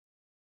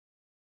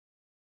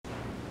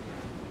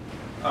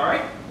All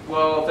right.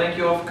 Well, thank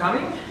you all for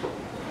coming.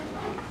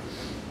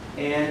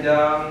 And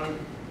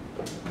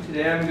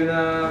today I'm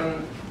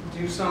gonna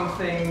do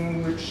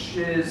something which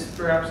is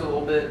perhaps a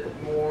little bit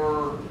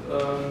more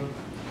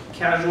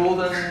casual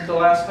than the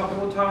last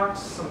couple of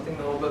talks. Something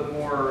a little bit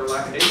more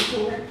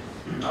lackadaisical.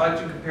 I like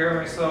to compare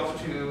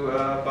myself to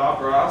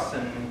Bob Ross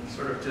and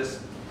sort of just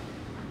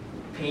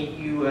paint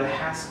you a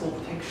Haskell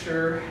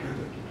picture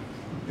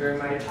during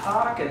my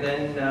talk, and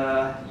then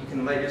you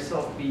can let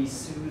yourself be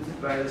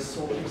soothed by the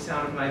sultry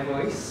sound of my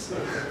voice.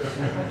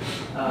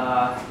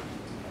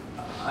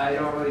 I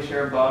don't really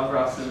share Bob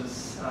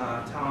Ross's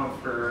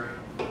talent for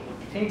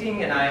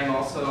painting, and I am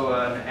also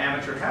an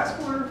amateur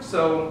Haskeller,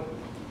 so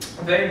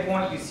at any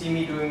point you see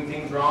me doing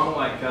things wrong,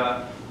 like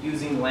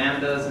using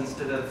lambdas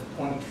instead of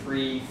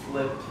point-free,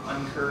 flip,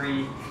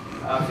 uncurry,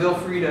 feel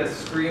free to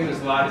scream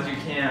as loud as you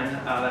can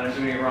that I'm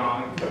doing it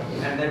wrong,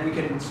 and then we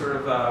can sort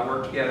of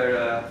work together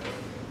to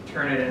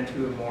turn it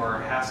into a more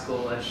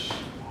Haskell-ish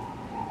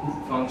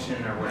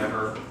function or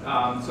whatever.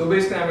 So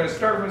basically I'm going to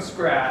start from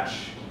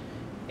scratch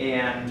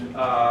and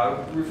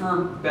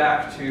refer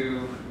back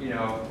to,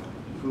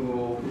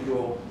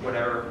 Google,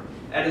 whatever.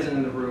 Ed isn't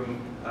in the room,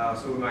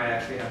 so we might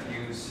actually have to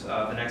use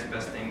the next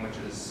best thing, which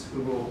is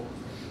Google,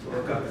 to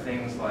look up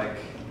things like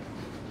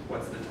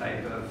what's the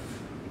type of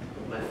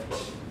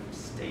lift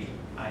state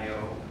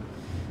IO.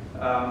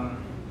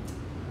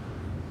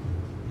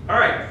 All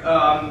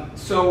right,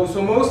 so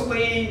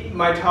mostly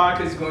my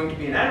talk is going to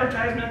be an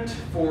advertisement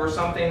for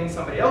something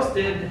somebody else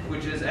did,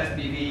 which is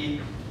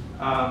SBV.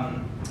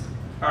 All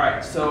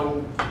right,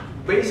 so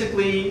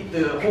basically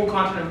the whole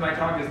content of my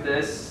talk is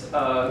this.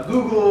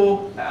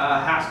 Google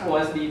Haskell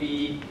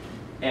SBV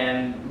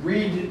and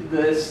read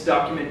this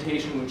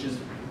documentation, which is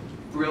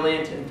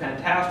brilliant and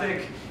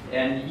fantastic,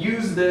 and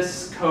use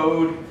this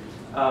code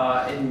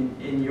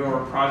in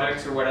your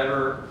projects or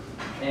whatever.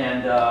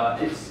 And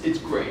it's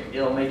great.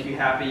 It'll make you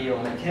happy,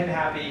 it'll make him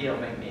happy, it'll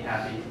make me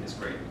happy. It's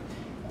great.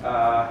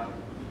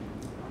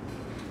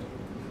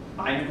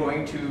 I'm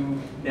going to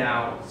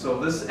now, so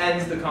this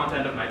ends the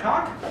content of my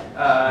talk.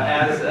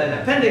 As an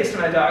appendix to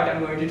my talk, I'm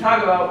going to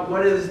talk about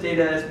what is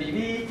data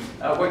SBV,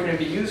 what can it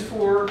be used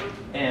for,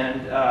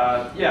 and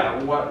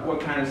yeah,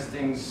 what kind of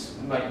things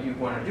might you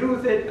want to do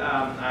with it.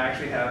 I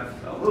actually have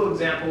a little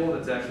example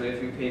that's actually a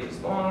few pages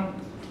long.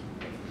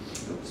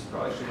 Oops,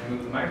 probably should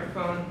move the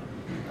microphone.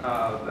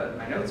 But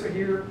my notes are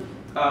here.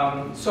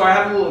 So I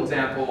have a little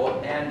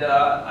example, and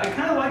I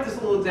kind of like this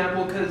little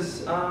example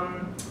because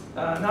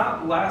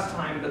not last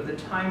time, but the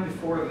time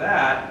before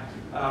that,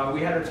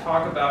 we had a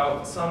talk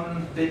about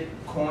some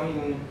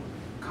Bitcoin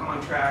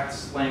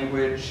contracts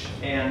language,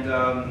 and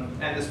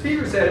the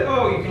speaker said,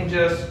 oh, you can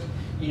just,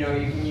 you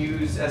can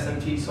use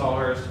SMT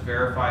solvers to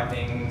verify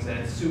things, and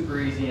it's super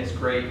easy, and it's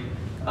great.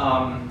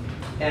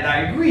 And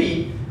I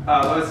agree.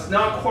 But it's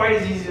not quite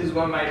as easy as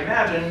one might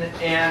imagine,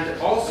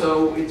 and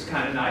also it's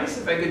kind of nice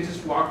if I could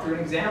just walk through an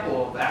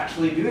example of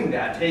actually doing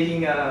that,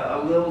 taking a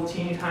little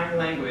teeny tiny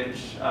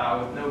language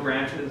with no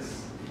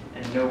branches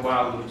and no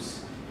while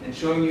loops, and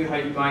showing you how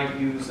you might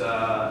use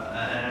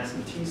an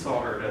SMT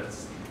solver to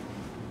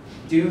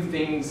do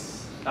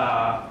things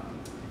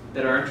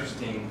that are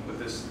interesting with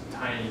this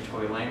tiny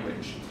toy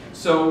language.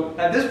 So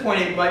at this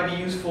point, it might be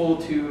useful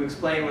to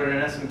explain what an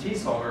SMT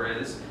solver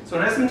is. So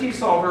an SMT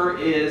solver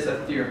is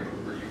a theorem mover.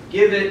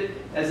 Give it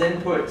as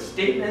input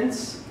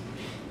statements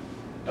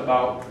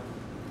about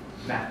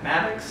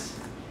mathematics,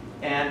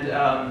 and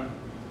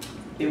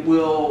it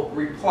will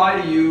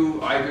reply to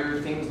you either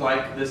things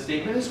like this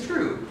statement is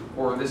true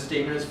or this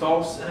statement is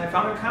false, and I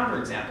found a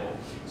counterexample.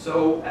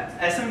 So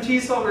SMT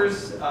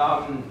solvers,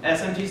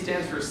 SMT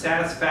stands for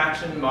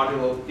satisfaction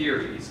modulo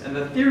theories, and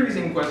the theories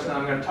in question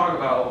I'm going to talk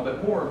about a little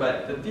bit more,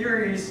 but the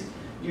theories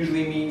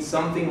usually mean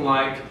something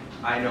like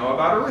I know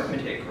about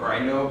arithmetic, or I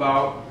know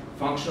about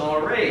functional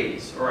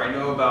arrays, or I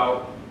know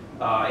about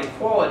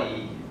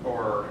equality,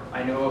 or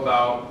I know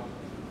about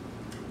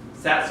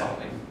stat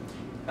solving.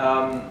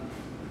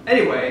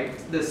 Anyway,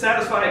 the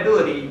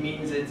satisfiability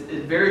means it's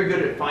very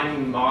good at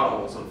finding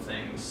models of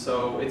things.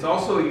 So it's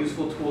also a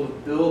useful tool to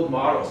build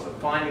models, to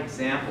find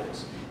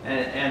examples.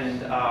 And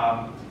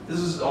this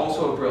is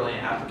also a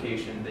brilliant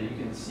application that you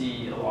can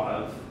see a lot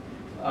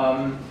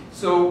of.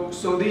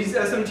 So these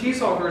SMT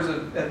solvers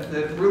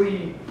have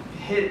really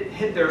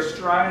hit their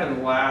stride in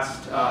the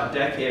last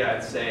decade,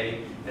 I'd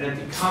say, and have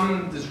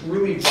become this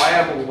really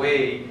viable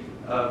way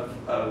of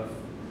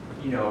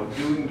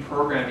doing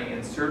programming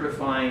and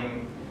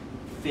certifying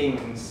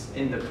things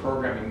in the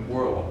programming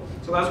world.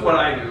 So that's what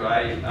I do.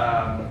 I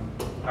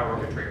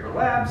work at Draper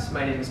Labs.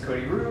 My name is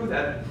Cody Roux.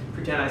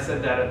 Pretend I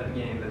said that at the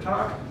beginning of the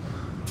talk.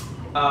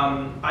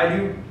 I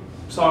do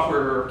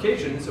software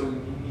verification, so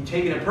you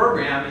take in a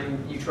program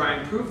and you try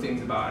and prove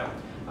things about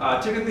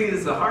it. Typically,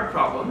 this is a hard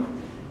problem.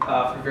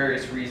 For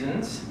various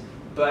reasons,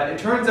 but it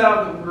turns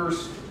out that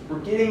we're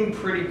getting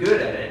pretty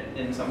good at it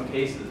in some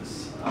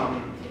cases,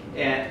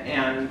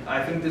 and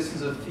I think this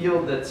is a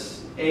field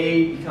that's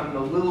become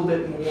a little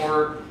bit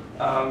more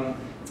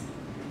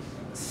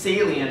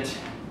salient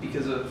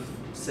because of,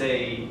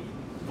 say,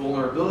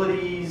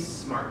 vulnerabilities,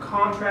 smart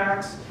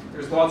contracts.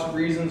 There's lots of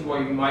reasons why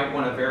you might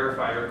want to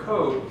verify your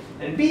code.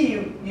 And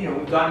B,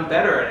 we've gotten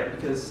better at it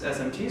because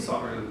SMT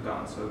solvers have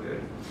gotten so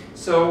good.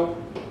 So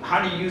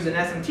how do you use an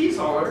SMT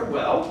solver?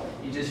 Well,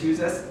 you just use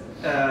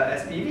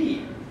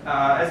SBV.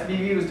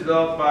 SBV was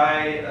developed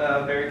by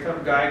a very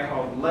clever guy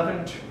called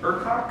Levent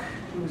Urquhart,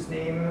 whose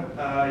name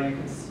you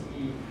can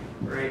see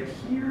right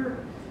here,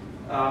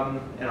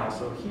 and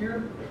also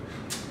here.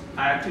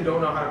 I actually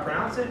don't know how to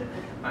pronounce it.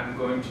 I'm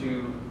going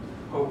to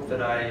hope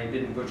that I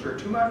didn't butcher it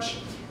too much.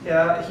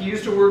 He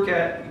used to work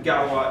at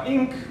Galois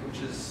Inc., which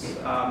is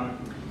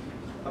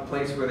a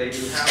place where they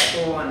do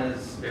Haskell and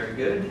is very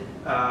good.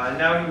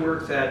 Now he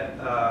works at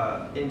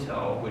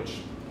Intel,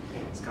 which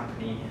is a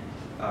company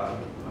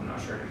I'm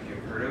not sure if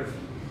you've heard of.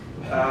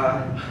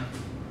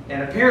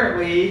 And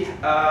apparently,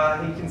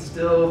 he can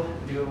still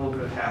do a little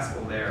bit of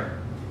Haskell there.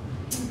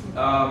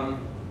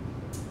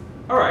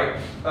 All right,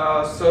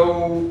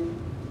 so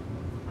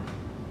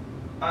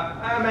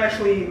I'm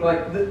actually,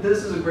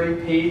 this is a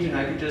great page, and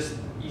I could just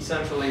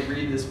essentially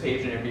read this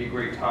page and it'd be a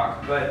great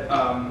talk, but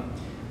I'm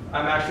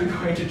actually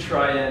going to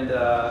try and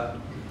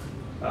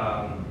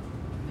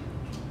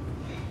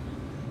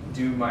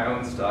do my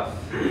own stuff.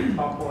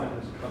 Top line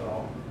is cut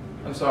off.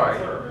 I'm sorry.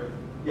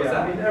 Yeah,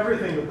 I mean,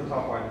 everything with the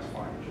top line is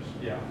fine, just,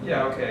 yeah.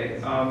 Yeah, okay.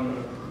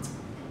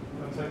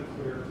 That's it,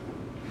 clear.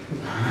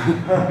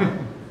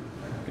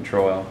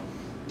 Control L.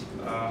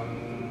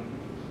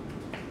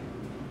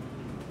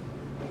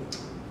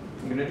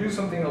 I'm going to do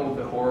something a little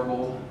bit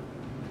horrible,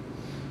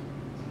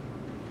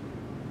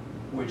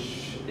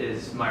 which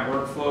is my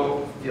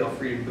workflow. Feel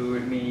free to boo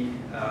at me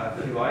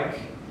if you like.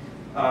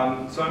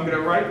 So I'm going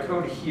to write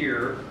code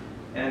here,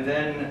 and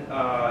then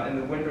in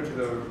the window to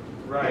the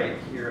right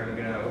here, I'm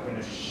going to open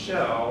a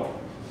shell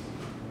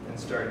and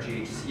start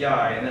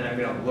GHCI, and then I'm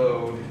going to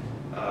load.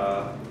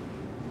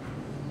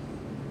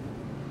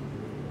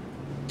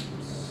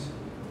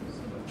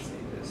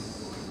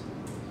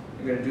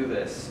 I'm going to do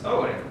this.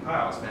 Oh, and it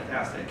compiles.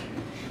 Fantastic.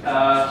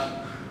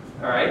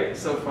 All right,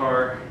 so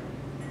far,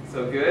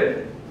 so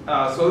good.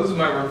 So this is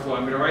my workflow.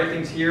 I'm going to write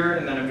things here,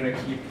 and then I'm going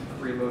to keep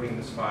reloading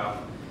this file.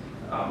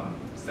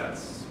 So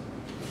that's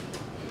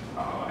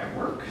how I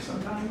work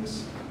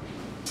sometimes.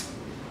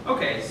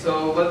 Okay,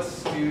 so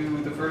let's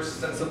do the first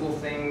sensible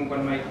thing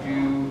one might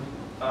do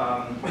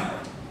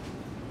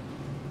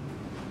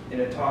in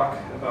a talk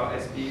about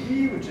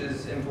SBV, which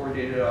is import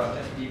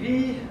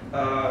data.sbv.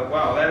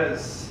 Wow, that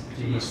is...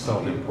 Geez.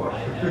 That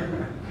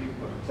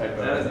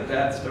is a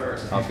bad start.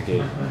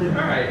 Obfuscate. All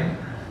right.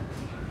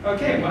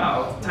 Okay,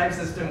 wow, type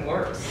system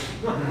works.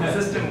 The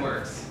system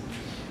works.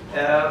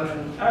 All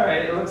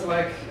right, it looks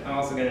like I'm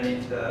also going to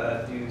need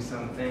to do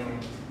something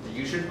that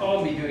you should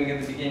all be doing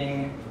at the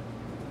beginning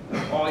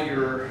of all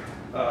your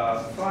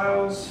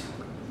files,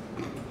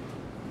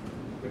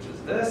 which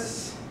is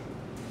this.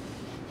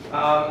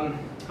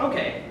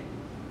 Okay,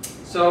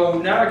 so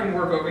now I can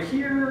work over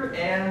here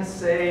and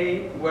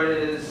say what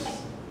is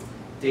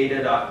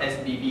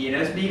data.sbv,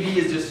 and SBV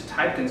is just a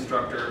type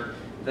constructor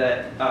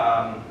that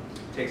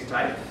takes a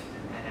type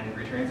and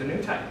returns a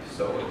new type.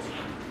 So it's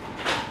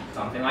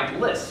something like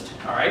list,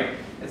 all right?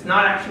 It's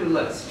not actually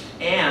list.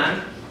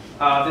 And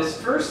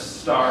this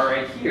first star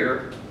right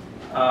here,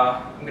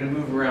 I'm going to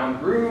move around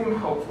the room.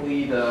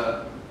 Hopefully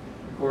the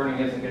recording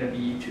isn't going to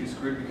be too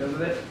screwed because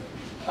of it.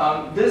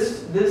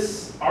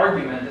 This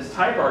argument, this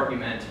type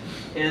argument,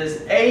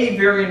 is A,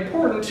 very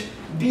important,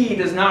 B,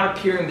 does not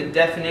appear in the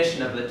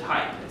definition of the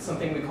type. It's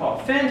something we call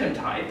phantom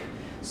type.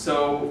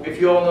 So if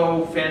you all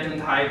know phantom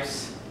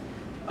types,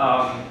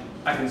 I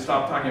can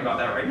stop talking about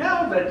that right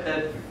now, but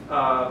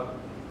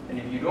and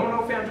if you don't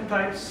know phantom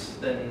types,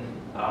 then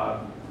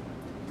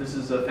this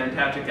is a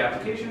fantastic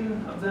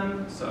application of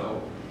them,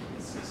 so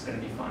it's going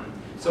to be fun.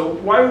 So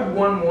why would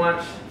one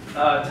want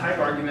a type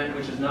argument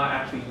which is not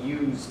actually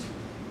used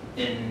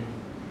in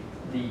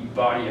the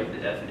body of the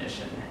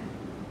definition?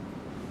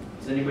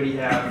 Does anybody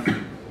have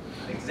an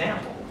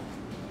example?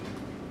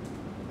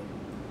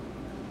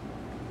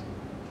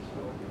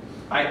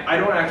 I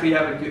don't actually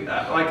have a good,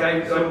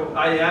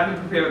 I haven't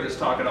prepared this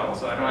talk at all,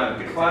 so I don't have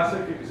a good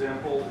classic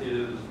example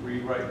is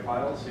rewrite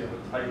files. You have a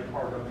type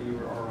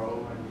RW or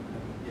RO, and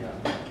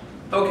yeah.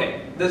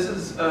 Okay, this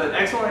is an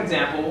excellent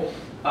example.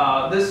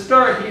 This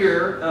star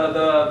here,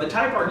 the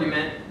type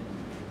argument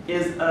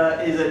is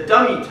a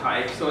dummy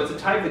type, so it's a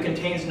type that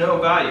contains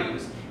no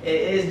values. It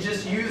is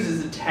just used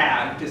as a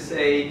tag to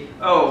say,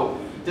 oh,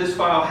 this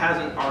file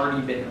hasn't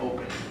already been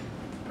opened,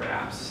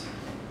 perhaps.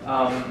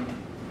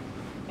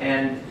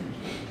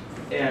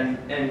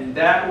 And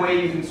that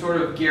way you can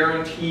sort of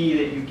guarantee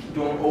that you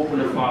don't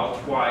open a file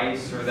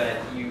twice, or that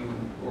you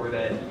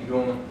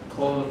don't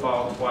close a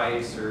file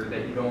twice, or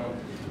that you don't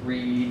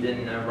read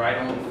in a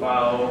write-only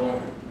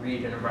file,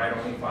 read in a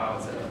write-only file,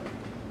 etc.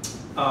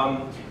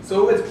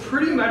 So it's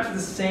pretty much the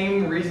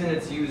same reason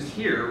it's used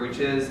here, which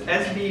is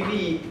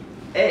SBV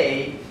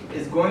A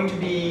is going to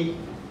be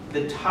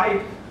the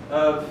type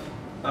of,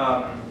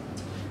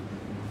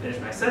 finish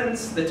my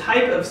sentence, the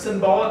type of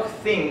symbolic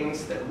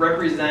things that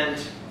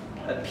represent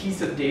a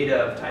piece of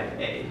data of type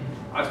A.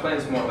 I'll explain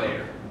this more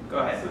later. Go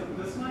ahead. So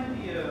this might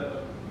be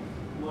a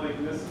like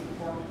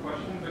misinformed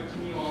question, but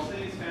can you also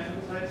use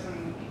phantom types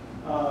and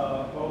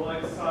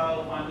OLEG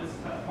style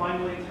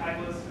finally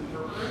tagless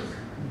interpreters?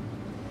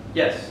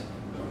 Yes.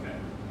 Okay.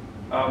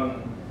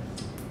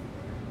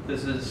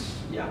 This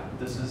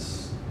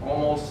is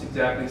almost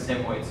exactly the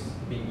same way it's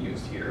being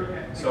used here.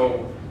 Okay.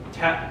 So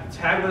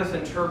tagless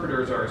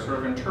interpreters are sort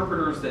of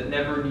interpreters that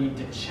never need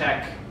to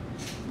check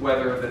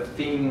whether the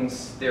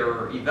things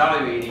they're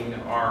evaluating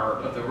are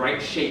of the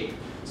right shape.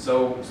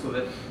 So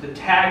that the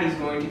tag is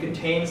going to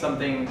contain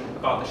something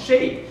about the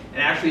shape,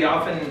 and actually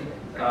often,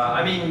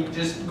 I mean,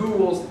 just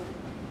Google's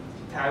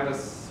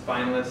tagless,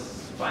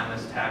 spineless,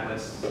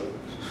 tagless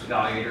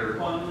evaluator.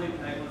 Finally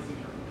tagless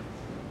interpreters.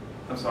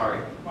 I'm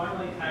sorry.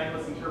 Finally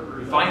tagless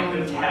interpreters.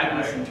 Finally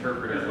tagless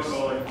interpreters.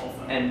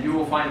 And you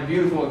will find a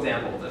beautiful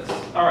example of this.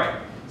 All right.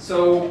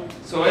 So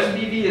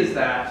SBV is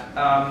that,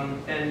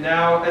 and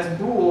now as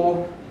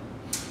bool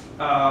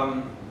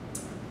I'm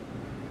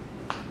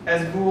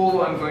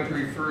going to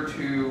refer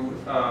to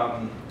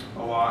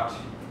a lot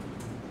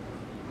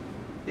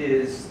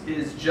is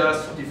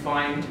just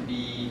defined to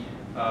be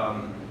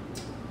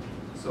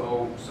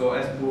so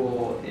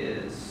SBool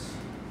is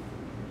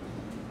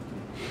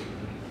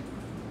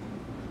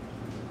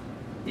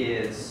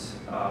SBV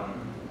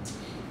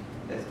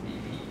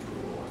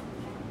bool.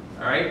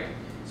 All right.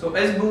 So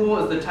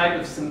SBool is the type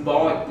of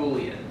symbolic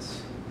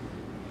booleans,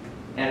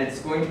 and it's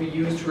going to be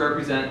used to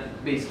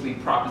represent basically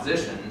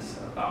propositions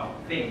about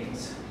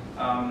things.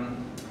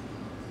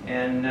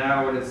 And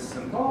now it is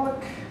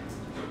symbolic.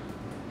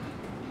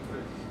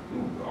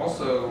 Ooh,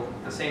 also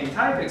the same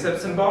type,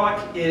 except symbolic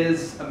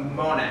is a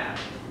monad,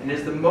 and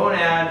is the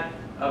monad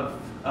of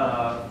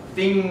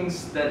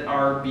things that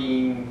are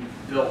being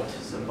built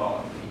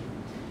symbolically.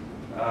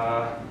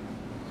 Sorry,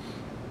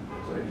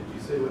 did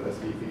you say what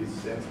SVP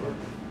stands for?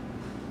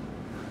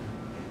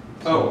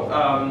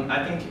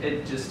 I think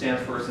it just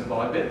stands for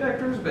symbolic bit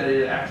vectors, but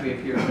it actually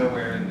appears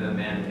nowhere in the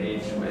man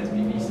page what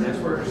SBV stands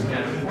for, which is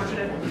kind of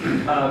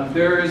unfortunate.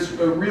 There is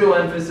a real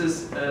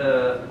emphasis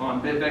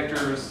on bit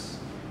vectors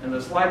in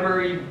this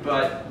library,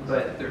 but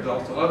there's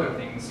also other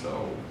things,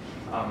 so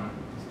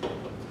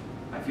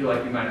I feel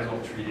like you might as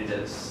well treat it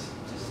as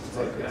just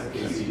like a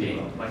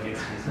KCD, like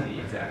it's KCD,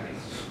 exactly.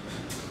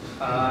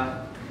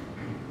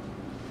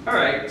 All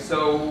right,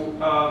 so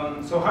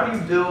how do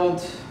you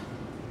build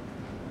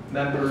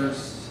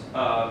members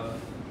of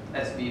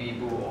SBV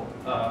bool?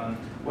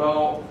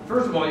 Well,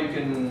 first of all, you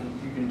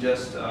can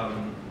just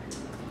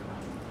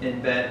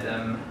embed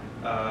them.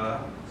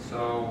 I'm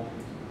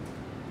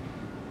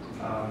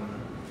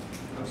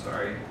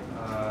sorry.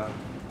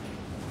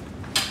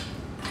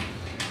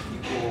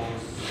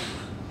 Equals.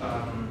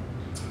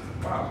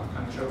 Wow,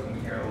 I'm choking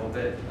here a little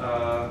bit.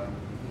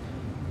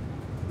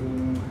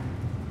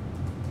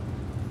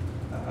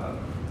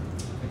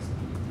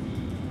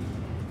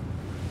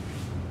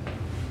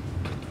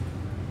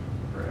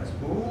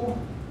 SBool.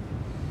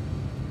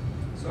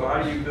 So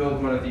how do you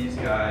build one of these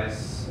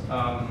guys?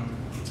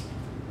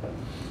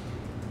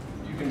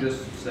 You can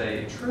just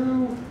say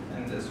true,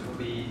 and this will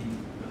be.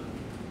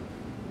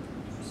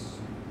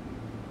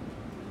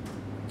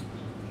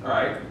 All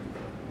right.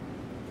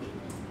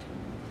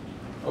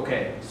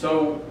 Okay.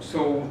 So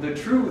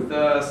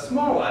the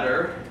small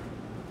letter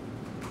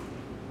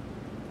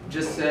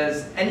just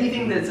says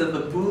anything that's of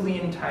the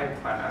Boolean type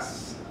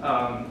class.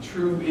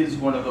 True is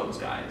one of those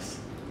guys.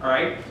 All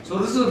right, so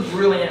this is a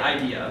brilliant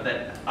idea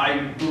that I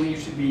believe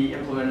should be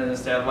implemented in the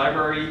stat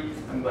library.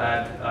 I'm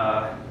glad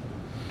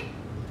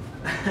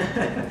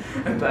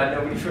I'm glad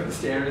nobody from the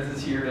standards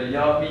is here to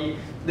yell at me.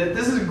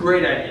 This is a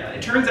great idea.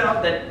 It turns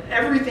out that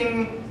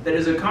everything that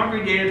is a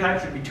concrete data type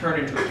should be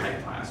turned into a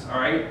type class. All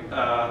right,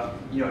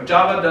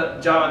 Java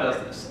does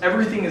this.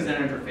 Everything is an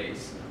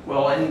interface.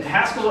 Well, in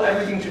Haskell,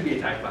 everything should be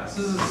a type class.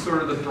 This is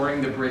sort of the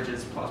burning the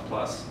bridges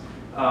plus.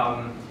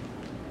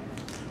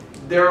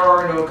 There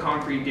are no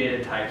concrete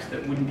data types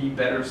that wouldn't be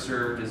better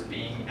served as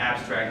being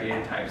abstract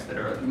data types that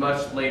are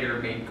much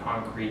later made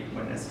concrete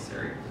when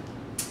necessary.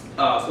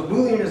 So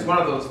Boolean is one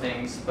of those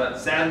things, but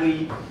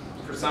sadly,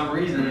 for some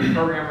reason,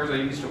 programmers are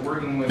used to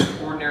working with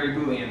ordinary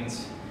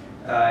Booleans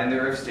in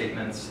their if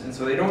statements, and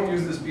so they don't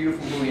use this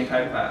beautiful Boolean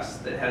type class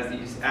that has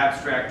these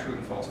abstract true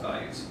and false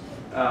values.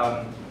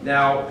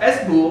 Now,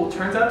 SBool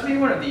turns out to be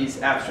one of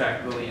these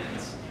abstract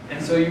Booleans,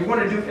 and so you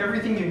want to do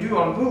everything you do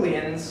on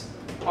Booleans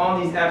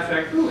on these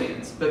abstract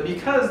Booleans, but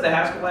because the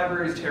Haskell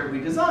library is terribly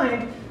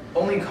designed,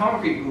 only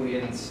concrete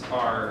Booleans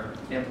are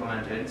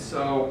implemented.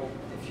 So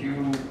if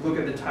you look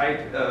at the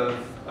type of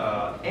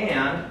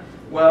and,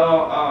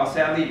 well,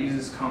 sadly it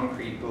uses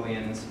concrete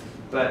Booleans,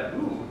 but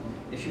ooh,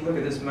 if you look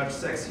at this much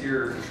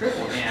sexier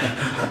triple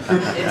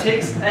and, it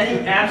takes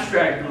any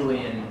abstract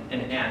Boolean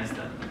and ands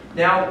them.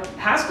 Now,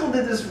 Haskell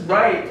did this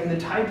right in the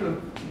type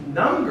of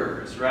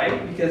numbers,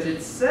 right? Because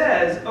it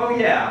says, oh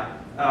yeah,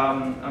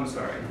 I'm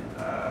sorry.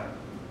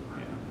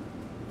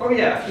 Oh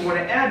yeah, if you want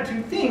to add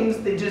two things,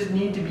 they just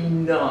need to be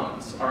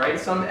nums, all right?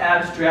 Some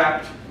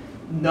abstract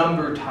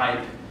number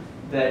type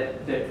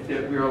that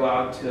we're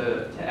allowed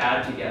to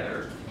add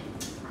together.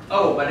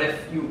 Oh, but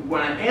if you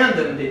want to AND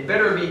them, they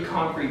better be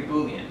concrete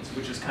Booleans,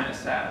 which is kind of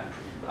sad.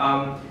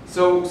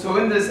 So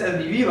in this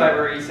SBV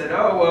library, he said,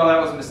 oh, well, that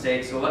was a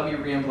mistake, so let me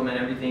re-implement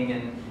everything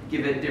and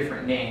give it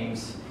different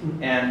names.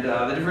 And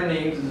the different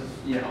names is,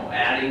 you know,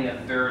 adding a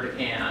third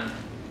AND.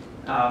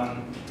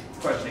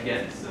 Question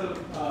again. So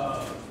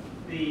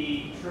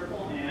the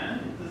triple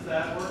AND, does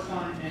that work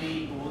on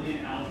any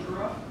Boolean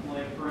algebra?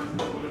 Like, for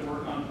instance, would it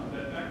work on a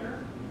bit vector?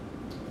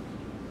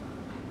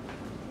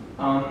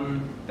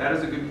 That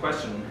is a good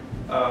question.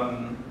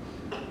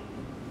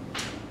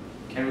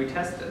 Can we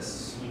test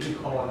this? You do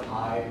colon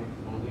I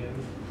Boolean.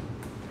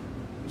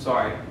 I'm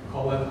sorry.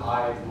 Colon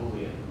I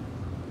Boolean.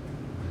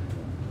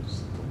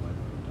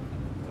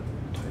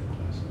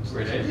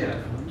 Great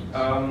idea.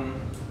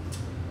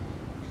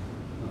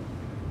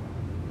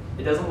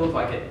 It doesn't look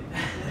like it.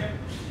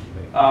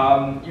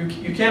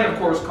 You can, of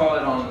course, call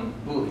it on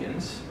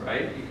Booleans,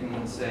 right? You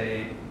can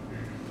say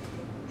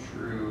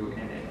true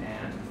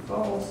and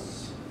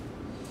false.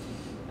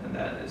 And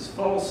that is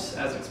false,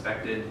 as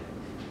expected.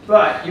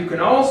 But you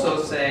can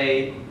also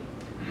say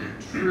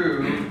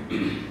true.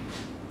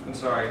 I'm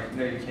sorry,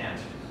 no, you can't.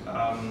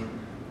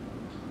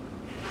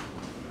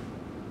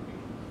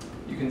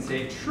 You can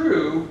say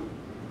true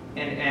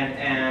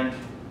and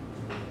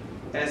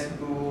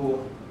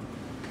sbool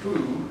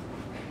foo.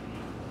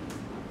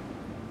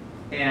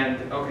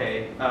 And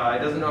okay, it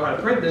doesn't know how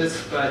to print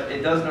this, but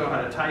it does know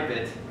how to type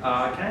it.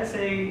 Can I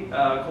say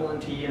colon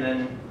T and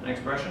then an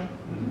expression?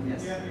 Mm-hmm.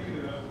 Yes. Yeah, you can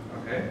do that.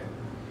 Okay.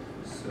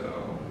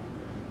 So.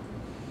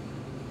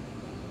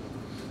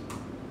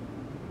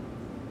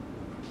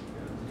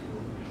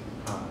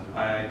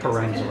 I guess I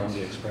Parens can't. around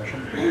the expression.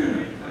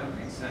 That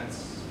makes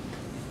sense.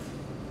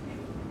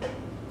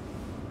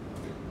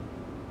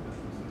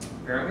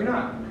 Apparently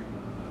not.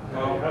 You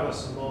have a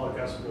symbolic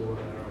S-bool with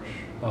an arrow.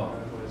 Oh.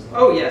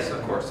 Oh yes,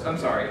 of course. I'm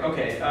sorry.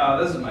 Okay,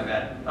 this is my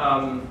bad.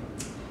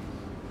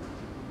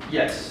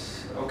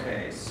 Yes.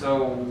 Okay.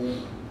 So,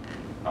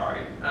 all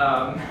right.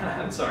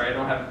 I'm sorry. I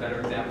don't have a better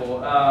example.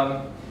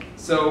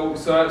 So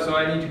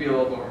I need to be a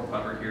little bit more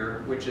clever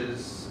here, which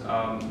is.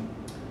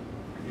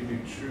 You do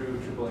true,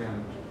 triple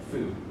and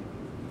foo.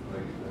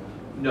 Like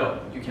No,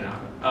 you cannot.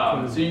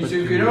 So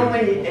you can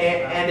only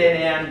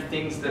and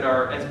things that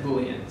are as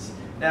Booleans.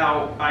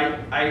 Now,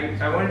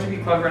 I wanted to be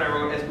clever and I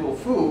wrote sbool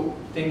foo,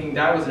 thinking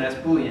that was an S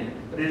Boolean,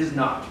 but it is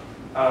not.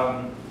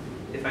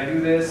 If I do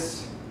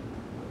this,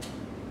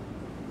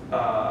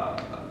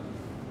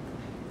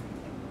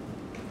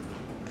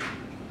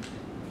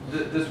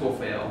 this will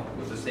fail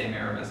with the same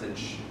error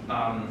message.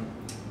 All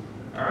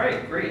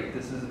right, great.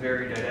 This is a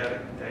very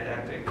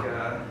didactic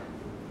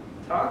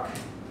talk.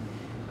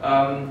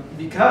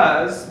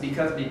 Because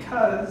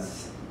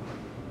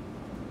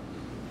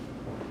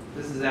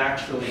this is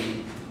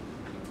actually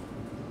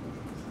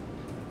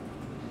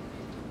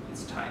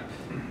its type.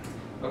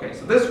 Okay,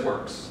 so this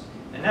works.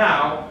 And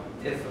now,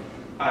 if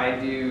I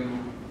do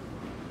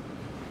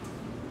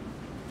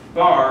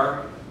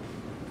bar,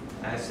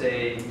 I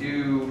say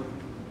do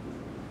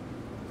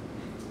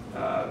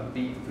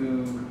be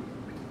foo,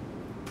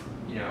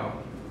 you know,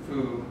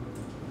 foo,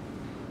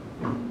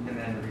 and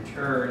then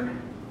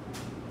return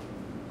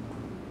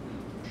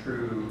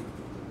true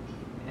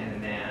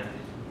and then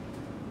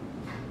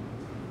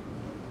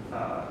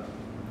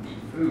be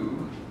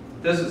foo,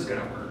 this is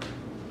going to work.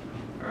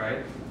 All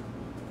right.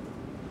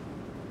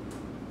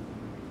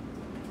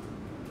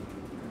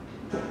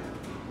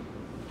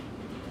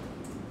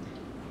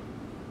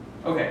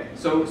 Okay,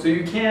 so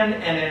you can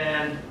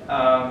and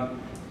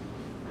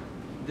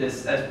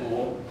this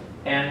sbool,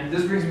 and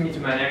this brings me to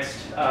my next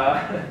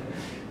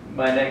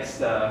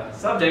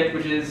subject,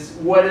 which is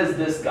what is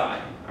this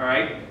guy? All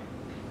right,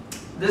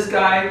 this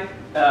guy,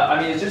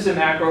 I mean, it's just a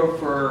macro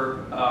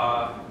for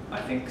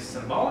I think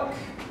symbolic.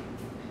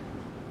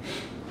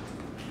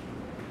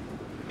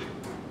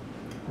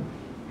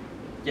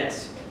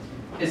 Yes,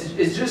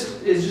 it's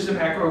just a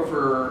macro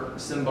for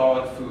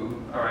symbolic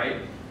foo. All right.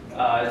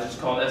 It's just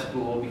called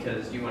sbool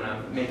because you want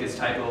to make its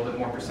type a little bit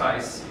more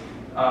precise.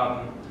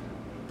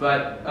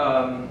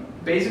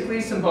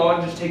 Basically,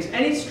 symbolic just takes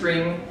any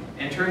string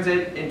and turns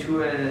it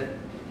into an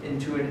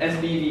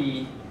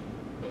SBV.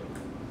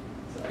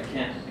 So I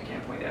can't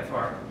point that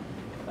far.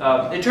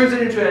 It turns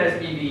it into an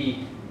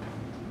SBV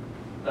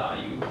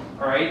value.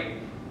 All right,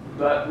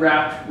 but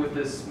wrapped with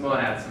this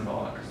monad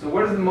symbolic. So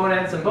what does the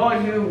monad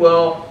symbolic do?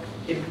 Well,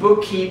 it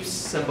bookkeeps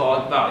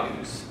symbolic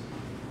values.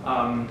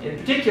 In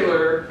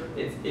particular,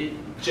 it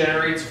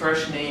generates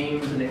fresh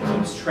names and it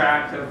keeps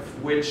track of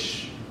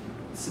which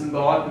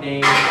symbolic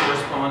names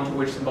correspond to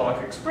which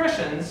symbolic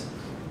expressions.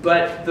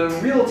 But the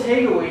real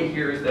takeaway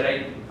here is that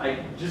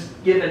I just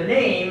give a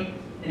name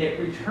and it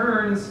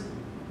returns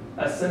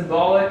a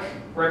symbolic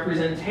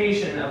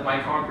representation of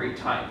my concrete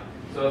type.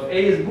 So if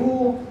A is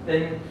bool,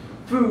 then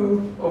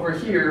foo over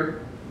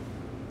here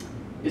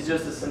is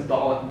just a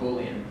symbolic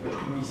Boolean, which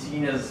can be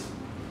seen as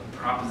a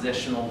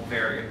propositional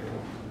variable.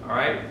 All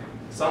right,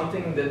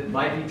 something that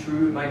might be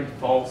true, might be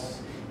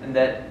false, and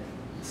that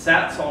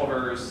SAT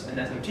solvers and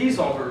SMT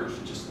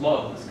solvers just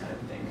love this kind of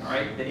thing, all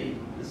right?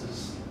 This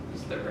is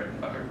their bread and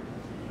butter.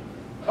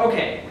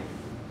 Okay.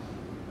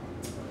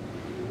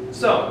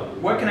 So,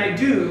 what can I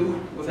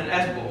do with an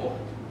SBOL?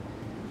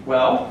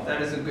 Well,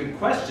 that is a good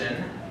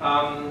question.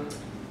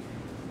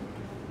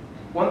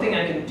 One thing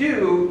I can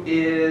do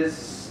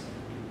is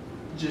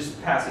just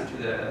pass it to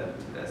the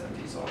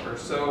SMT solver.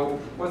 So,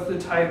 what's the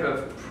type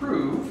of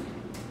prove?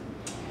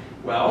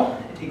 Well,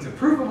 it takes a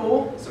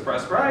provable,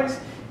 surprise, surprise,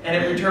 and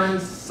it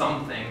returns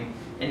something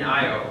in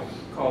I/O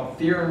called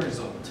theorem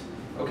result.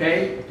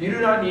 Okay? You do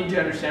not need to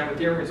understand what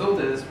theorem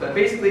result is, but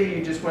basically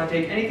you just want to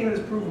take anything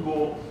that's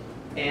provable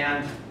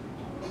and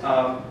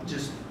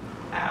just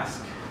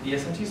ask the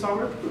SMT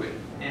solver to prove it.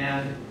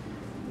 And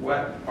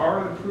what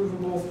are the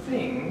provable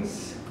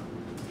things?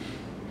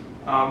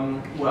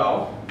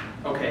 Well,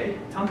 okay,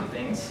 tons of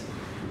things.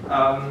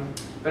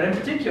 But in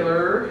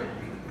particular,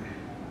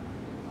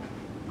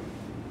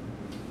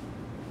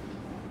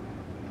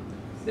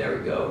 there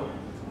we go.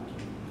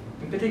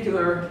 In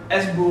particular,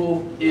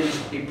 SBOL is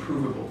a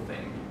provable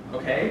thing,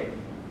 okay?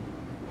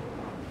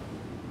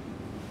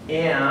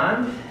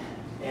 And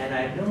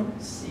I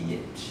don't see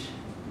it.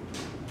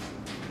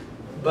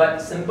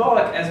 But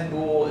symbolic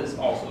SBOL is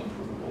also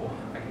provable.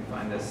 I can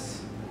find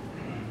this.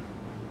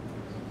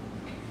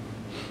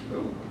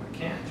 Oh, I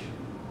can't.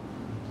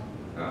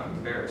 Oh, I'm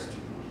embarrassed.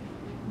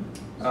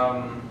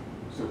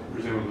 So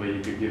presumably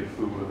you could give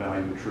foo a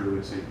value true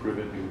and say prove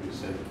it, you would just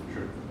say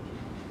true.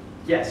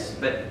 Yes,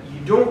 but you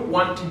don't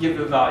want to give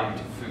a value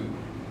to foo.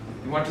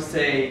 You want to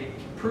say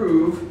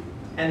prove,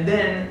 and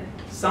then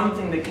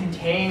something that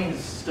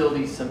contains still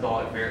these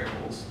symbolic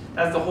variables.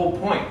 That's the whole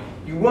point.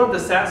 You want the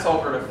SAT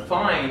solver to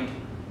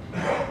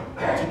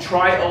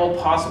try all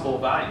possible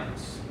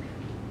values.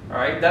 All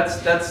right,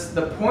 that's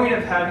the point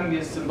of having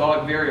these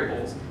symbolic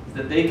variables, is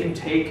that they can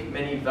take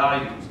many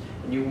values,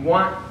 and you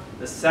want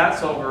the SAT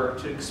solver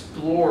to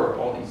explore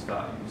all these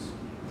values.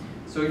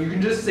 So you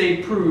can just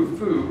say prove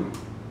foo,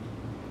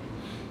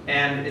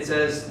 and it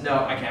says,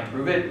 no, I can't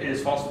prove it. It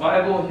is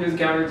falsifiable. Here's a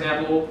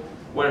counterexample.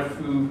 What if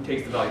foo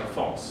takes the value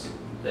false?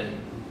 Then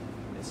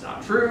it's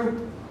not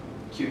true.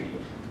 Cutie.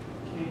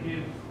 Can you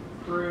give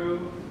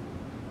prove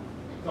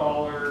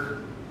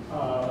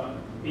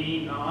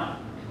 $B not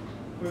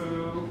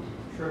foo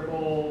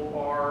triple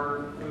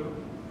bar foo?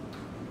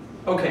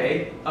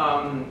 Okay.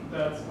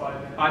 That's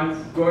 5 minutes.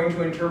 I'm going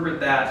to interpret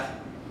that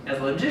as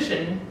a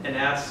logician and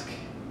ask,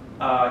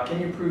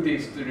 can you prove the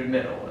excluded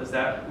middle? Is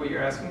that what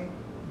you're asking?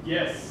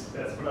 Yes,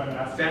 that's what I'm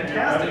asking.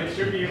 Fantastic. It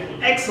should be able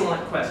to.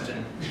 Excellent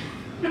question.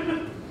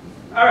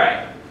 All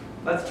right,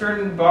 let's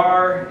turn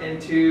bar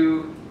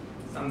into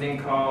something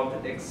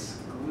called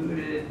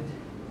excluded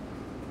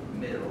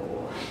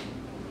middle.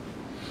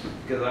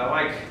 Because I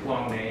like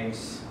long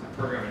names. I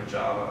program in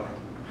Java.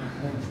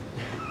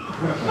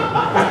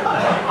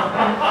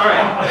 All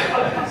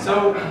right,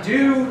 so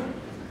do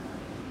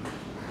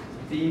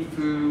the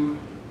foo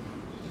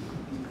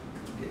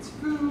gets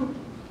foo,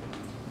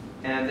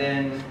 and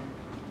then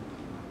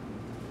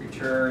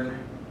return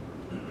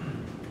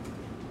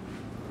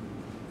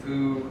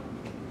foo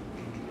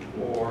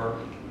or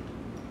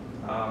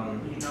B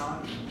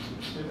not.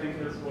 I think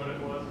that's what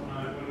it was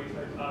when we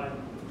typed I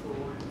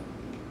forward.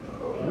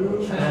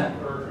 Okay.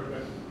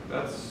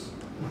 that's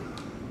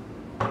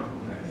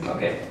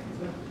okay.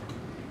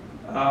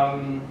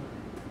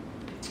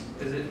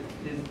 Is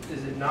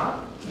it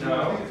not?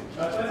 No.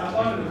 I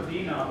thought it was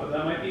B not, but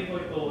that might be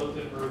like the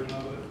lifted version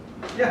of it.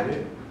 Yeah,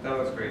 that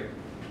looks great.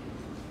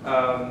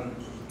 Oh,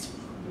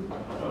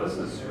 this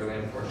is really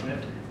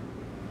unfortunate.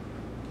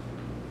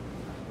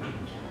 I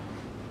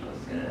was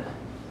gonna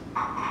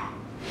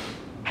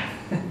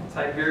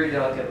type very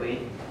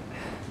delicately.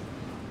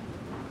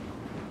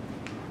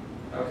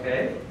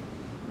 Okay.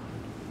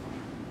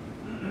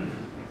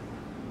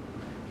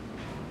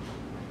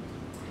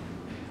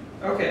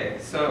 Okay,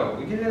 so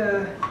we get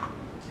a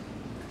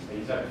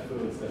You type foo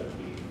instead of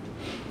B.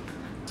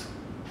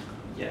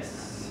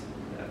 yes.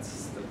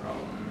 That's the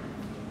problem.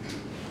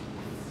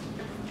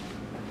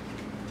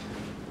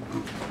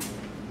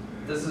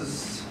 This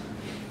is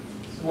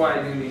why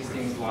I do these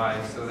things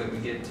live, so that we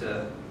get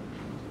to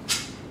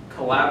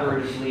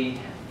collaboratively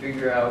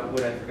figure out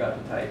what I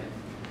forgot to type.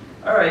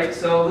 All right,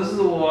 so this is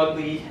a little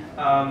ugly.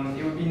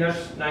 It would be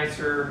much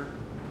nicer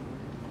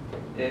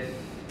if.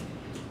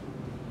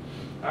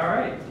 All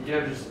right, did you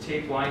have just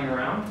tape lying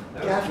around?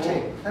 That was cool.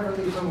 Tape. Never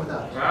leave them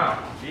without.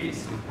 Wow,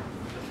 jeez.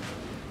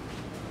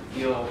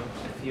 I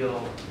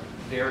feel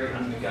very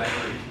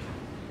unMacGyvery.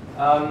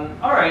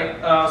 All right,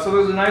 so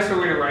there's a nicer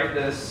way to write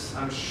this,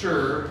 I'm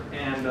sure,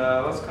 and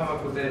let's come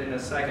up with it in a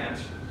second,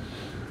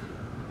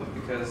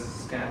 because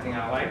it's the kind of thing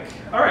I like.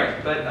 All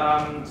right,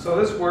 but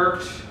so this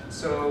worked.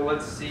 So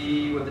let's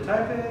see what the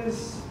type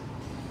is.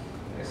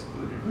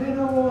 Excluded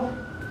middle.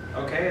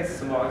 Okay, it's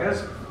symbolic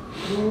as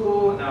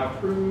rule. Now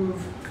prove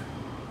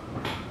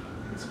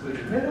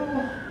excluded middle.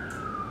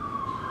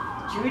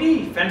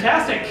 QED,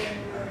 fantastic.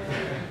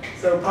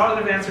 So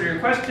positive answer to your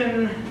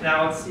question.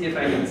 Now let's see if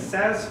I can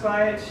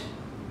satisfy it.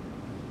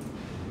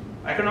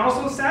 I I can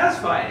also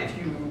satisfy it. If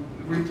you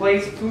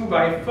replace foo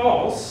by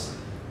false,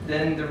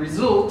 then the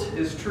result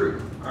is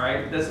true. All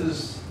right, this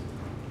is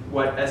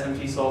what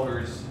SMT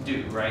solvers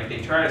do, right?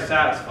 They try to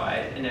satisfy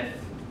it, and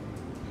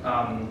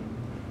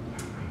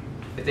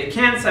if they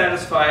can't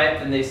satisfy it,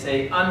 then they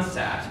say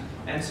unsat.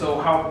 And so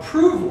how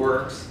prove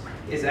works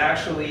is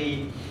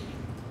actually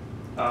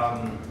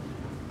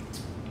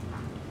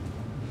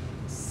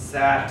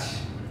sat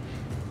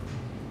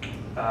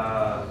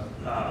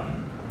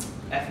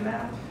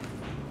fmap,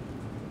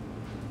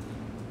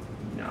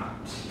 not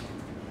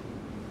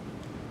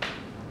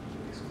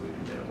excluded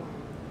middle.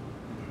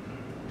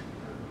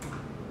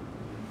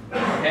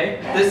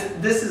 Okay,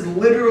 this is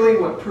literally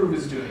what prove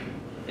is doing.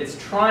 It's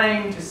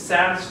trying to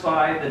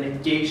satisfy the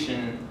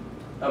negation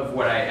of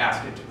what I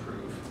asked it to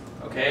prove.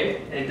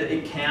 Okay, and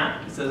it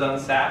can't. It says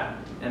unsat,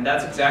 and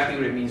that's exactly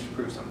what it means to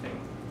prove something.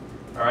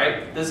 All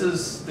right, this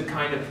is the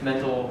kind of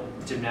mental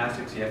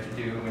gymnastics you have to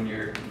do when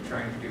you're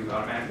trying to do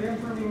automatic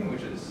proving,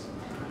 which is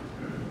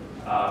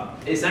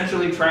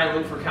essentially try and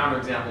look for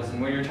counterexamples.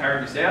 And when you're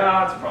tired, you say,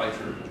 "Ah, it's probably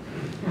true,"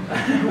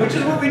 which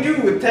is what we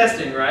do with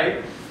testing,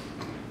 right?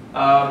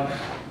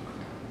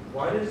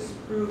 Why does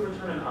prove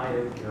return an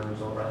IO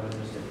result rather than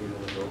just a real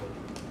result?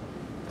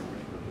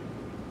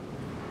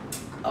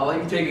 I'll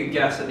let you take a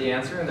guess at the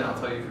answer, and then I'll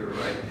tell you if you were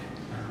right.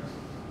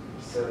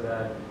 So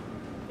that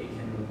you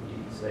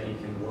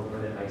can work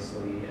with it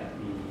nicely at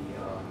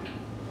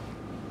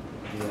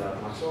the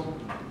console.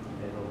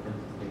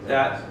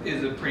 That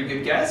is a pretty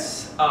good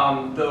guess,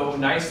 though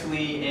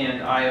nicely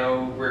and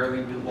IO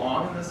rarely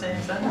belong in the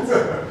same sentence.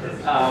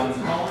 Is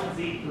colon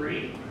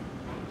Z3?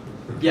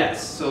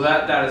 Yes, so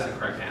that is the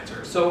correct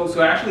answer.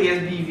 So actually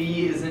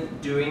SBV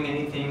isn't doing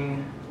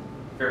anything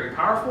very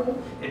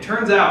powerful. It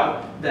turns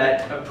out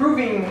that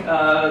approving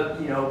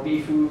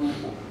bfoo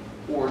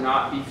or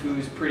not bfoo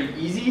is pretty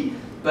easy,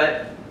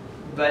 but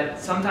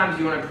sometimes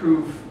you want to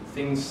prove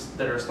things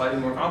that are slightly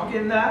more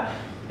complicated than that.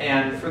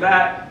 And for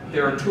that,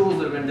 there are tools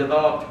that have been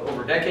developed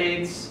over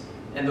decades,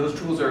 and those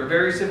tools are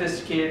very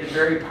sophisticated and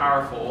very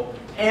powerful,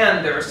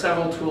 and there are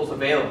several tools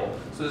available.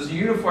 So there's a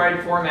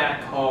unified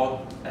format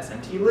called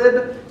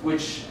SMT-lib,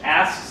 which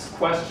asks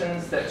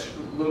questions that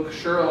look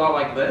a lot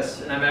like this,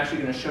 and I'm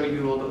actually going to show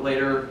you a little bit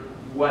later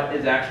what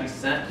is actually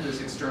sent to this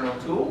external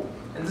tool.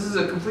 And this is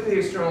a completely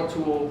external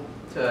tool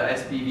to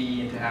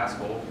SBV and to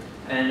Haskell.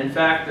 And in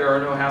fact, there are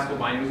no Haskell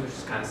bindings, which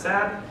is kind of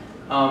sad.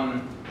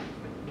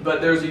 But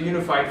there's a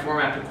unified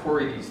format to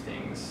query these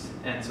things.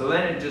 And so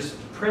then it just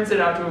prints it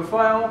out to a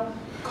file,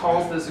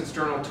 calls this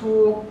external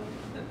tool,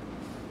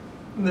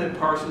 and then it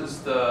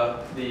parses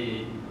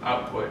the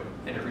output,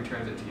 and it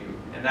returns it to you.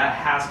 And that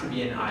has to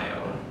be an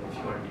IO if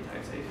you want to be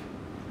type safe.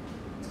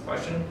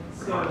 Question?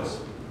 So,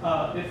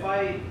 if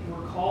I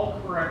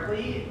recall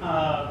correctly,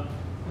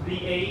 the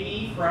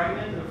AE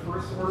fragment of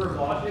first order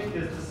logic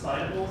is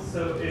decidable,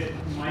 so it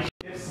might,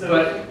 if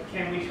so,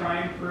 can we try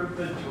and prove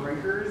the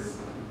Drinker's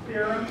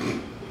theorem?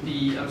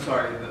 I'm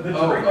sorry.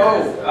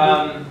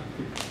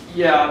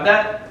 Yeah,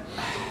 that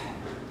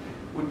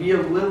would be a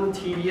little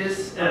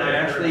tedious,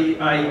 and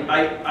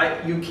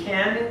you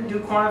can do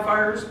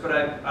quantifiers, but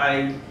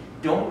I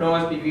don't know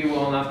SBV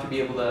well enough to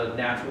be able to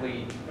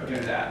naturally do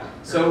that.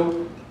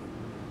 So,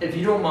 if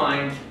you don't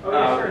mind,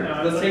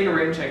 let's take a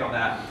rating check on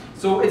that.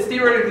 So it's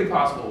theoretically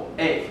possible,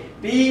 A.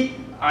 B,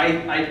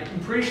 I'm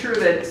pretty sure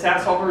that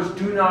SAT solvers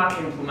do not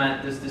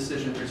implement this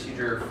decision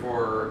procedure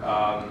for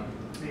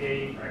the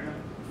AE fragment.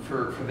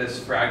 For this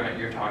fragment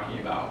you're talking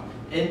about.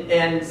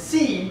 And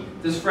C,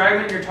 this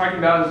fragment you're talking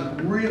about is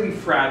really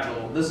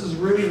fragile. This is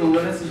really the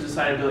limits of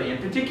decidability. In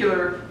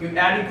particular, you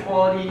add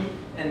equality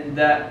and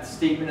that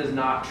statement is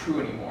not true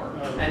anymore.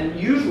 And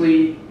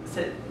usually,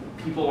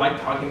 people like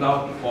talking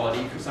about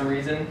equality for some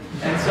reason.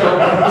 And so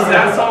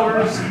SAT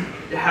solvers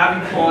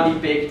have equality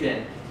baked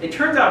in. It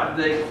turns out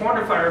the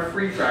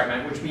quantifier-free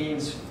fragment, which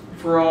means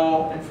for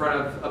all in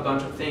front of a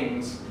bunch of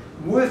things,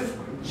 with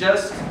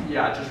just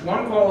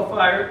one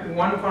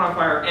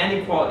quantifier and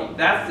equality,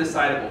 that's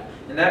decidable.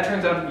 And that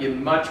turns out to be a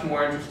much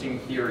more interesting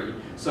theory.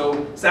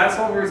 So SAT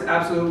solvers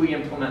absolutely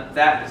implement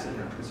that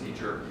decision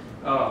procedure.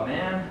 Oh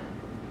man.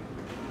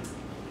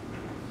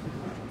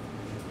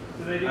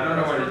 I don't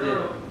know what it did.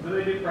 Do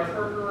they do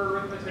Pressburger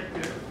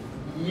arithmetic too?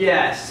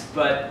 Yes,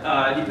 but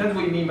it depends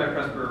what you mean by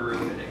Pressburger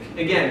arithmetic.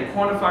 Again,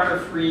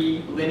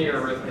 quantifier-free linear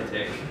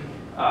arithmetic,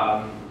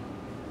 SMT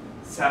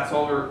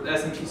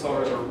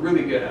solvers are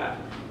really good at.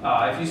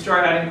 If you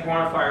start adding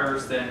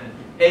quantifiers, then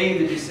A,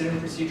 the decision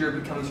procedure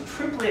becomes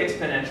triply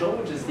exponential,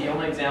 which is the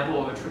only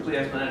example of a triply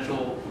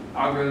exponential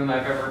algorithm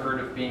I've ever heard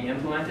of being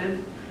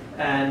implemented.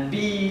 And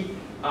B,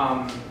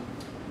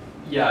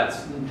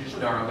 it's just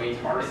gnarly.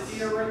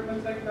 Tarski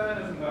arithmetic then?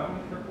 Isn't that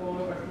one triple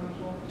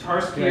exponential?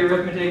 Tarski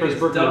arithmetic is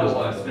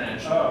double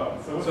exponential.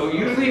 Oh, So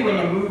usually when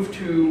you move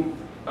to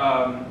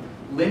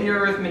linear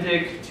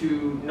arithmetic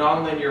to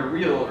nonlinear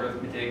real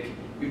arithmetic,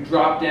 you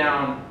drop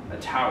down a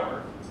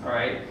tower, all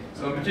right?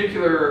 So in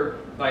particular,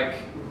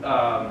 like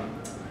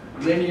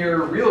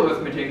linear real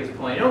arithmetic is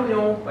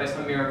polynomial by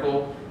some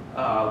miracle.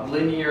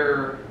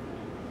 Linear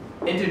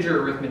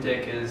integer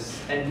arithmetic is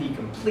NP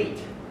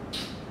complete,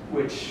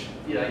 which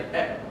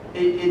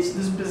it's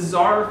this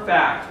bizarre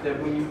fact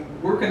that when you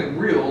work in the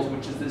reals,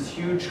 which is this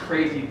huge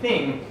crazy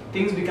thing,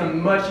 things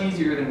become much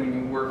easier than when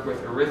you work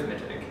with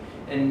arithmetic.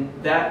 And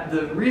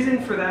the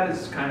reason for that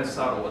is kind of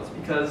subtle. It's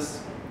because,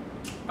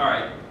 all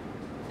right,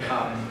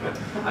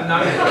 I'm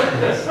not going to go into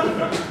this.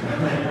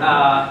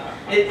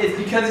 It's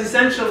because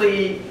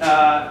essentially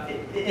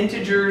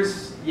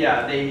integers,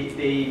 yeah,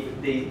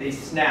 they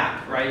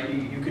snap, right?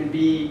 You can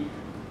be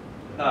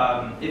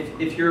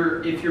if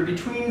you're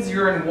between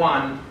 0 and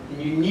 1, then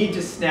you need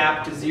to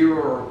snap to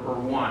 0 or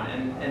 1,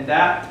 and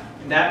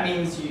that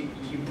means you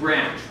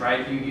branch,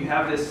 right? You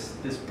have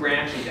this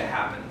branching that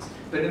happens.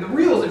 But in the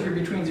reals, if you're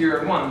between 0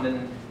 and 1,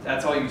 then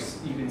that's all you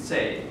can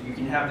say. You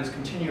can have this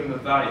continuum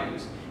of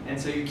values. And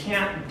so you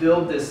can't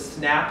build this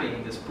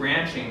snapping, this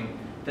branching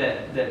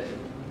that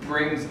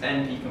brings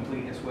NP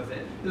completeness with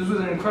it. This was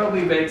an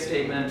incredibly vague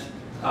statement.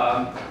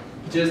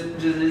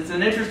 It's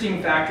an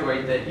interesting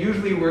factoid that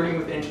usually working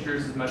with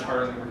integers is much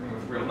harder than working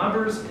with real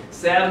numbers.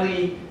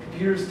 Sadly,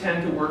 computers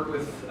tend to work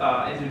with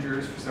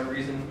integers for some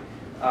reason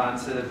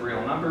instead of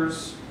real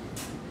numbers.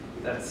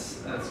 That's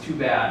too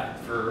bad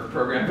for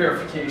program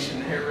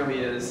verification. It really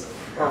is.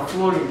 Or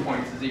floating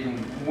points is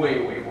even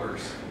way, way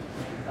worse.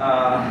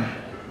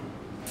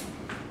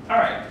 All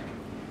right.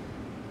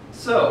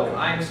 So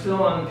I'm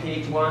still on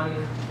page 1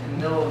 in the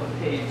middle of the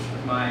page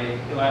of my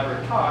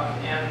elaborate talk,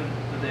 and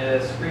the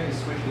screen is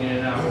switching in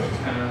and out, which is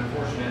kind of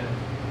unfortunate.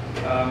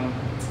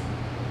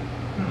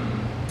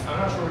 I'm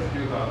not sure what to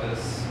do about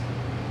this.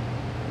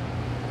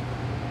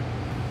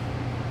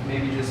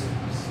 Maybe just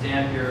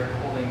stand here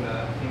holding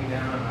the thing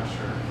down, I'm not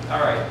sure.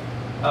 All right.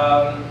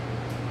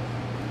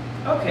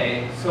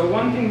 Okay, so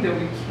one thing that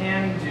we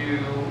can do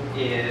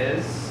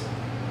is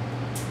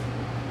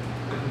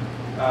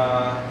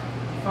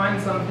define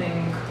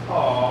something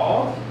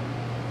called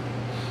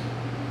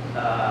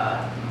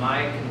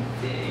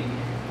myconfig,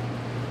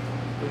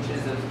 which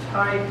is of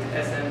type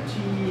SMT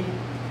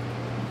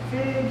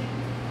config,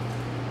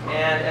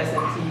 and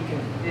SMT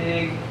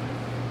config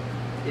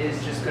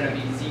is just going to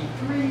be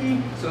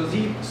Z3.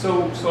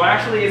 So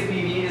actually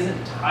SBV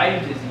isn't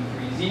tied to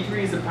Z3. Z3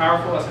 is a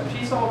powerful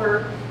SMT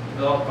solver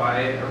developed by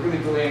a really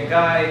brilliant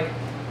guy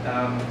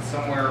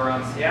somewhere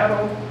around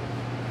Seattle.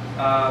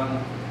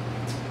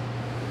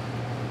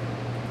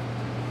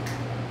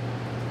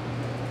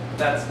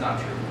 That's not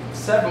true.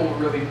 Several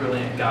really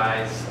brilliant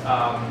guys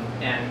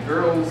and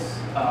girls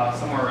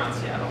somewhere around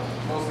Seattle,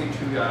 mostly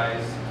 2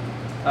 guys.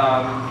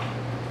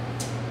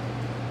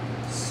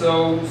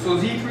 So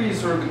Z3 is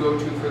sort of the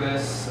go-to for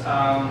this.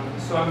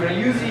 So I'm going to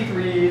use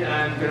Z3 and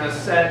I'm going to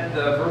set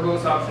the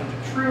verbose option to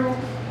true.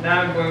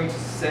 Now I'm going to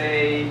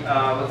say,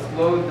 let's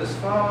load this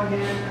file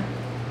again,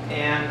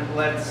 and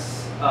let's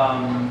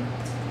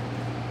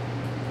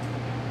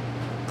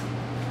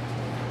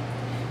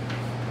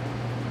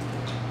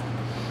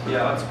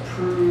let's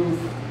prove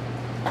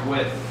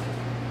with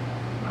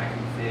my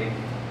config,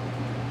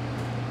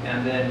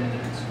 and then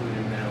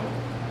excluded middle,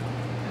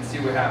 and see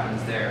what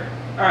happens there.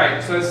 All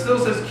right, so it still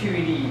says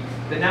QED,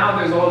 but now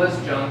there's all this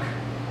junk.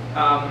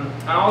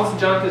 And all this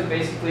junk is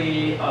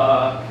basically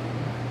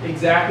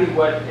exactly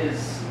what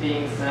is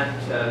being sent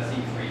to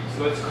Z3.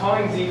 So it's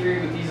calling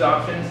Z3 with these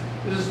options.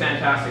 This is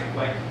fantastic.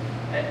 Like,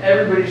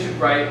 everybody should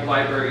write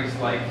libraries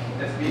like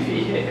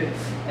SBV.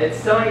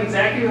 It's telling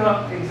exactly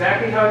how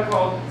it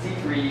called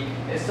Z3.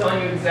 It's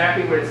telling you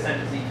exactly what it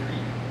sent to Z3.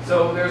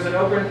 So there's an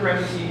open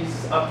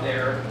parentheses up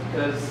there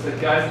because the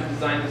guys that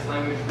designed this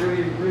language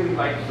really, really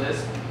like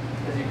Lisp,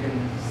 as you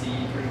can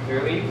see pretty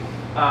clearly.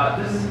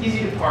 This is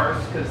easy to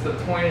parse because the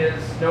point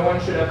is no one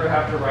should ever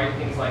have to write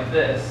things like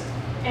this.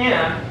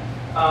 And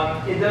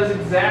it does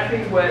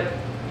exactly what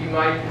you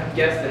might have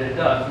guessed that it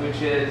does,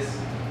 which is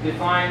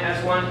define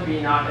S1 to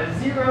be not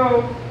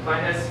S0,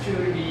 define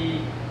S2 to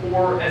be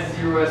or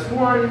S0,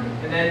 S1,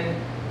 and then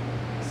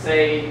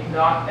say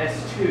not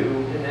S2,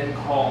 and then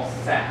call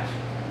sat.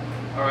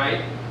 All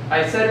right?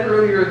 I said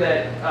earlier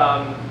that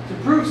to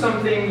prove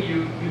something,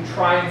 you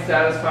try and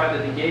satisfy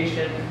the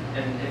negation,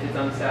 and if it's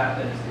unsat,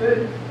 then it's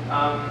good.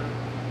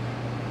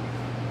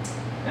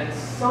 And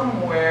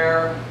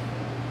somewhere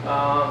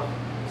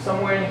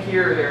in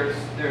here,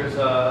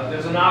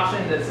 there's an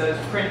option that says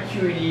print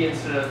QED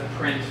instead of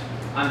print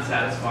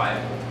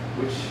unsatisfiable,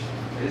 which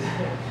is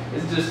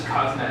just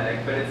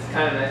cosmetic, but it's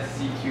kind of nice to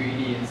see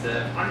QED instead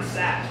of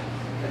unsat.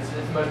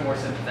 It's much more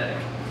sympathetic.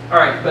 All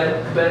right, but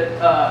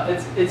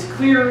it's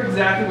clear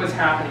exactly what's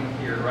happening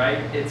here, right?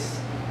 It's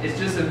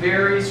just a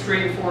very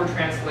straightforward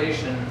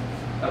translation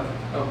of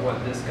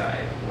what this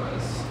guy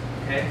was.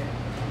 Okay.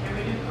 Can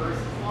we do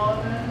versus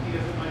law then?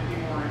 Because it might be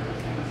more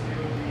interesting to see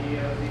what the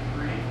Z3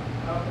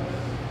 output is.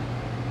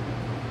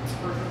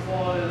 Versus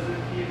law is it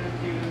P even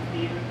P even P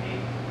even P?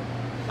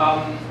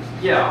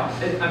 Yeah.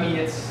 I mean,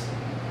 it's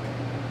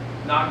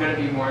not going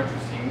to be more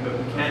interesting, but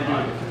we can do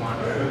it if you want.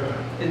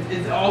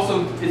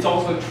 It's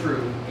also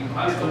true in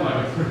classical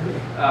logic.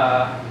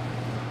 I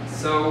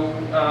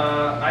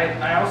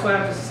also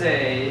have to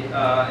say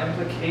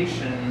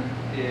implication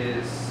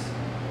is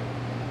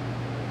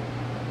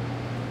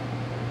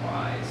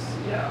flies.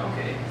 Yeah,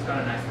 okay, it's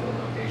got a nice little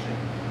notation.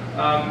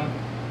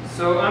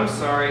 So I'm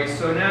sorry,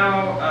 so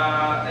now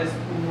as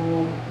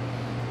bool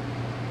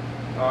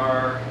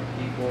bar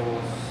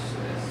equals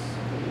as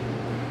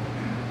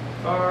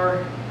bool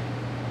bar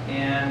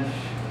and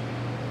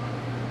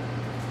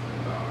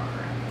bar.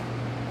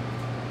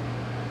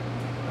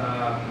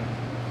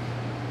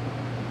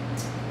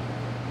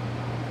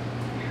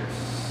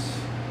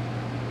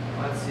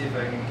 Let's see if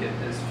I can get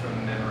this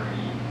from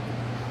memory.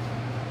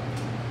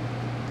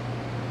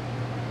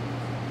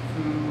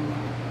 Foo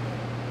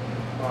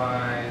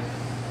implies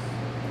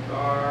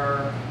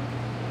bar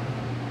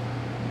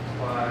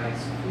implies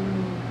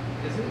foo.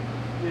 Is it?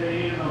 Yeah,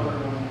 you need another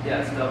one.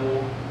 Yeah, it's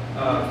double.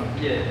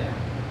 Yeah.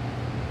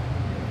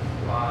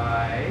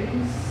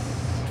 Implies.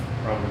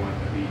 Probably want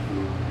to be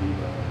foo, be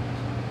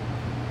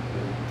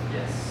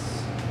Yes.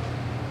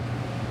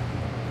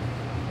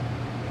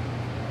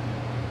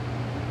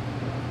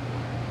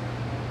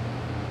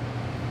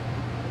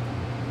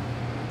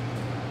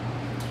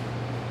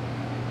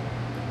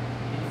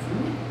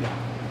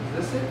 Is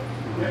this it?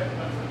 Yeah,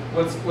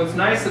 that's it. What's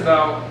nice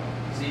about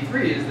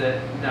Z3 is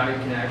that now you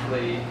can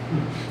actually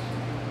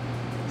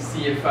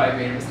see if I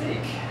made a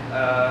mistake.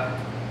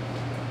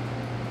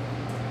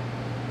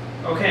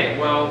 Okay,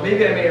 well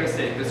maybe I made a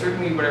mistake, but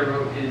certainly what I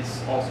wrote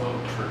is also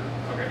true.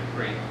 Okay,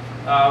 great.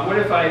 What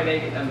if I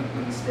make a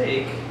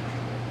mistake?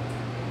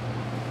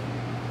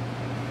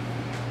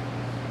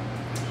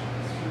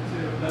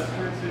 That's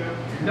true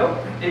too. Nope,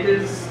 it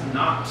is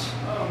not.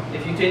 Oh.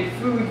 If you take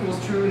foo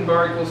equals true and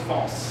bar equals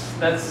false,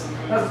 that's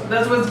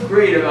what's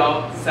great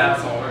about stat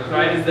solvers,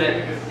 right? Is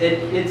that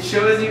it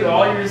shows you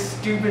all your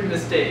stupid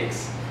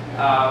mistakes,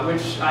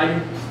 which I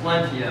do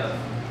plenty of.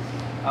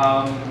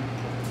 All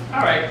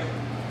right,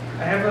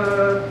 I have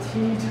a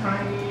teeny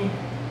tiny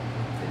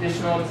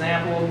additional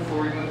example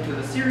before we move to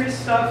the serious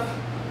stuff.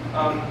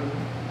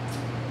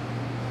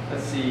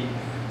 Let's see.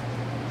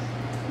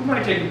 We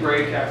might take a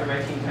break after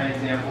my teeny tiny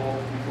example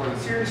before the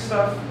serious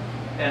stuff,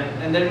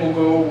 and then we'll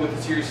go with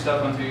the serious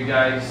stuff until you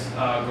guys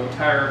go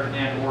tired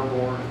and or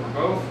bored or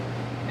both,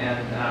 and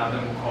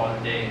then we'll call it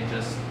a day and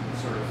just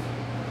sort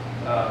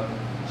of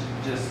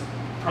just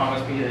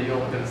promise me that you'll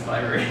look at this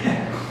library.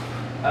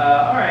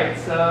 All right,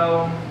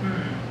 so.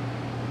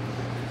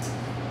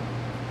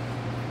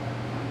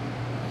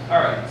 All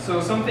right,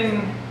 so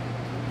something.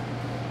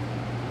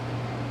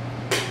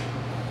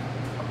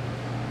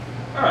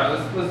 All right,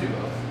 let's do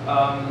both.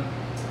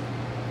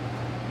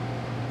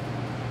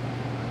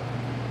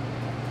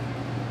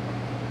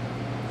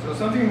 So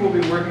something we'll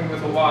be working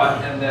with a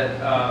lot, and that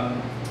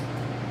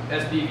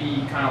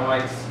SBV kind of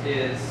likes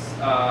is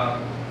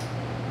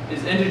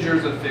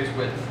integers of fixed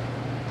width.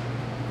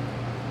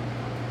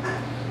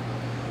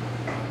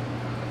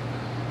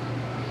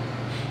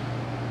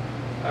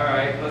 All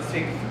right, let's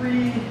take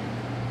 3.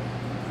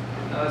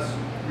 Now let's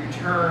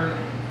return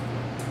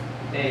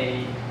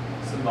a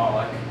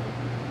symbolic,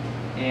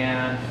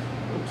 and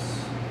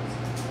oops.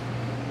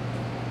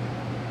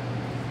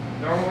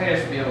 Normally I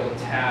should be able to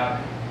tab,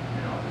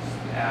 and I'll just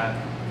add.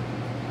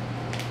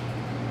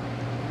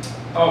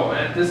 Oh,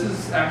 and this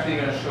is actually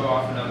going to show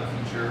off another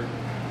feature,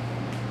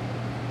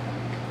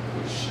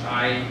 which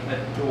I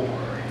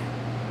adore.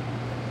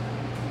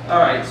 All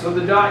right, so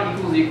the dot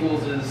equals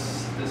equals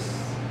is this.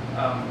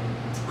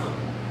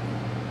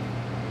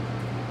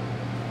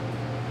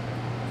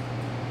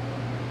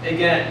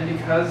 Again,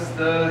 because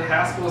the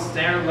Haskell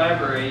standard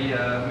library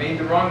made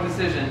the wrong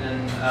decision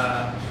and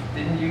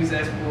didn't use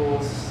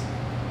sbools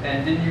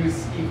and didn't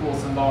use equal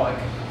symbolic.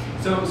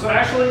 So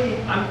actually,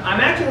 I'm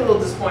actually a little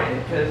disappointed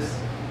because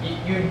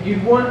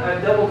you'd want a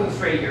double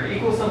constraint here: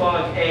 equal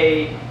symbolic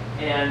A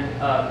and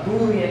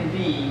Boolean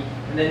B,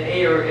 and then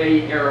A or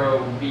A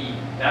arrow B.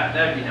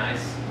 That'd be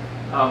nice.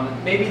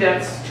 Maybe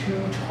that's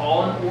too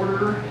tall an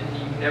order, and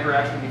you never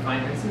actually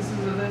define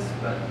instances of this.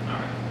 But all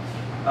right.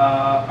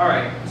 All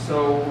right,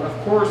 so of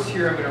course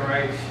here I'm going to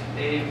write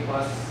A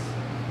plus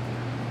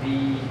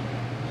B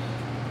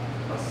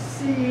plus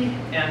C,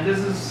 and this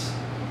is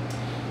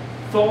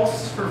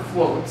false for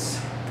floats.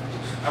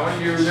 I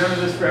want you to remember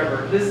this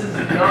forever. This is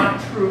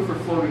not true for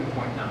floating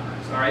point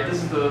numbers. All right,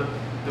 this is the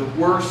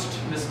worst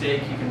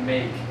mistake you can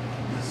make,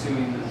 is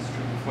assuming this is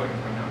true for floating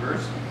point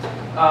numbers.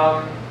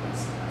 All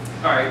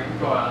right, we'll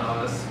go on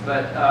all this,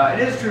 but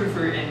it is true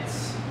for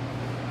ints,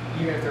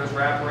 even if there's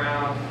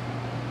wraparound.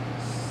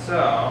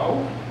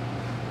 So,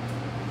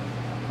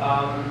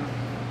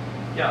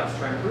 yeah, let's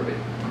try and prove it.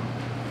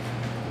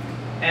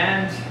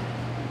 And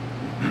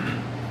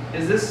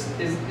is this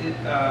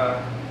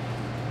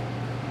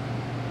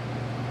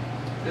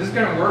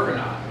going to work or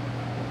not?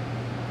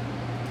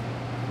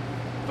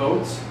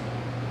 Votes?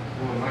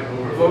 Well, it might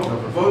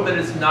Vote that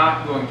it's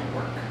not going to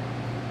work.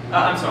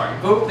 I'm sorry.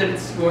 Vote that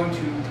it's going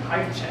to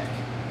type check.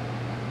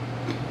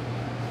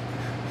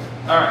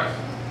 All right.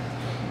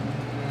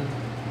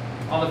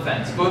 On the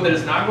fence. Vote that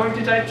it's not going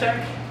to type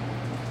check.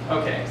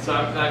 Okay, so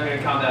I'm going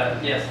to count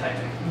that. Yes, type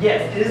check.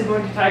 Yes, it is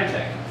going to type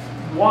check.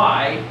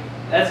 Why?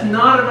 That's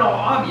not at all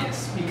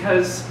obvious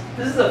because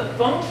this is a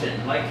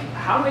function. Like,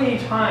 how many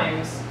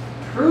times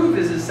proof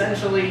is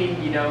essentially,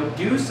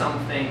 do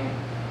something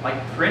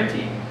like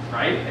printing,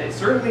 right? It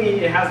certainly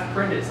has to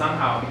print it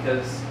somehow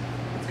because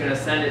it's going to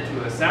send it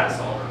to a SAT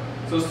solver.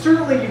 So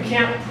certainly you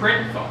can't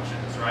print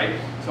functions, right?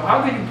 So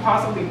how could you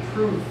possibly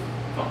prove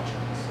functions?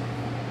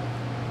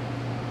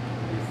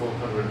 Full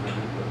coverage on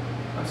input.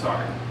 I'm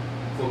sorry.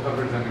 Full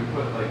coverage on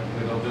input, like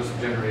it'll just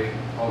generate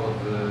all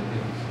of the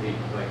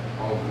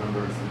all the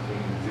numbers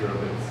between 0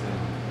 bits and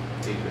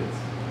 8 bits.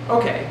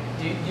 Okay.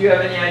 Do you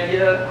have any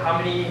idea how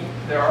many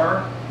there are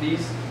of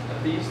these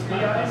three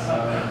guys?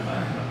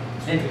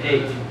 And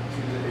 8. To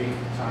the 8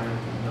 times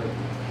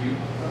cube.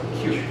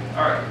 Cube.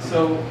 All right.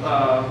 So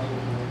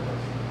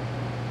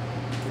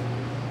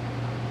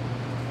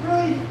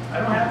really, I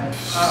don't have it.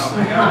 Oh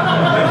my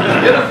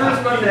god! You're the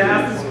first one to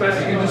ask this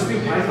question. You can just do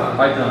Python.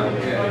 Python.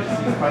 Yeah,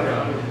 just use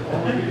Python.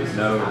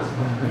 No.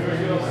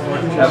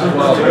 Chapter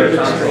 12, very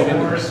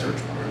concentrated.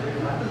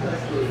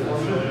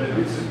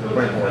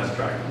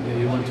 Yeah,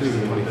 you want 2 to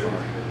 24.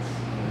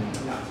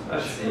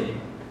 Let's see.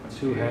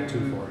 2 had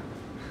 2 4.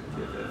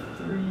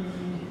 3,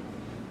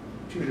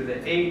 2 to the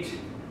 8.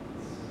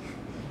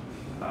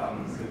 All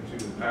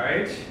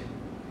right.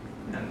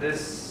 And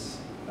this,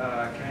 can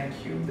I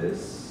cube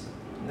this?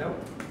 Nope.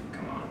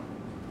 Come on.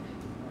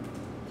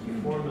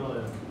 Cube. 4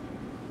 million.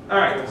 All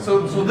right.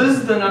 So this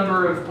is the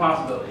number of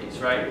possibilities,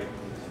 right?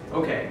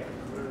 Okay.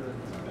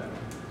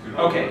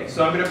 Okay.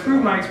 So I'm going to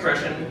prove my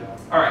expression.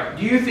 All right.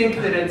 Do you think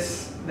that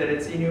it's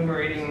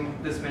enumerating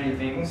this many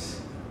things?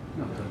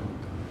 No.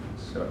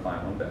 Just gotta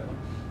find one bad one.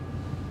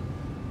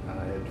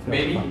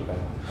 Maybe. I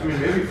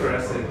mean, maybe for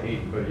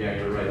SN8, but yeah,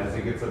 you're right. I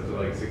think it's up to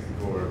like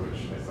 64,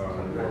 which I saw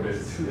on the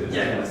bits.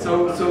 Yeah.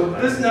 So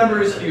this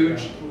number is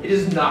huge. It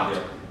is not.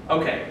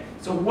 Okay.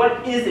 So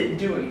what is it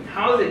doing?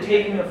 How is it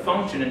taking a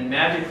function and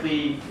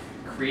magically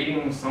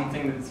creating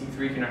something that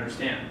C3 can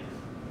understand?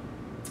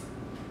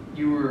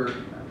 You were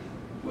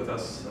with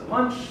us at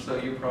lunch, so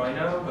you probably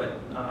know, but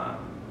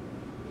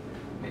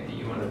maybe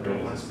you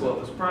don't want to spoil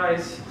the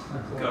surprise.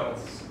 Go.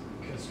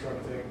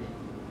 Constructing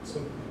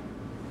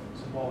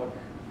symbolic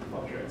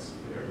objects.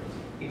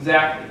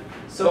 Exactly.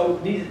 So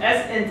these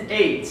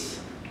SN8s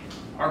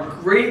are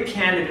great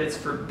candidates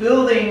for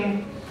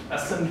building a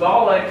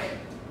symbolic,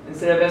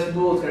 instead of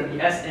SBool, it's going to be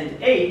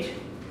SN8,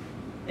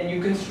 and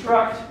you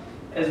construct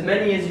as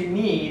many as you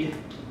need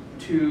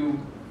to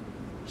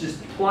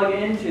just plug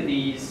into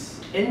these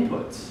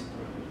inputs.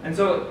 And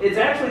so it's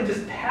actually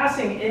just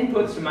passing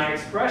inputs to my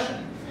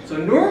expression. So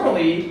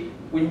normally,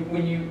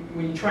 when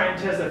you try and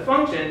test a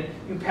function,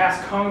 you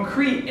pass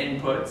concrete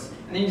inputs,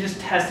 and then you just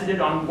tested it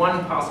on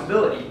one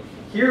possibility.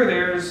 Here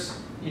there's,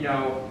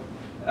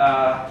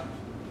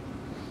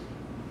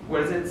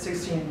 what is it,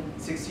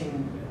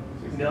 16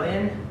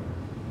 million?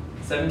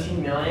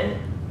 17 million?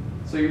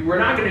 So we're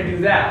not going to do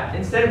that.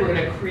 Instead, we're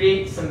going to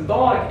create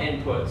symbolic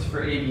inputs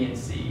for A, B, and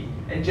C,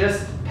 and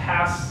just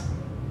pass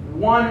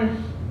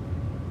one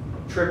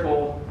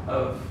triple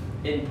of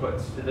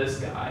inputs to this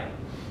guy.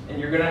 And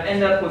you're going to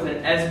end up with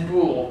an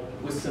SBool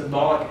with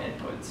symbolic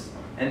inputs.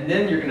 And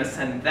then you're going to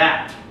send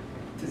that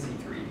to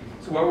Z3.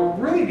 So what we're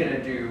really going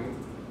to do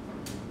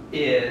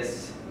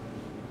is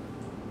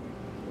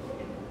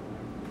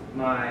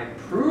my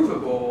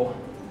provable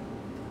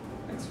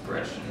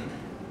expression.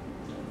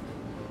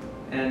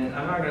 And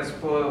I'm not going to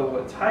spoil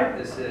what type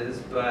this is,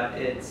 but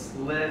it's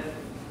lift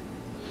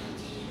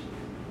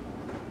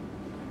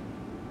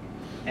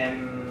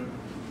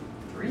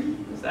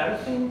M3? Is that a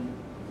thing?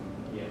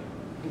 Yeah.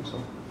 I think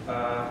so.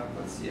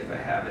 Let's see if I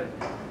have it.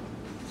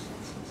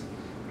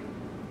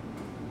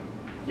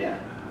 Yeah,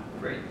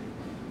 great.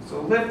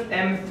 So lift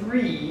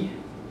M3,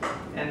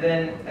 and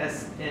then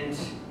SInt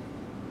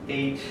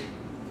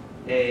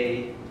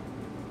 8A,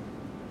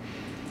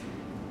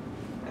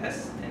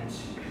 SInt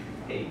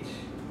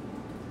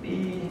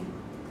 8B,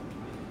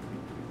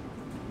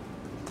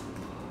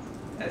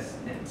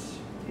 SInt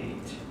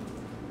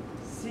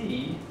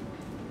 8C.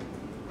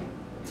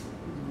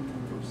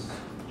 Oops.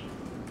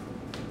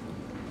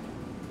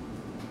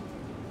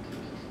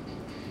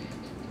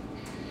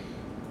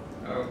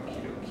 Okie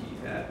dokie,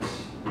 that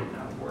did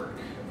not work.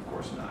 Of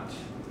course not.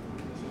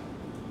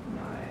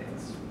 My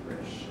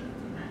expression.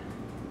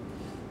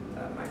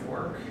 That might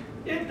work.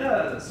 It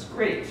does.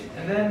 Great.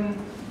 And then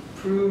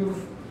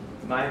prove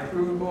my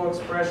provable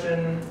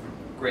expression.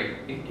 Great.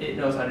 It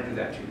knows how to do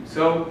that too.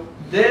 So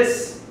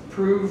this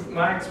prove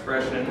my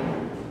expression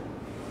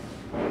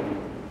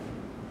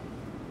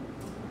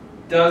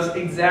does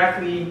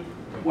exactly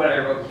what I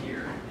wrote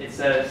here. It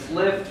says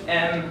lift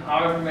m,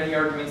 however many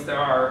arguments there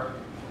are,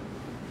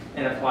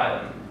 and apply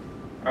them.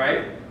 All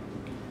right?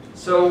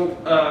 So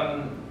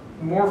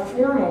more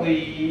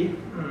formally,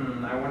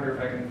 I wonder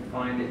if I can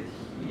find it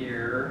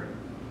here.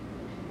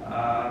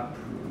 Provable.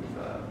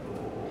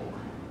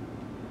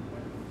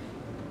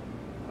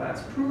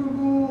 Class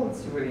provable.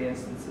 Let's see where the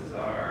instances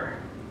are.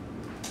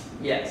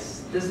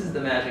 Yes, this is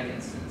the magic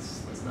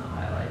instance. Let's not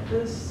highlight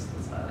this.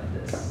 Let's highlight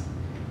this.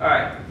 All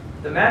right.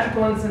 The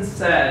magical instance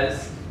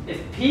says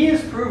if P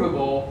is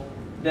provable,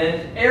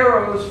 then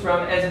arrows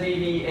from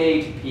SBV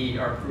A to P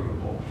are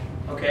provable.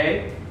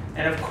 Okay?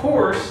 And of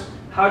course,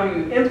 how do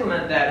you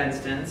implement that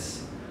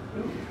instance?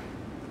 Ooh,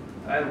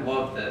 I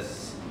love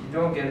this. You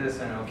don't get this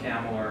in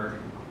OCaml or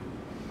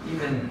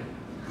even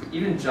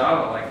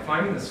Java. Like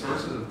finding the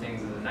sources of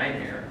things is a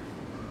nightmare.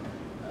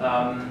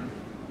 All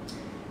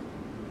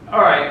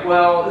right,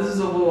 well, this is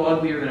a little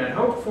uglier than I'd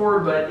hoped for,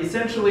 but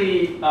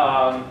essentially,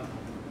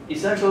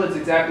 it's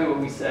exactly what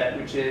we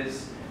said, which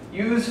is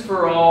use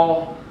for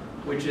all,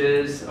 which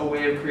is a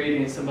way of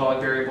creating a symbolic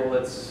variable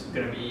that's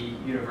going to be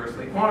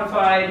universally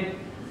quantified.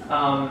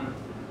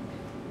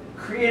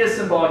 Create a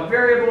symbolic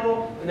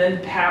variable, and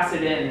then pass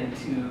it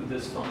into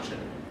this function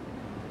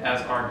as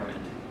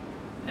argument.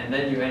 And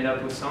then you end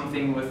up with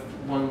something with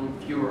one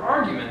fewer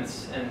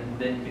arguments, and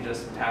then you can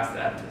just pass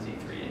that to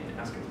Z3 and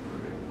ask it to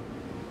prove it.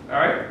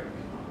 All right?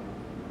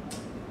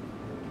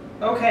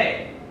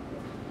 Okay.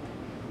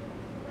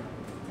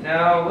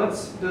 Now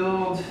let's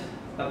build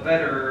a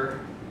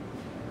better...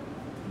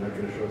 You're not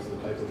going to show us the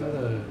type of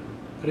that?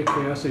 Out of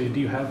curiosity,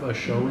 do you have a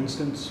show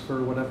instance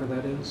for whatever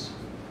that is?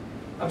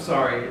 I'm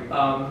sorry.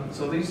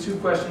 So these two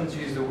questions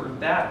use the word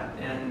that,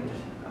 and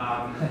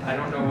I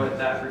don't know what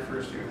that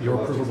refers to.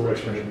 Your provable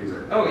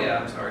expression. Oh yeah,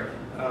 I'm sorry.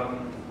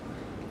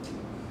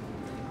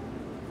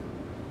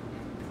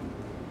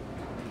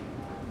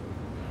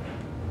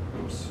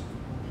 Oops.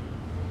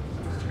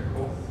 That was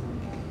terrible.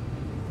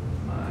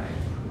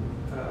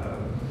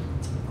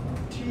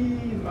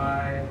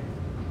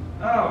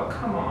 Oh,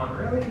 come on,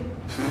 really?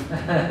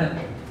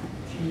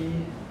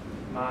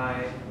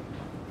 My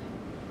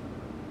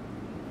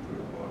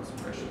provable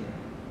expression.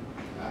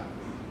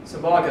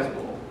 Symbolic as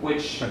bool,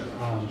 which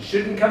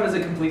shouldn't come as a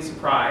complete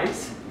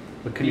surprise.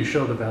 But can you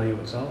show the value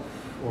itself,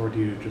 or do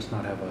you just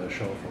not have a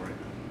show for it?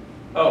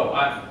 Oh,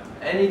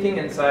 anything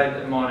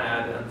inside the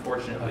monad,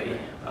 unfortunately,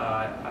 Okay.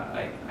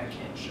 I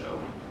can't show.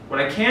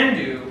 What I can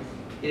do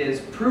is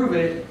prove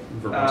it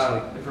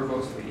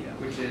verbosely,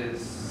 which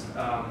is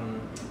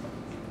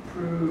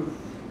prove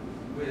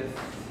with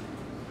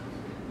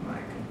my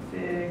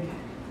config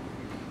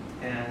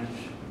and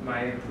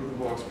my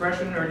provable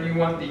expression, or do you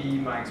want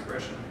my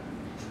expression?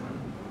 Which one?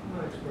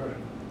 My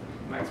expression.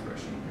 My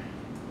expression.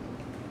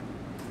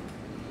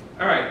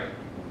 All right.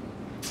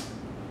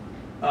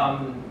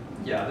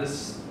 Yeah,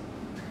 this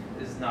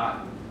is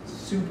not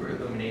super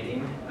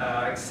illuminating,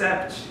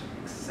 except,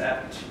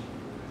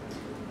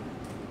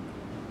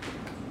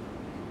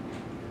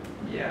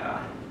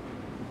 yeah.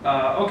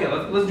 Okay,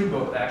 let's do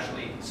both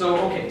actually. So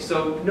okay,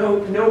 so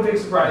no big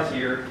surprise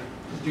here.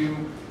 Just do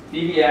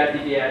VV add.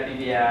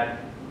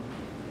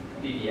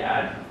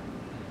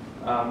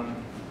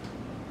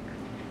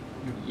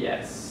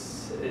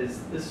 Yes,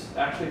 this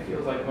actually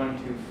feels like one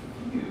too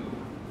few.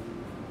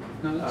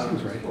 No, that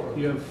seems right. Four.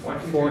 You have 1,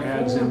 2, 3, 4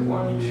 adds in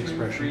one, the 2,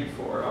 expression. 3,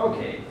 4.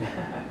 Okay.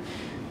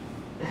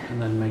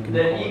 And then make an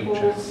Then equality check.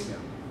 equals, Yeah.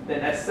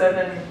 then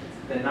S7,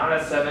 then not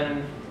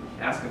S7.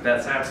 Ask if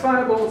that's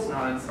satisfiable.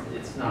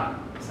 It's not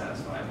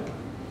satisfiable.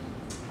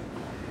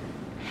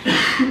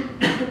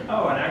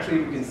 Oh, and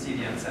actually we can see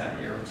the unsat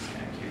here, which is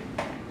kind of cute.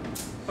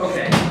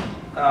 Okay,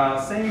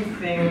 same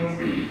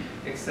thing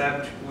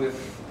except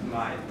with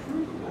my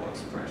provable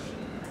expression.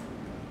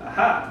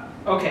 Aha.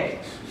 Okay,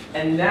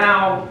 and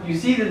now you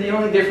see that the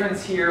only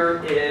difference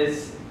here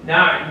is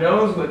now it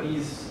knows what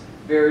these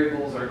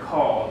variables are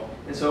called.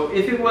 And so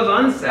if it was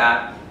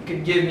unsat, it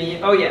could give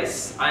me, oh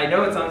yes, I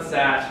know it's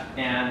unsat,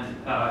 and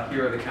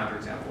here are the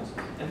counterexamples.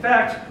 In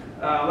fact,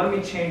 let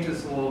me change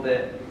this a little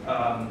bit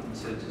to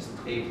just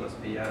A plus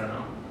B, I don't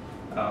know,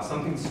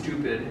 something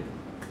stupid,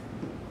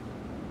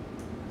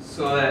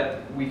 so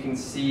that we can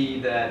see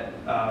that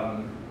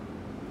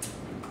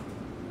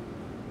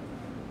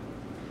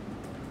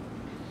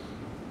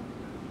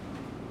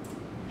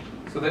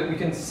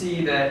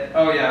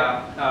oh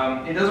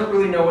yeah, it doesn't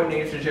really know what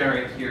names to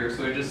generate here,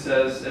 so it just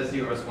says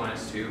S0, S1,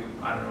 S2,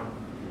 I don't know.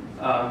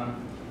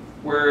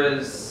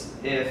 Whereas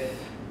if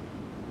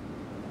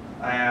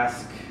I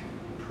ask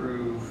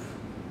prove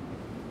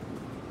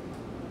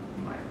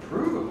my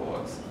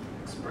provable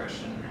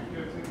expression,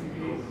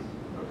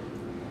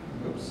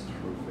 oops.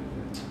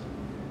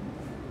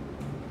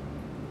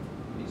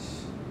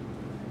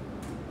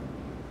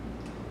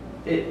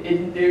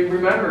 It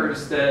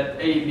remembers that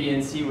A, B,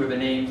 and C were the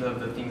names of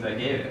the things I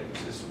gave it,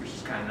 which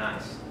is kind of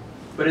nice.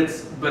 But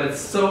it's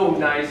so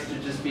nice to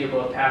just be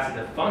able to pass it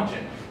a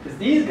function, because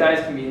these guys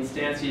can be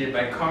instantiated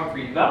by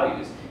concrete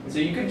values. And so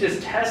you could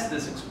just test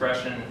this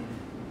expression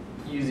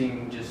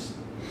using just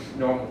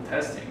normal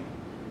testing,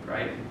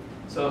 right?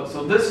 So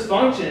this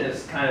function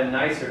is kind of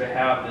nicer to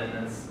have than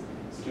this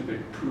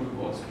stupid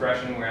provable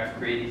expression where I have to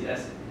create these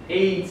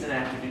S8s and I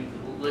have to do the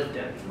lift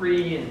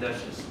M3, and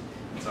that's just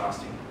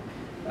exhausting.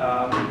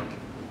 All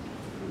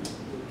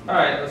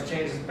right, let's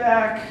change this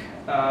back.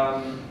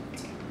 My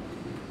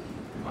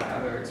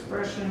other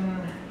expression.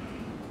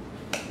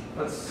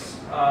 Let's.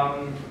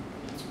 All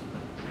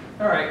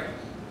right,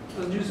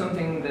 let's do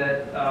something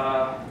that.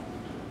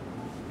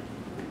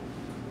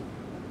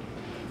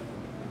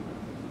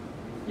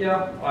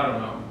 Yeah, I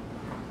don't know.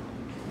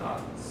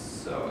 Not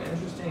so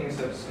interesting,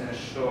 except it's going to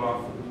show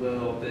off a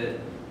little bit.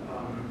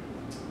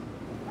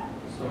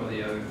 some of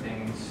the other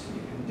things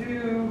you can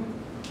do.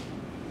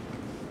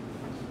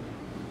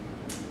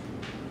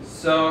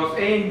 So if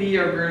A and B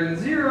are greater than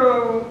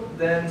 0,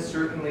 then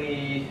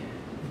certainly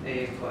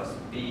A plus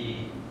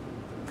B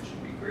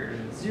should be greater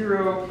than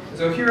 0.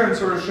 So here I'm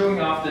sort of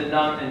showing off the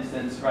num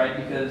instance, right?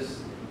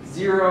 Because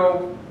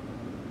 0,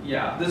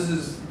 yeah, this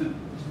is the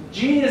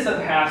genius of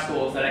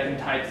Haskell is that I can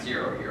type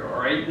 0 here,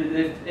 all right?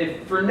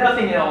 If for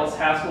nothing else,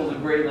 Haskell is a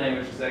great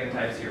language because I can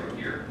type 0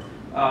 here.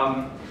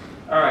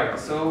 All right,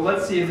 so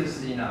let's see if this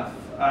is enough.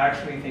 I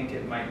actually think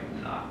it might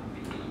not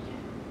be.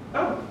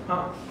 Oh,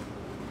 huh.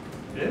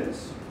 It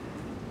is.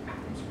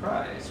 I'm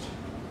surprised.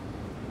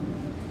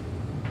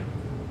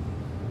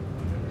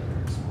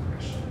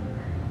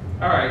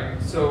 All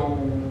right, so,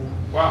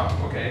 wow,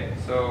 okay,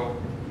 so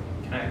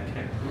can I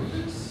prove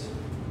this?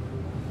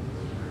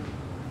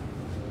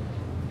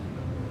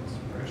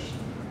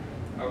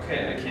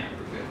 Okay, I can't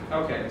prove it.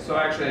 Okay, so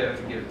actually I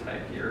have to give a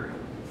type here.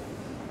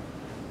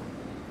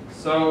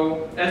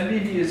 So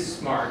SBV is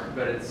smart,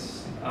 but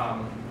it's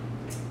not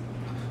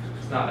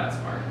that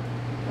smart.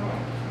 Oh,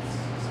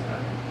 that's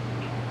sad.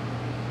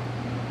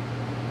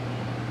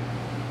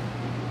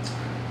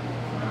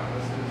 Wow,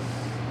 this is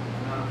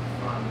not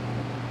fun.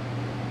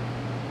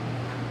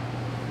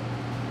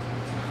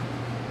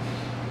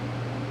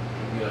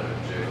 We have a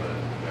JLet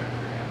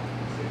vector, yeah.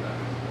 See that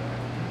is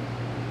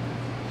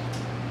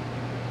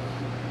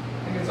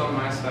I think it's on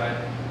my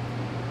side.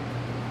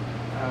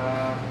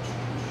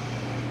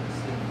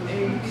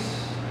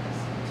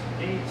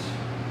 8.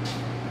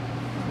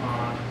 Come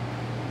on.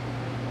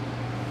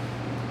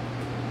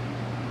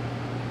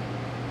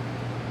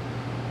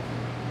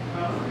 I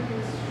don't think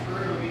it's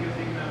true because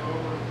you can have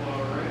overflow,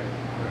 right?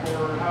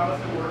 Or how is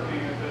it working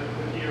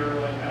if you're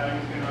like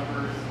adding two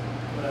numbers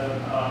that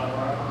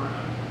wrap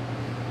around?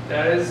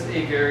 That is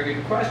a very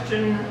good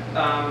question.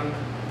 I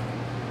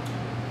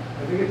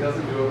think it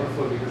doesn't do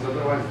overflow because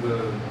otherwise the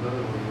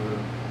other one would.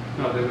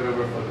 No, they would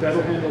overflow.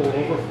 That'll handle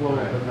overflow,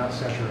 Right. but not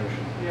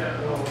saturation. Yeah,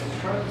 well, Let's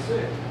try to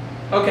see.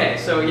 Okay,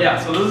 so yeah,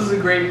 so this is a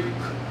great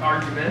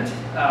argument.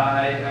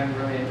 I'm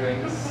really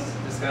enjoying this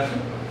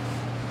discussion.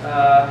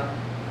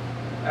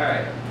 All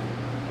right.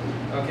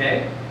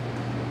 Okay.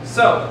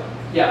 So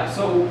yeah,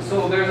 so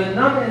there's a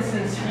num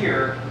instance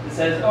here that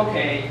says,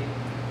 okay,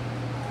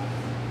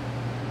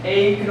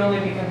 A can only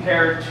be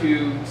compared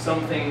to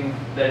something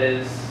that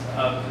is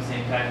of the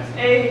same type as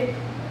A,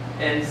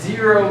 and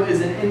 0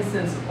 is an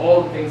instance of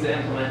all the things that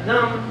implement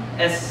num.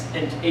 S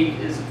and 8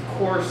 is of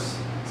course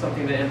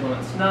something that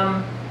implements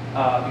num,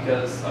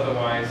 because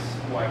otherwise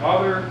why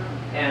bother?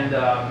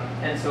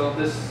 And so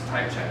this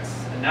type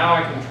checks. And now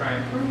I can try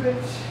and prove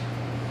it.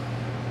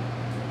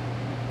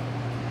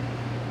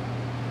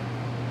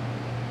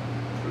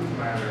 Prove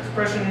my other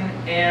expression,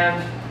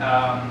 and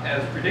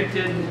as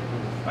predicted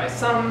by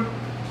some,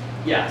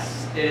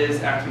 yes, it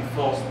is actually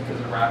false because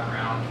of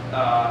wraparound.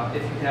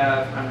 If you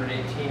have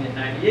 118 and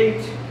 98,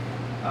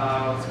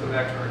 let's go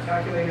back to our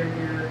calculator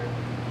here.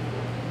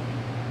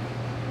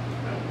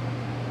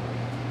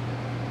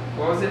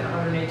 What was it,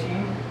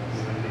 118?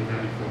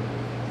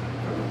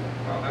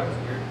 Wow, that was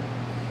weird.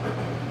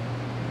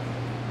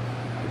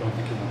 I don't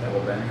think you want that.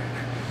 Well, then.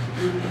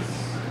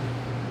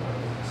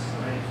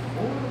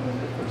 94,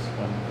 was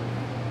it?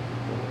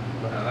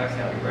 No, that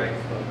can't be right.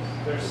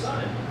 They're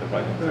signed.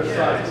 They're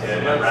Yeah,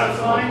 signed. yeah, that's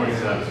signed.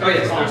 Oh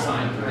yes, they're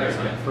signed. They're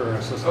signed. For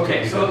a system.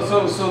 Okay,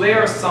 so they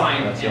are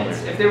signed That's the only-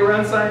 ints. If they were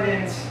unsigned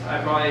ints,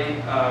 I probably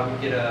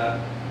would get a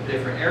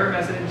different error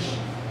message.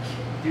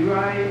 Do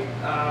I?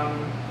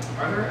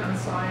 Are there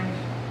unsigned?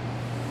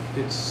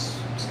 It's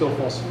still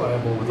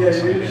falsifiable with Yeah,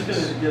 unsigned you're just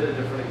ints. gonna get a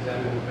different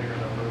example with bigger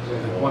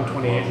numbers.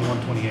 128 and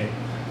 128.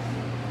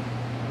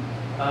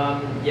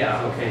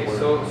 Yeah. Okay.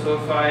 So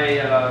if I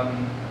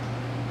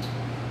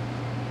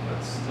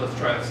let's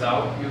try this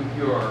out.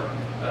 You're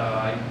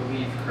I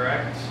believe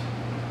correct.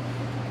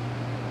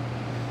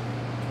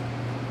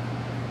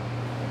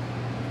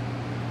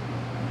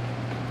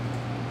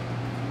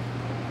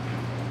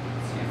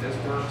 Let's see if this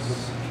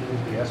works.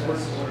 The S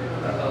words?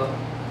 Uh-oh.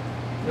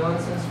 No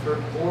instance for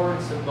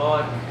board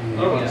symbolic.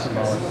 Yeah, Oh board yeah.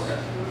 symbolic.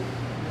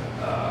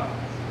 Uh,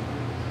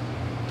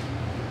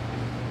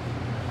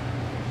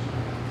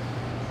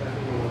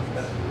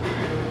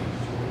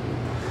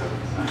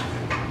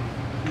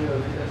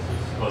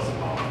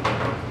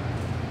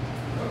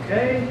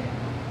 Okay.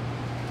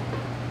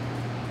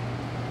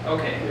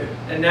 Okay.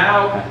 And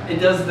now it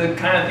does the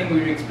kind of thing we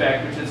would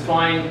expect, which is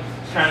find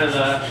kind of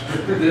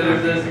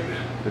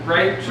the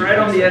right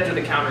on the edge of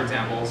the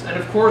counterexamples. And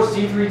of course,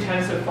 Z3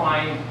 tends to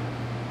find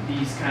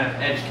these kind of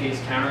edge case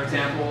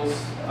counterexamples.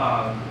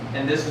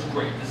 And this is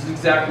great. This is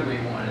exactly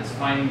what you want, is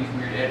finding these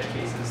weird edge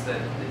cases that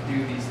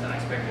do these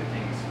unexpected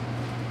things.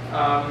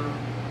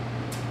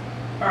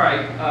 All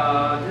right. Did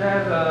I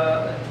have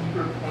a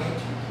deeper point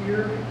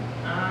here?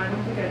 I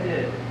don't think I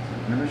did.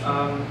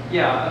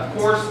 Yeah, of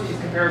course, these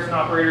comparison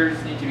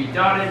operators need to be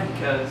dotted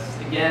because,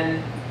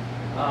 again,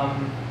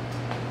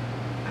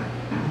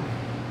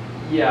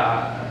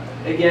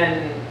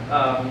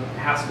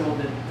 Haskell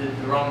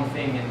did the wrong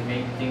thing and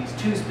made things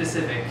too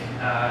specific.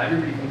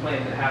 Everybody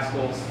complained that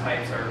Haskell's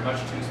types are much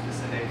too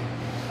specific.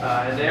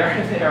 And they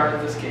are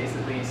in this case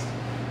at least.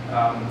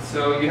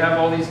 So you have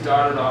all these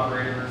dotted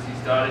operators,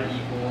 these dotted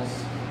equals.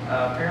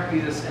 Apparently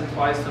this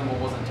implies symbol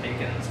wasn't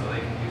taken, so they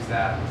can use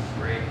that, which is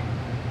great.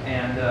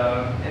 And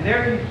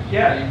there,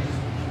 yeah, you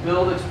just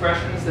build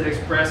expressions that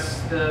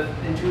express the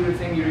intuitive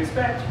thing you'd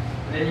expect.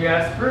 And then you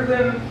ask to prove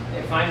them.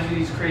 It finds you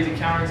these crazy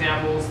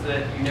counterexamples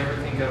that you never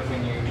think of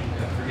when you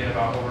forget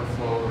about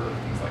overflow or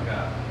things like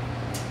that.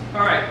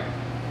 All right,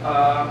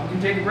 we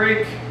can take a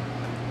break,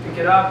 pick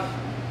it up.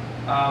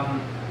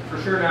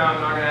 For sure now,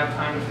 I'm not going to have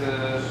time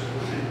to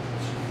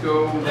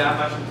go that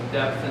much into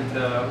depth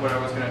into what I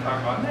was going to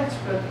talk about next,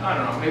 but I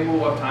don't know, maybe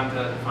we'll have time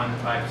to define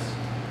the types,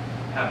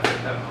 have a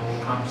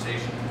little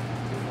conversation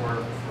before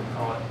we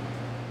call it.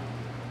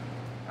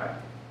 All right.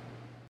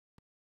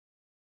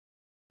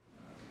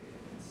 Okay,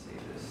 let's see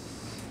this.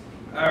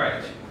 All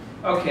right.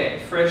 Okay,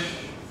 fresh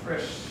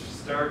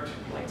start,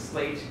 blank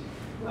slate.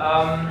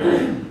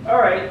 All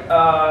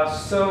right.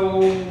 So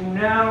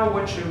now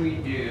what should we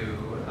do?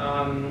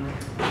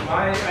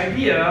 My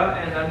idea,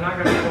 and I'm not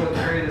going to be able to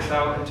carry this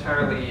out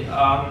entirely,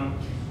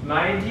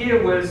 my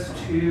idea was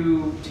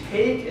to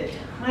take a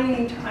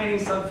tiny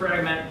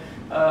subfragment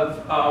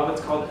of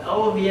what's called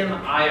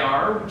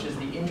LVM-IR, which is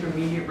the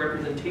intermediate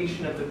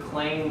representation of the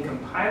Clang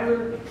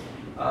compiler.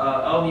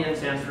 LVM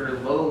stands for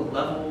Low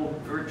Level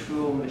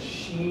Virtual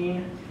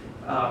Machine.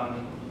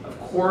 Of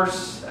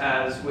course,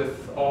 as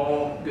with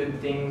all good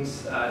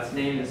things, its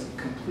name is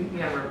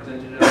completely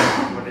unrepresentative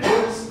of what it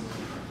is.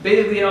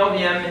 Basically,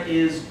 LVM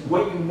is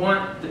what you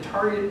want the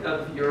target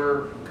of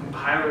your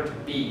compiler to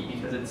be,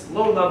 because it's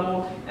low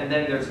level, and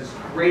then there's this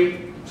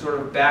great sort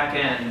of back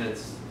end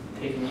that's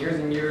taken years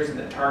and years and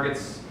that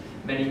targets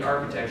many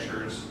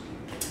architectures.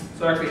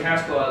 So actually,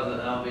 Haskell has an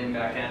LVM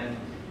back end,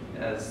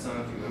 as some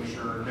of you I'm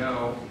sure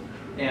know.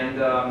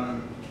 And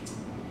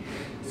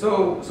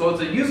so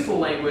it's a useful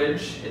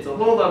language, it's a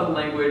low level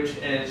language,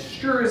 and it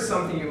sure is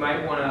something you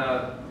might want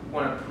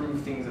to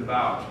prove things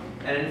about.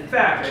 And in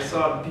fact, I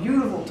saw a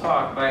beautiful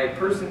talk by a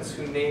person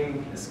whose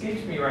name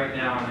escapes me right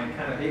now, and I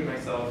kind of hate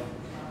myself.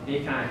 He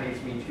kind of hates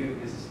me too,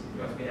 because he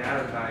wants me to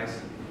advertise.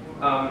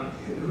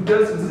 Who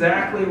does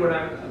exactly what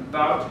I'm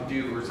about to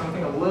do, or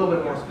something a little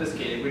bit more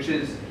sophisticated, which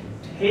is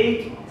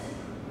take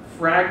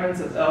fragments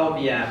of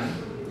LVM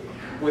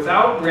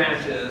without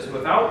branches,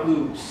 without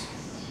loops,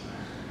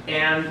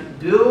 and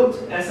build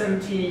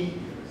SMT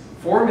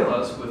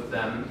formulas with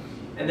them,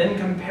 and then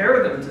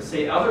compare them to,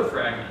 say, other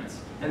fragments.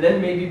 And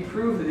then maybe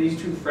prove that these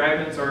two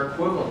fragments are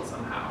equivalent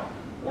somehow,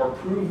 or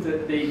prove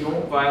that they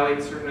don't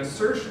violate certain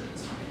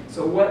assertions.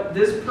 So what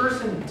this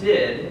person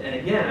did, and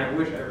again, I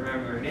wish I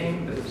remember her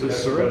name. Is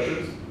this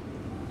Suresh?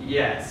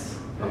 Yes.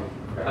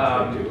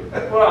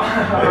 Well,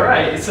 all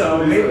right.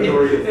 So maybe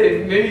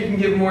you can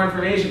give more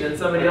information, and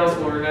somebody else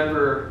will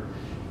remember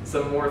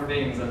some more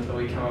things until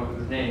we come up with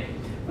his name.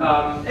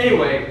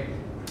 Anyway,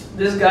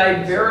 this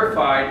guy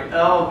verified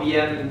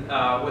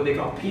LVM, what they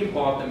call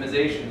people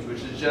optimizations,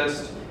 which is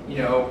just, you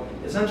know,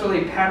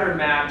 essentially pattern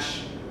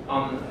match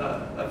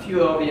a few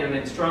LVM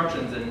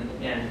instructions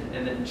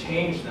and then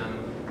change them.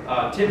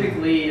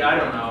 Typically, I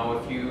don't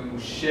know, if you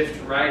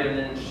shift right and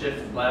then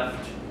shift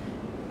left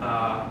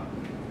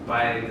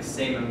by the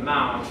same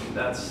amount,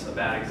 that's a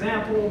bad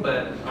example,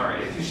 but all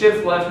right, if you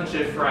shift left and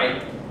shift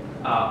right,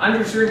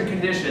 under certain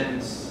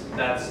conditions,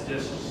 that's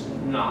just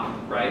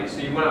not, right? So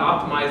you want to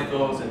optimize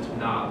those into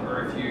not,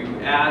 or if you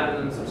add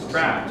and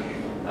subtract,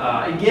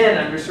 again,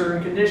 under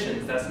certain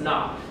conditions, that's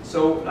not.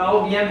 So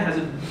LVM has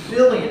a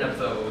billion of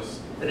those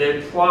that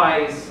it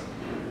applies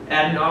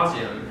ad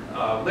nauseum,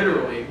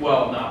 literally,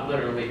 well, not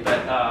literally, but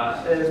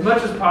as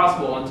much as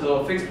possible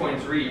until a fixed point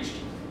is reached.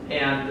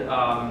 And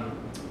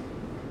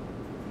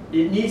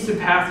it needs to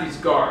pass these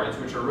guards,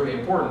 which are really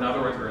important,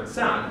 otherwise we're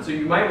unsound. So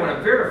you might want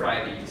to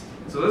verify these.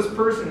 So this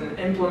person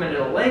implemented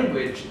a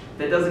language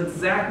that does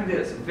exactly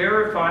this. It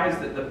verifies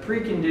that the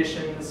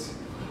preconditions,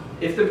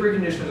 if the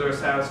preconditions are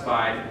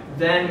satisfied,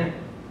 then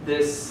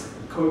this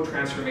code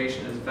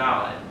transformation is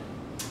valid.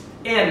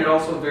 And it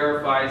also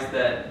verifies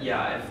that,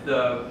 yeah, if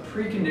the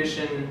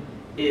precondition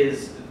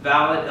is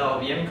valid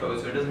LVM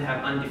code, so it doesn't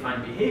have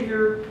undefined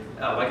behavior,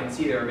 I can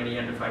see there are many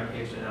undefined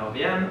behaviors in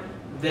LVM,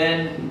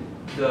 then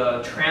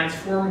the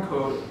transform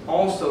code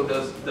also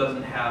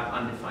doesn't have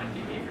undefined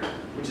behavior,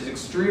 which is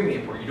extremely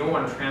important. You don't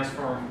want to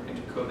transform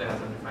into code that has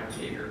undefined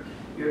behavior.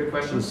 You had a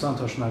question?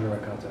 Santosh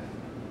Nagarakate.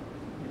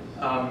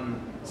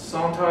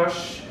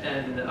 Santosh,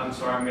 and I'm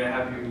sorry, I'm going to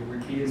have you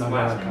repeat his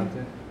last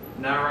name.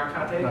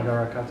 Nagarakate?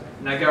 Nagarakate.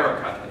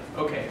 Nagarakate.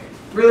 Okay.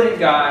 Brilliant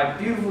guy,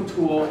 beautiful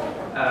tool.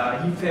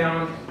 He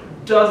found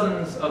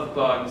dozens of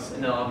bugs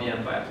in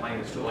LLVM by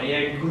applying this tool. And he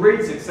had a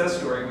great success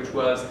story, which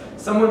was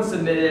someone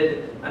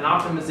submitted an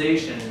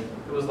optimization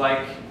that was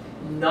like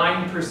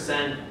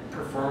 9%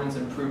 performance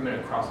improvement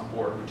across the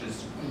board, which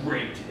is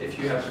great if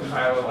you have a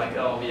compiler like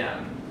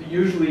LLVM.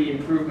 Usually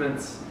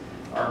improvements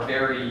are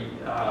very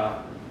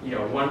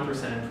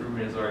 1%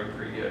 improvement is already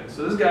pretty good.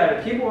 So this guy had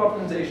a capable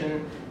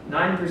optimization,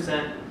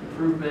 9%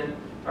 improvement.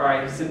 All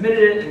right, he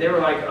submitted it, and they were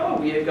like, oh,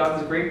 we have got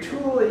this great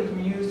tool that you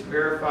can use to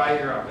verify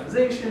your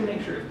optimization,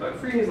 make sure it's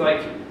bug-free. He's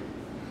like,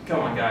 come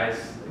on,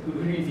 guys,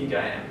 who do you think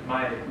I am?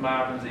 My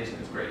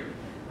optimization is great.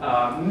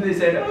 And they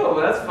said, oh,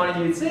 well, that's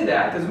funny you'd say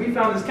that, because we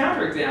found this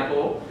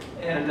counterexample,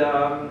 and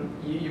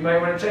you might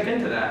want to check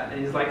into that. And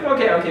he's like,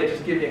 okay,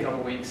 just give me a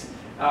couple weeks.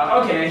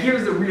 Okay,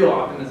 here's the real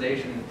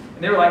optimization.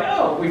 And they were like,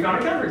 oh, we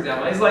found a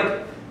counterexample. And he's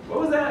like, what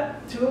was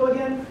that tool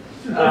again?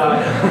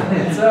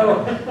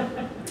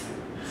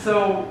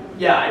 So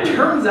yeah, it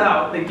turns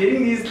out that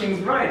getting these things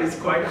right is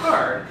quite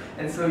hard.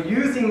 And so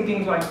using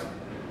things like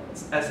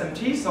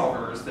SMT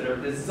solvers that are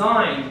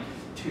designed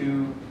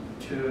to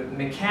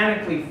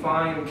mechanically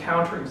find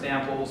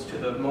counterexamples to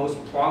the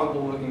most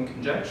plausible looking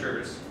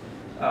conjectures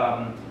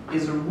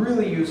is a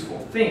really useful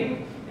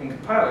thing in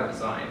compiler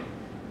design.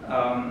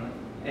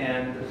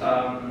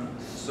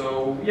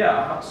 So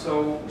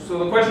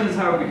the question is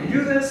how we can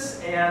do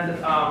this,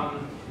 and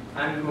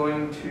I'm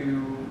going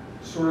to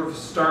sort of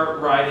start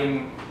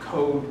writing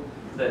code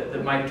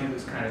that might do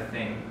this kind of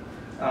thing.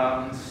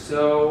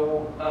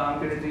 So I'm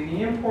going to do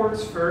the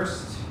imports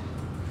first.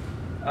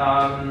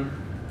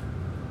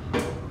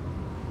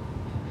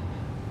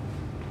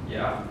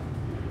 Yeah.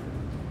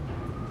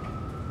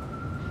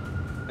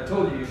 I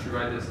told you should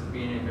write this at the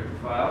beginning of every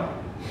file.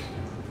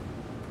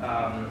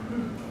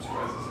 Let's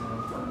write this in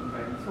import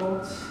by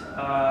default.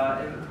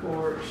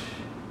 Import.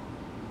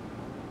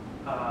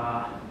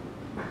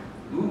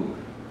 Ooh,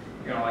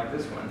 you're gonna like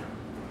this one.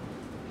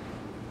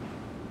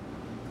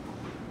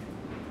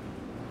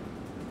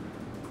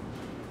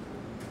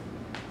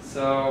 So,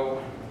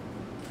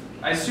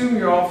 I assume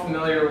you're all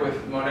familiar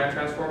with monad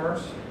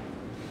transformers.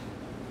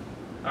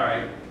 All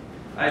right.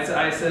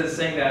 I said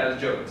saying that as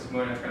jokes.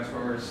 Monad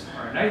transformers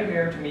are a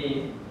nightmare to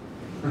me.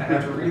 I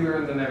have to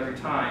relearn them every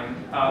time.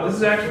 This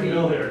is actually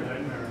familiar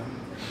nightmare.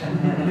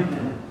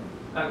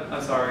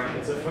 I'm sorry.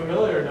 It's a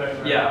familiar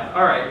nightmare. Yeah.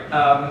 All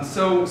right.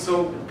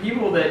 So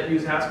people that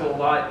use Haskell a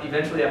lot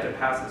eventually have to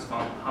pass this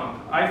hump.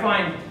 I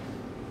find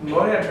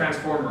monad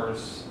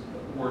transformers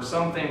were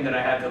something that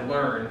I had to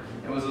learn.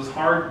 It was as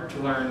hard to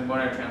learn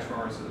monad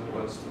transformers as it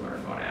was to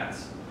learn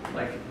monads.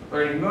 Like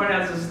learning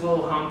monads is a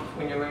little hump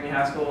when you're learning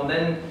Haskell, and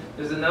then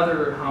there's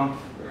another hump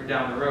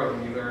down the road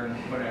when you learn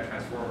monad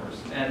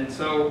transformers. And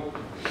so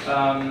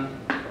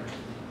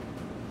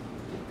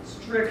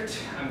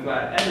strict. I'm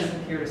glad Ed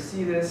isn't here to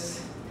see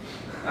this.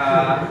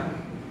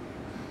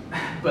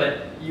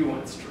 But you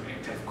want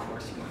strict, of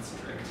course you want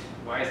strict.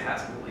 Why is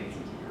Haskell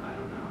lazy? I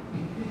don't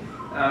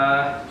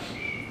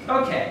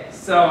know. Okay,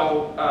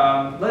 so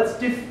let's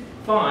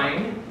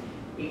define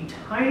a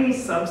tiny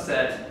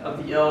subset of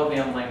the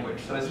LLVM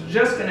language. So it's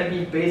just going to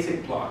be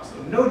basic blocks.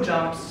 So no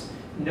jumps,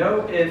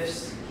 no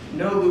ifs,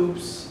 no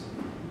loops,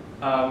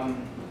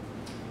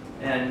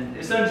 and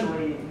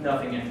essentially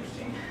nothing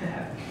interesting.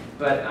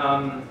 But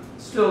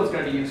still it's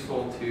going to be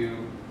useful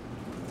to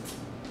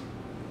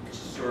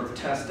sort of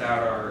test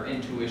out our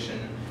intuition.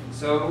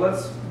 So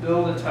let's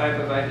build a type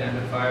of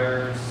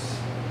identifiers.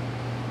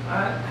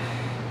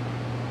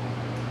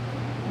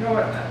 You know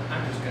what?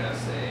 I'm just going to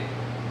say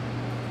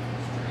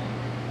string.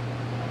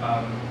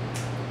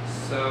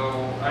 So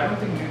I don't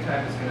think new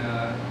type is going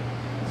to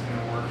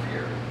work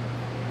here.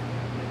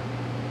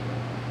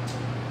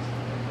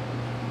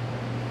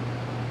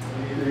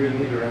 You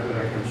need to render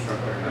that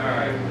constructor. All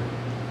right.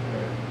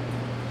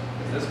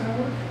 Is this going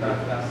to work?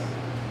 That's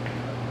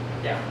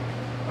yeah.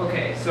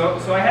 Okay, so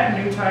I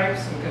had new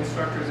types and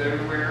constructors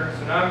everywhere.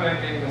 So now I'm going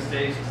to make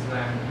mistakes because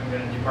I'm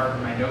going to depart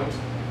from my notes.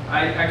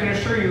 I can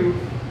assure you,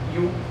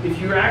 if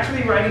you're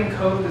actually writing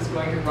code that's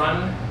going to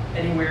run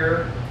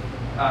anywhere,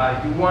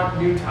 you want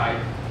new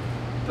type.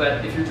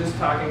 But if you're just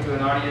talking to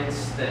an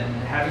audience, then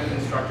having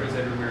constructors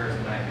everywhere is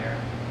a nightmare.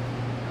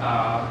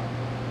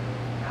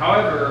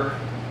 However,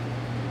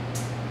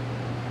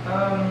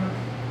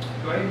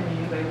 do I even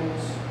need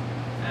labels?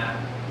 Nah,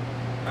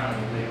 I don't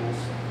need labels.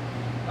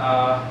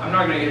 I'm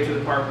not going to get to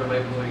the part where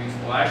labels are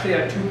useful. I actually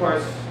had two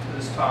parts to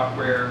this talk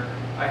where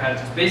I had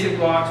just basic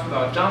blocks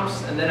without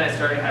jumps, and then I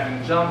started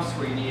having jumps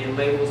where you needed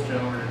labels to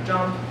know where to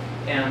jump,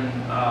 and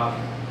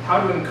how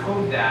to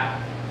encode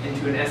that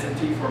into an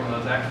SMT formula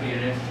is actually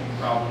an interesting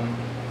problem.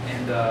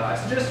 And I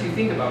suggest you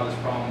think about this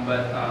problem,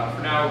 but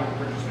for now,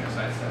 we're just going to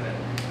sidestep it.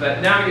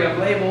 But now you have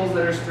labels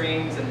that are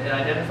strings and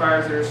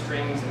identifiers that are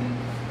strings, and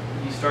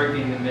you start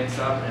getting them mixed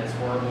up, and it's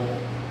horrible.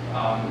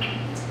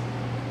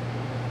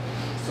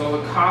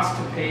 So the cost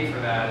to pay for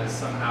that is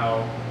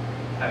somehow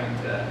having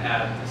to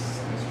add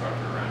this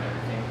constructor around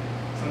everything.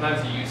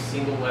 Sometimes you use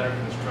single letter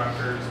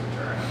constructors, which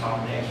are an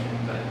abomination,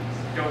 but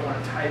you don't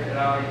want to type it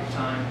out each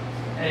time.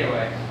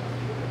 Anyway,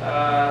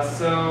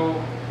 so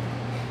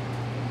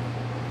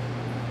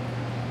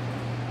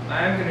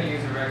I'm going to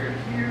use a record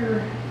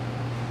here.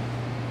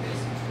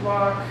 Basic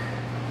block.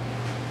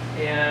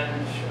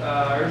 And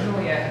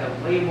originally I had a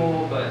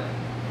label, but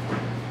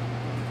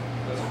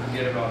let's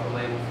forget about the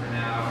label for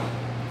now.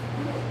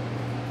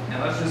 And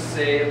let's just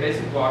say a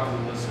basic block is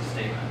a list of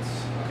statements,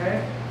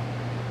 okay?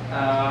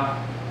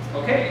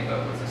 Okay,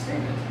 but what's a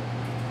statement?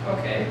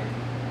 Okay,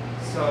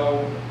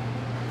 so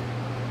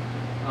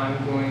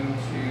I'm going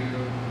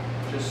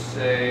to just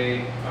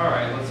say, all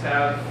right, let's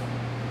have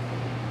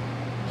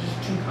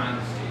just two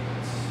kinds of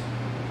statements.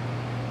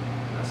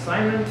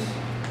 Assignment.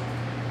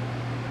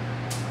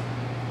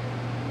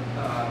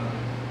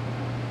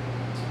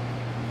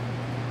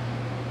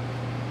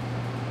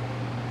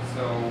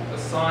 So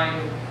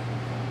assign.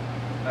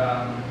 All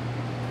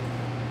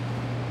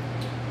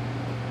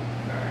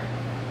right.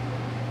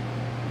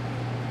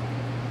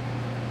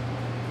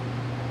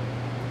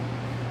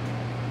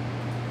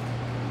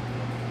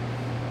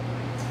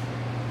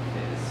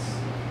 Is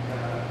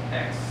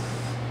x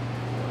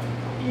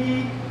e,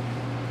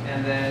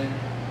 and then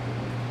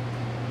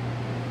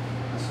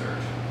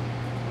assert.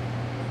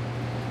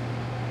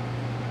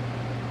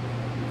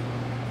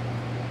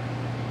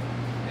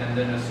 And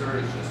then assert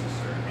is just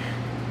assert.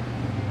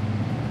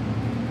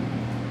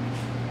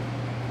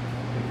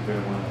 You're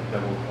going to want a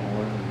double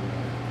colon and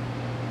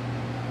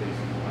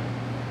basic block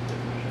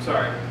definition.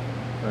 Sorry.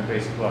 On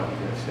basic block, you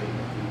get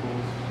statement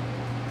equals,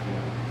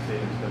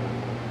 statements double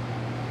colon.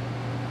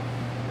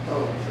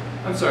 Oh,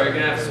 I'm sorry, you're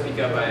gonna have to speak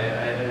up. I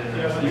didn't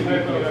Yeah, when you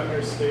type out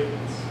after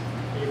statements,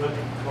 you let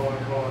the colon,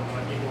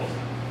 equals.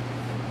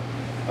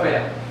 Oh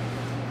yeah,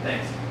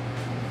 thanks.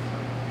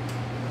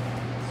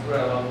 That's what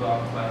I love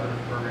about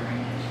collaborative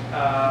programming.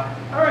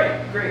 All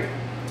right, great.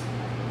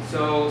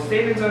 So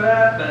statements are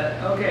that,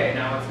 but okay,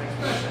 now what's the next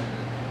question?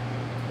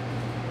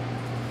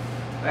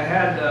 I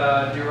had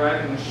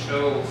derive and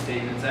show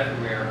statements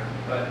everywhere,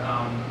 but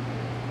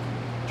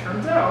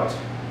turns out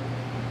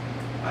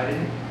I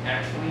didn't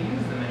actually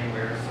use them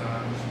anywhere, so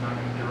I'm just not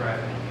going to derive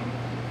anything.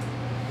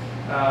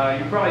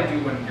 You probably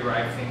do want to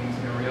derive things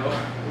in a real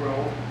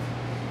world.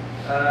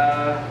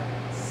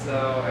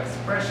 So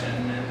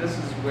expression, and this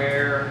is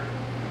where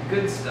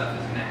good stuff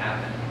is going to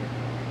happen.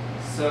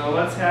 So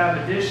let's have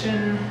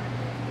addition,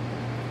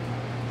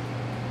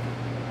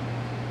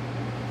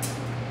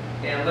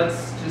 and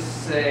let's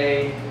just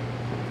say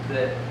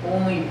that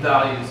only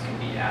values can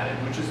be added,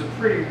 which is a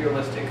pretty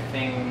realistic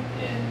thing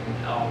in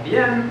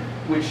LLVM,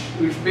 which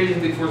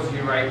basically forces you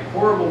to write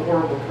horrible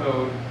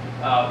code.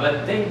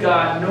 But thank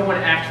God no one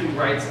actually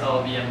writes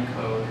LLVM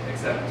code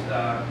except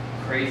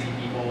crazy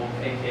people,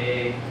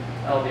 aka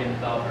LLVM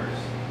developers.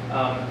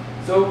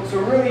 So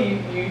really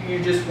you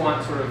just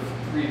want sort of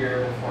three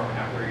variable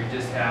format where you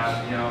just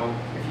have, you know,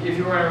 if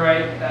you want to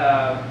write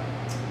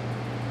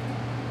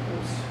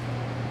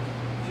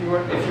if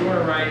you want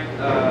to write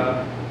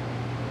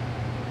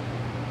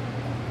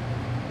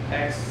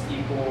x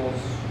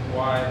equals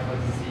y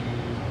plus z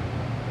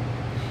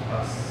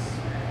plus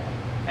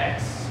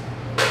x,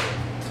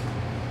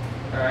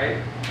 all right,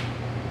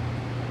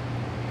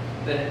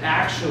 then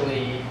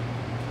actually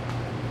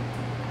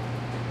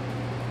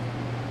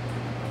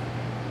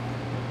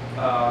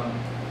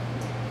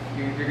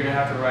you're going to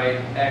have to write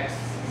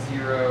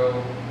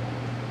x0,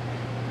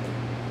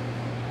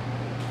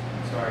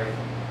 sorry,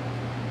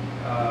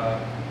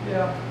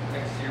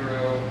 x0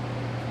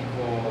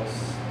 equals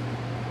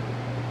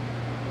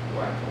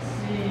y plus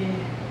z,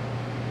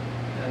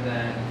 and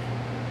then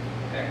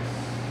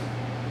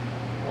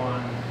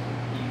x1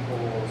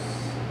 equals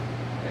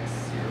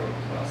x0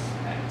 plus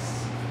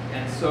x.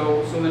 And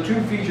so the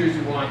two features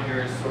you want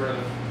here is sort of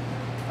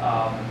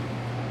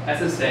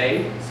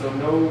SSA, so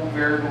no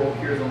variable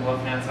appears on the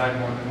left-hand side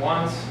more than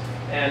once,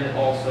 and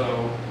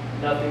also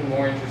nothing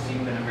more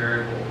interesting than a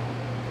variable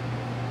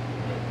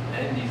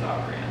in these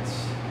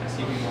operands. I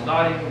see people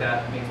nodding,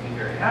 that makes me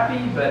very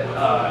happy, but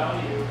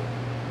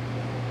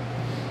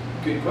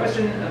good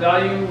question. A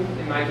value,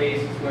 in my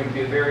case, is going to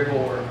be a variable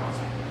or a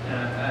constant,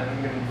 and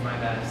I'm going to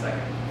define that in a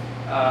second.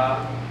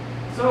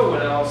 So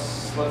what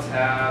else? Let's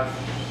have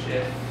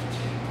shift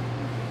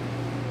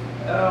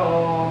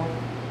L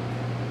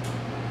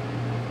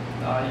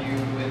value,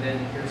 and then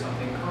here's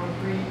something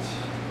concrete,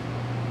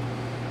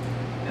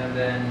 and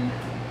then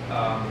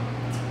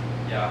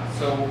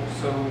so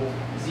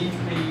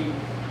Z3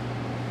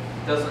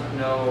 doesn't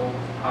know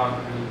how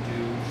to do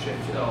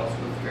shift L's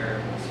with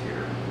variables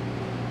here,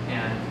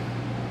 and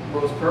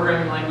most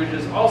programming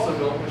languages also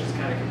don't, which is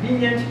kind of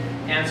convenient.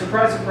 And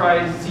surprise,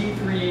 surprise,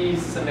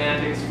 Z3's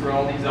semantics for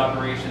all these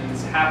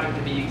operations happen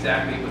to be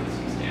exactly what the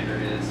C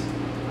standard is.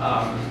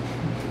 I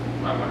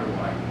wonder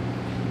why.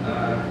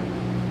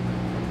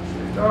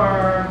 Shift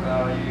R,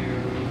 value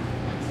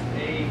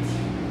 8,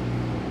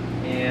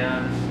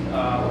 and what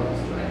else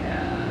do I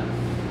have?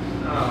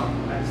 Oh,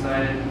 I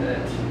decided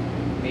that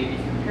maybe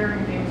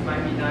comparing things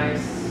might be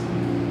nice,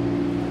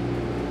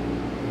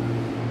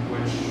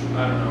 which, I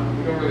don't know,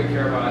 we don't really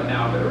care about it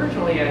now, but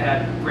originally I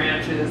had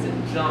branches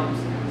and jumps,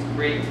 and it was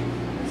great,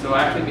 and so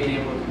actually being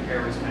able to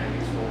compare was kind of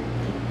useful.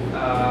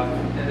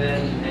 And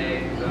then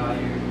neg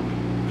value,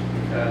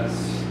 because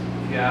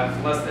if you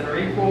have less than or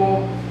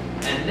equal,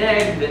 and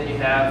neg, then you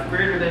have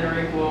greater than or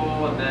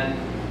equal, and then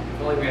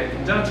if only we had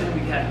conjunction, we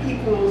had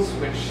equals,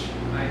 which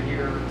I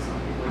hear some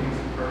people use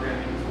in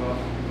programming as well.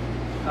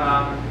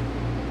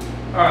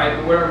 All right,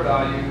 but what are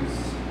values?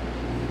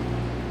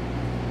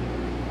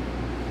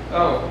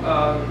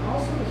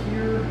 Also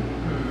here,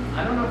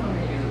 I don't know if I'm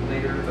going to use it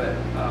later, but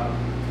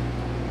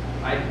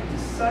I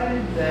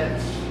decided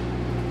that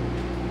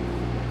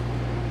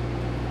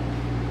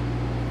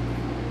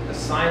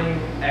assigning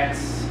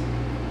x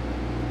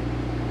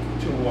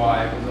to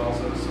y was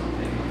also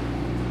something I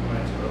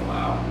wanted to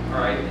allow. All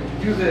right, and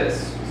to do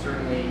this,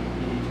 certainly you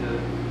need to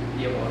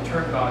be able to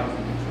turn values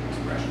into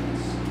expressions.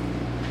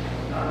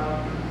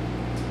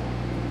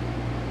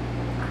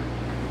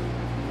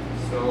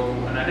 So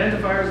an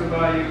identifier is a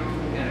value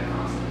and a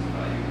constant is a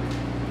value.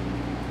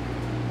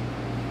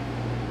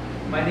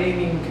 My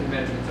naming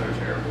conventions are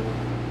terrible,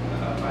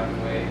 by the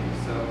way,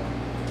 so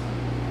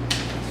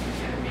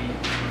forgive me.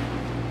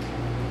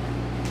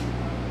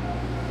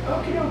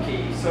 Okie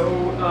dokie. So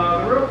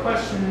the real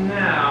question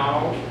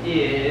now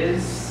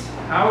is,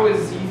 how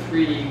is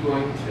Z3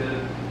 going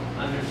to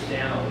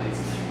understand all these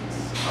things?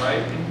 All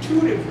right,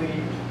 intuitively,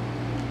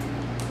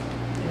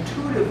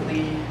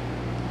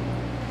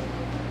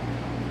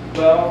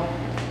 well,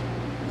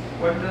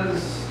 what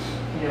does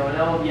an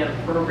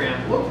LLVM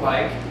program look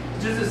like?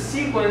 It's just a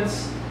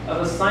sequence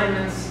of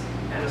assignments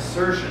and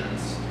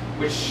assertions,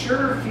 which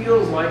sure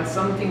feels like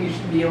something you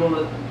should be able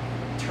to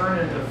turn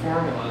into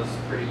formulas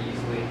pretty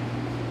easily.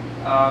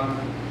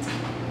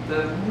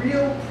 The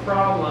real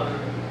problem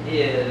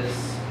is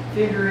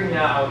figuring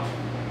out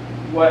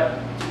what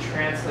to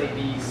translate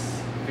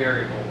these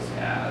variables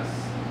as.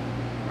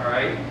 All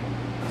right,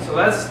 so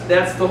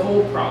that's the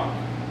whole problem.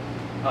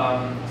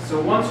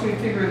 So once we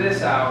figure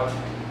this out,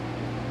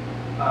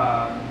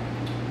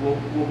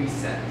 we'll be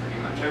set pretty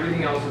much.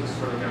 Everything else is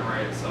sort of going to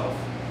write itself.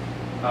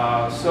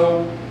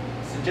 So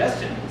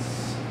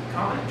suggestions,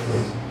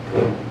 comments,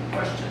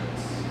 questions.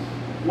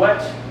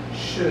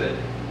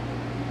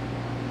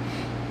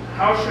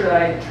 How should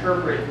I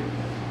interpret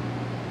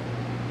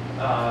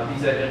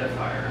these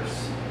identifiers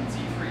in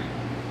Z3?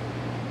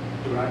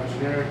 Derive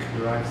generic,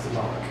 derive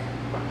symbolic.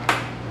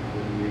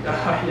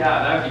 Yeah,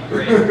 that'd be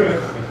great.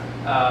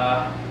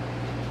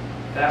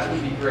 That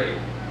would be great.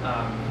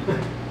 You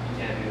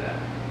can't do that.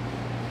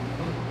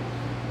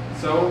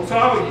 So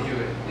how would you do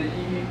it?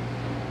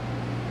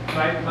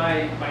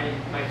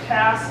 My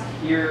task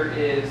here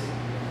is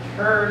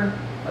turn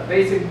a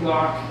basic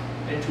block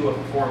into a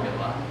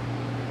formula.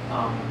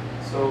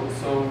 So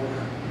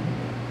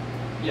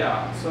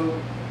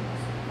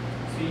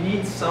you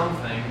need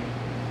something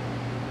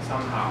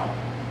somehow,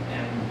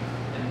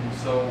 and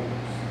so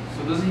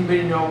does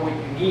anybody know what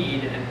you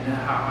need and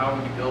how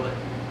would you build it?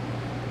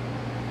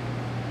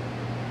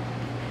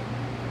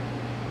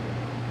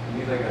 You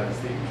need like a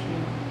state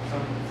machine,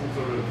 some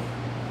sort of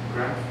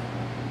graph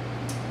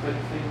type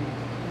thing.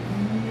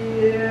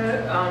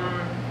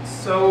 Yeah.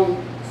 So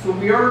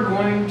we are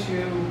going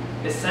to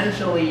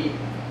essentially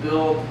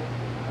build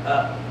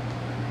a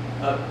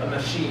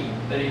machine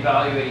that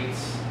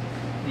evaluates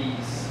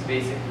these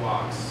basic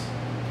blocks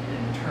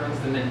and turns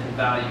them into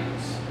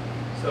values.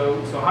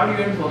 So how do you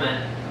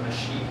implement a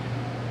machine?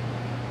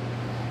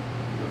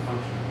 A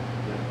function.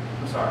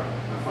 Yeah. I'm sorry. A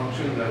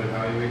function that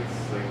evaluates,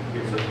 like,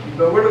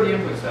 But what are the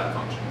inputs to that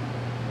function?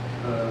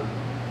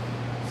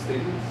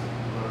 statements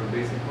or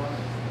basic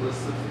blocks,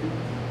 lists of statements.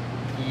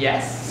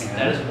 Yes,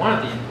 that is one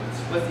of the inputs.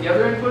 What's the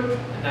other input?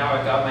 And now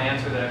I've got my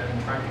answer that I've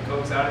been trying to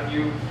coax out of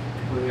you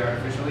completely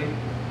artificially.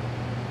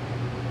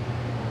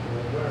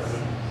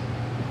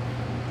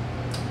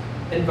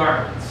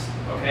 Environments.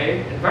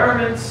 Okay?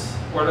 Environments,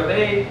 what are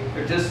they?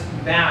 They're just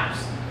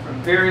maps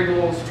from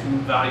variables to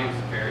values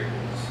of variables.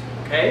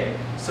 Okay?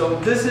 So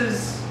this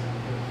is,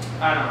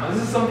 I don't know,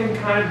 this is something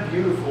kind of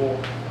beautiful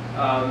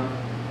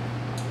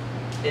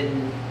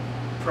in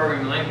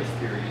programming language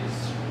theories.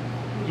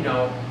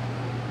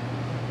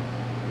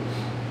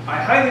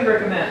 I highly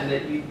recommend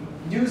that you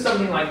do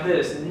something like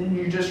this and then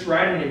you just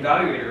write an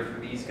evaluator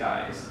for these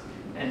guys.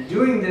 And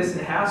doing this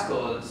in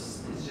Haskell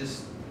is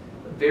just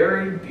a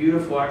very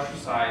beautiful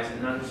exercise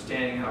in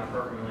understanding how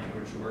programming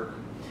languages work.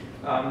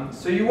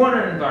 So you want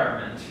an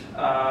environment.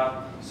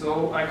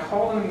 So I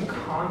call them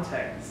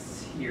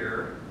contexts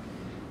here.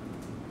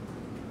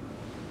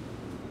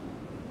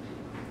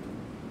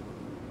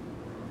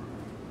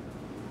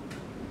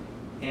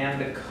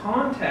 And the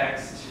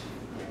context,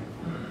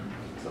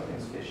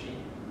 something's fishy.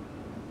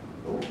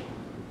 Oh.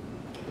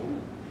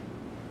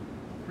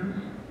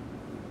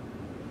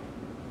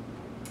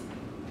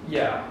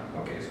 Yeah,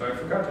 okay, so I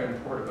forgot to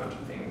import a bunch of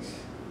things.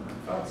 I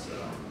thought so.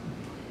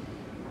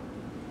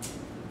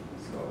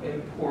 So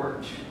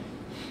import.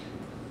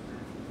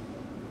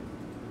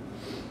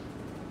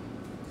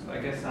 So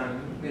I guess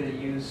I'm going to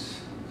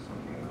use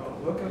something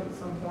called lookup at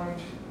some point.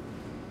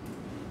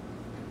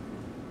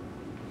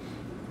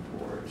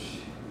 Import.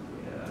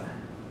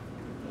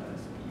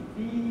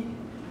 SPV.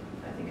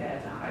 I think I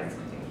have to hide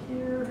something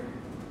here.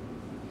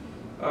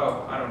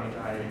 Oh, I don't need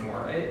to hide it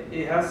anymore.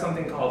 It has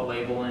something called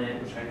label in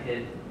it, which I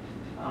hid.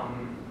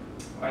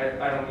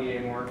 I don't need it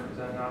anymore because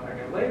I'm not going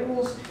to get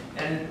labels.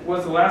 And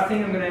what's the last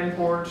thing I'm going to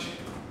import?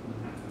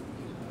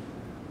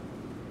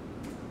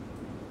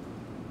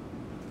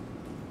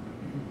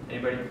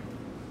 Anybody?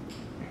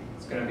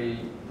 It's going to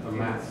be A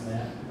math.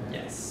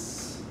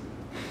 Yes.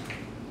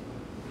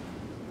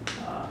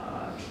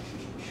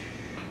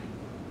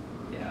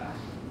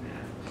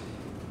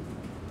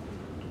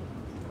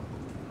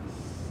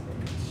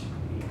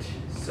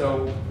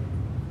 So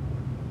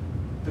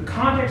the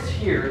context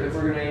here that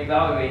we're going to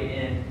evaluate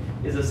in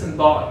is a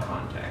symbolic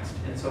context.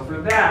 And so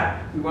for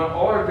that, we want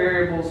all our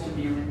variables to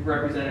be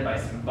represented by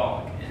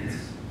symbolic ints.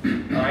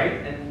 All right?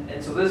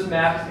 And so this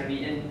map is going to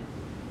be in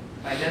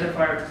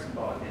identifier to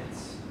symbolic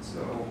ints.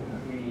 So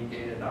we need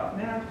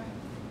data.map.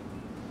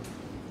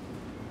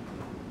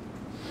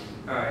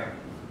 All right.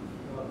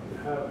 You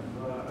have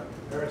a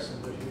comparison,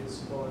 but you need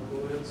symbolic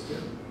booleans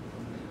too.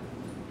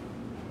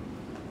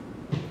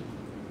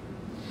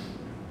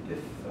 If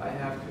I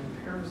have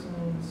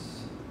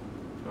comparisons,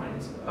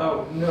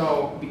 oh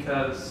no,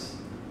 because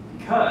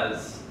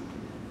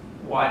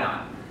why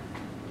not?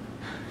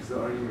 So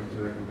the argument to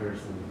the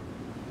comparison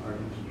are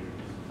integers.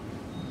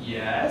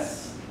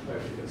 Yes.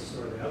 Actually, you can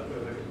store the output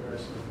of the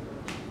comparison.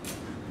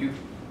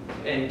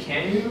 And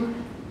can you?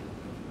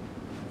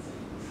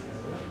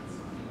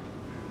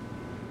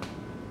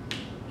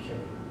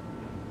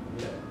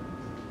 Yeah.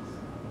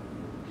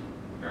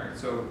 All right.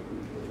 So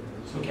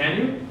can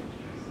you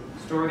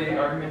store the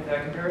argument to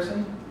that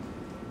comparison?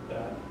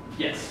 That.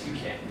 Yes, you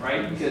can,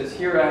 right? Because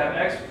here I have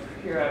x,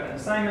 here I have an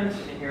assignment,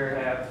 and here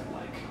I have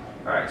like.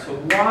 All right, so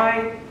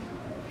why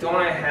don't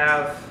I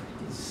have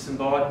these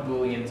symbolic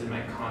booleans in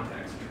my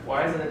context?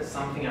 Why isn't it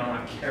something I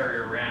want to carry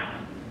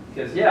around?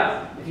 Because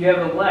yeah, if you have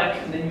a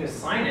lec and then you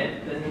assign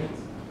it, then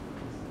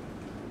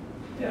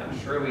yeah,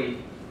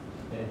 surely.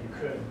 And you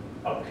could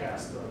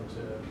upcast them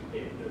to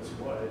 8 bits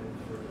wide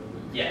for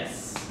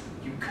Yes,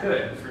 you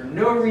could, for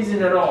no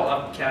reason at all,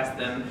 upcast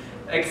them,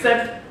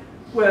 except,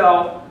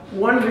 well,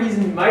 one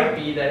reason might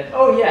be that,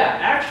 oh yeah,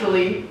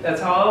 actually, that's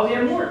how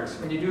LVM works.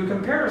 When you do a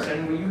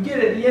comparison, what you get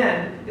at the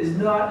end is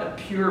not a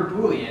pure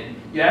Boolean.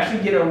 You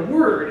actually get a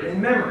word in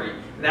memory.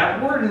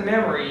 That word in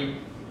memory,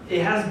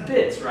 it has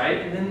bits, right?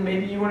 And then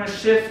maybe you want to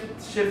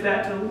shift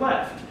that to the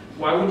left.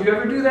 Why would you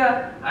ever do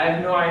that? I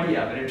have no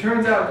idea, but it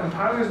turns out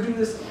compilers do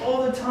this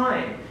all the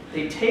time.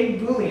 They take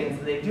Booleans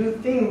and they do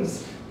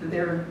things that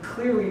they're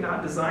clearly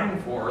not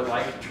designed for,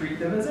 like treat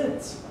them as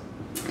ints.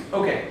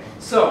 Okay,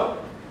 so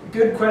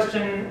good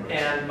question,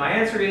 and my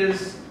answer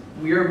is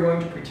we are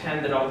going to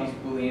pretend that all these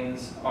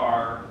Booleans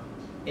are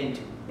int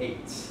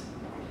 8s.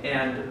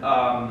 And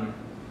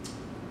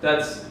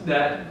that's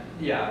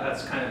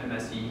kind of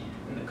messy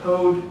in the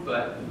code,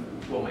 but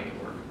we'll make it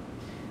work.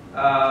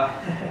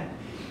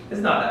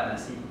 It's not that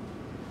messy.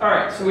 All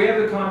right, so we have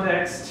the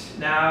context.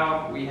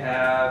 Now we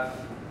have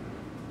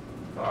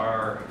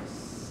our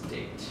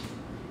state.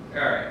 All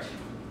right,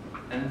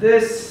 and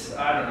this,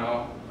 I don't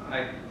know,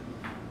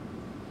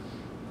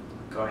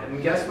 go ahead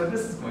and guess what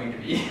this is going to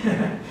be.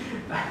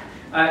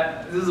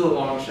 This is a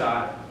long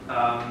shot.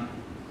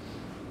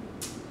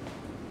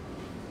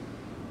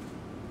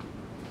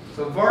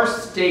 So var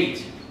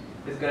state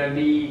is going to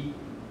be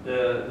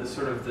the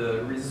sort of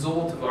the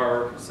result of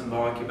our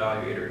symbolic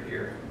evaluator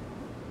here.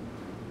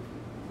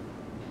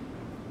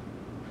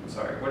 I'm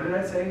sorry, what did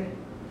I say?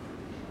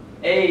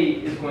 A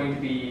is going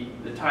to be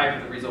the type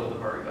of the result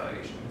of our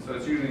evaluation. So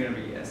it's usually going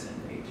to be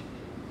SN8.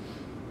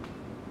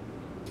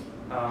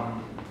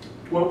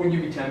 What would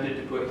you be tempted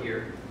to put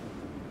here?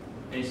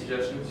 Any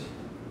suggestions?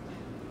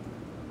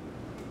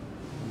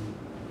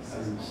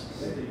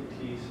 State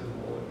T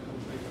symbolic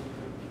something.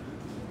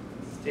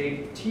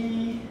 State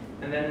T,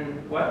 and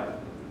then what?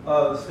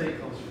 The state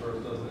comes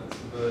first, doesn't it?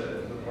 So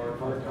the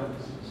bar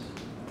comes.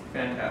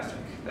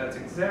 Fantastic. That's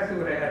exactly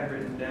what I had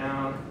written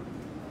down.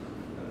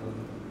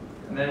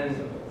 And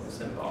then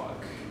symbolic.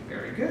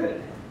 Very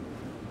good.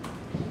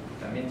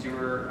 That means you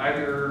were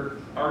either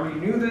already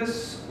knew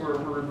this or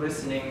were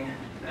listening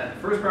at the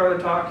first part of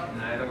the talk,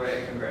 and either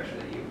way, I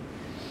congratulate you.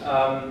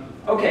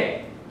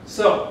 Okay,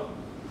 so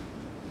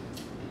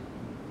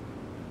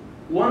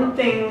one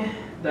thing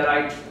that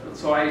I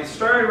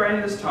started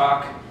writing this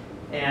talk,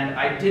 and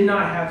I did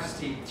not have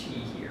state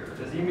T here.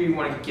 Does anybody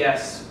want to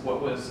guess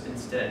what was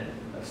instead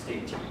of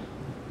state T?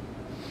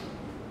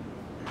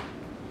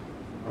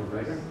 A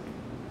writer?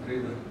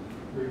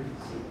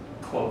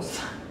 Close.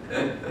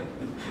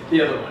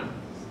 The other one.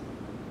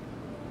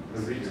 A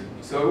reader.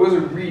 So it was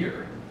a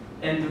reader.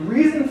 And the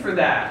reason for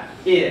that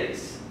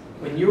is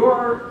when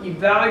you're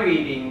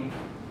evaluating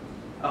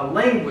a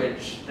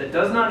language that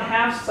does not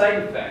have side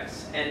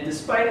effects, and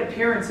despite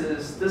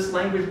appearances, this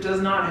language does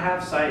not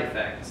have side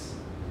effects,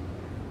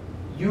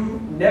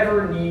 you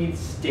never need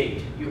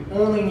state. You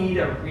only need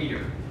a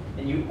reader.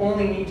 And you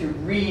only need to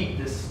read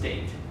this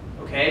state.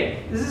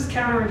 Okay? This is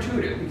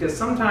counterintuitive because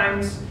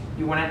sometimes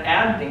you want to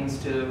add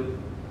things to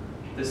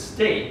the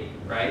state,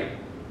 right?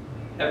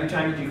 Every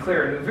time you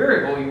declare a new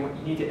variable, you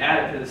need to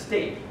add it to the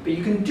state. But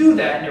you can do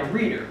that in a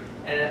reader.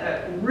 And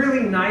a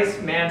really nice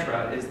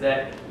mantra is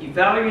that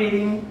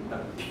evaluating a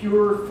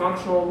pure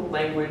functional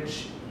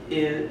language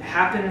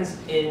happens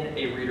in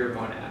a reader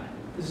monad.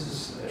 This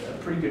is a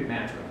pretty good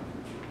mantra.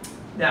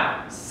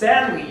 Now,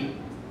 sadly,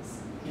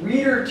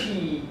 reader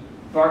T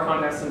var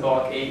context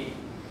symbolic 8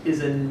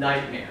 is a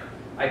nightmare.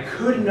 I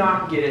could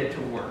not get it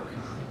to work.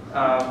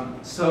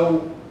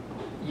 So,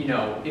 you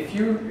know, if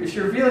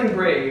you're feeling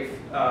brave,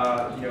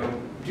 you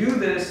know, do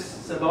this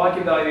symbolic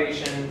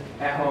evaluation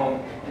at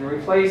home and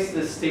replace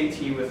this state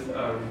T with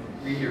a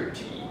reader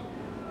T.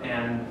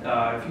 And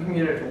if you can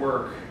get it to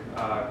work,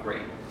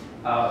 great.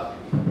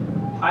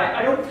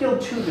 I don't feel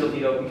too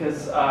guilty though,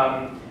 because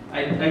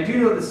I do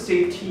know the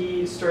state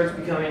T starts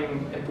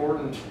becoming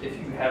important if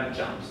you have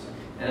jumps.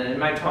 And in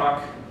my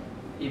talk,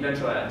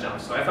 eventually I had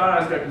jumps. So I thought I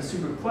was going to be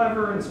super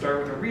clever and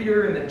start with a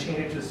reader and then change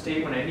it to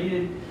state when I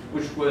needed,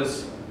 which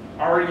was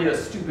already a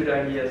stupid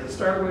idea to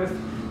start with.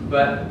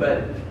 But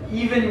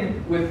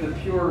even with the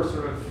pure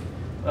sort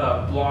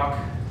of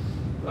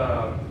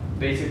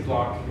basic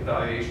block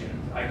evaluation,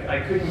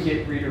 I couldn't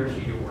get reader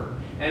T to work.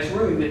 And it's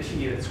really the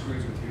T that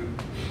screws with you.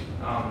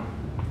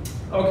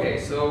 Okay,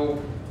 so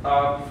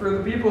for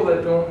the people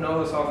that don't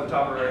know this off the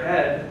top of their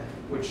head,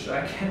 which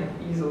I can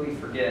easily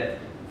forgive,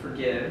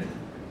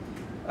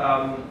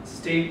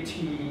 state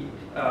T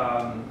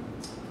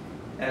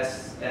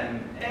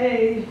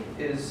SMA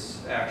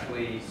is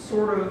actually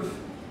sort of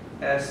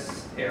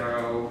S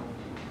arrow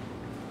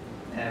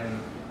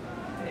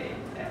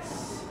MAS.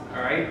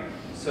 All right,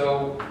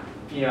 so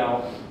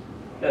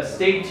a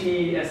state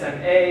T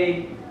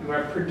SMA, you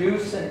want to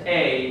produce an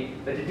A,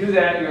 but to do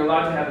that, you're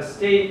allowed to have a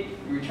state.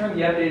 You return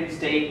the updated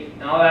state,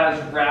 and all that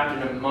is wrapped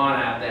in a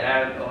monad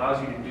that allows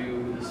you to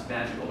do this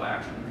magical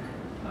action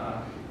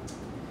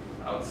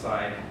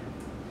outside.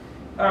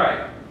 All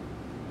right.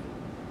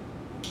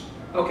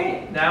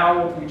 Okay,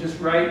 now we just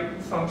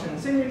write function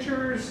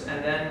signatures,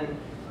 and then,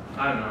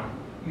 I don't know,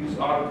 use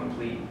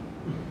autocomplete.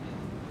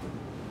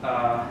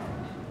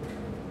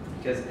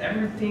 Because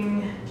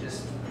everything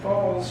just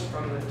falls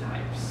from the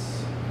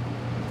types.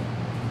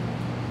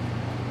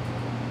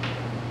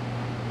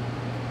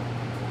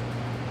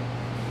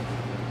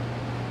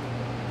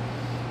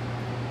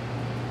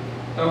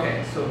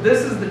 Okay, so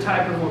this is the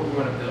type of what we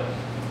want to build.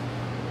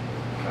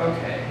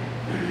 Okay.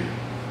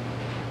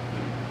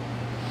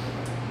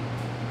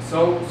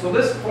 So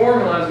this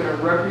formula is going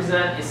to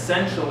represent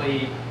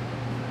essentially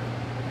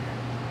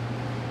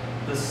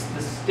the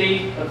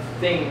state of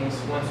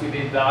things once we've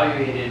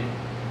evaluated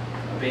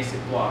a basic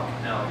block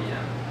in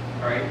LVM.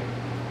 All right.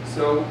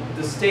 So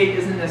the state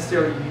isn't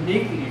necessarily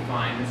uniquely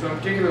defined, and so in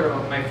particular,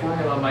 my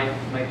formula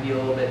might be a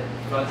little bit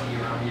fuzzy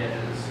around the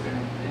edges.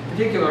 In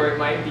particular, it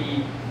might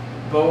be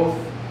both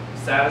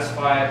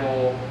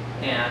satisfiable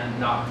and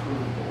not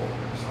provable,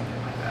 or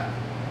something like that.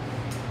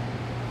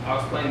 I'll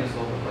explain this a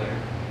little bit later.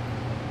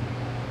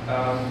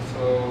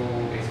 So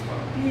basic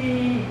block B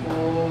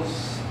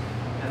equals,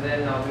 and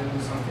then I'll do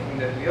something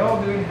that we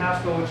all do in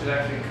Haskell, which is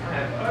actually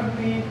kind of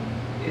ugly,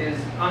 is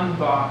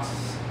unbox,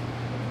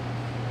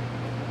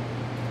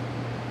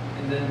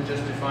 and then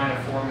just define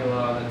a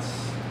formula that's,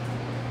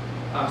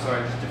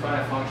 just define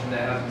a function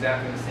that has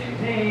exactly the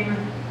same name,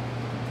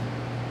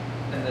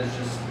 and then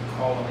just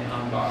call on the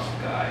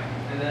unboxed guy.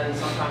 And then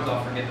sometimes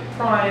I'll forget the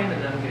prime,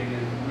 and then I'm going to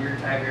get weird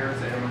type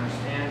errors I don't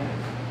understand.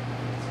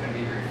 It's going to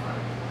be very fun.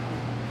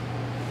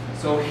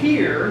 So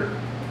here,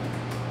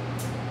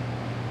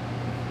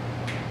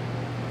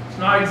 it's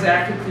not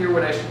exactly clear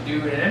what I should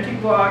do in an empty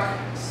block,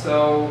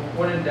 so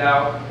when in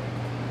doubt,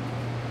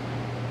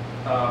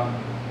 I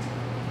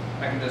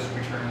can just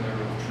return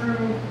literal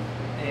true,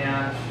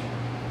 and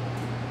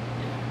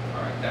yeah,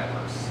 all right, that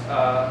works.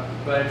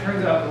 But it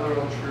turns out the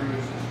literal true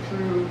is just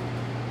true,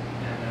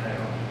 and then I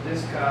don't need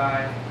this guy.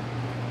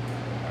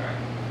 All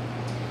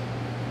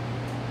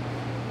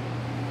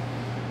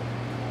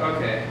right.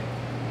 Okay.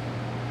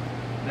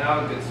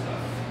 Now the good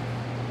stuff.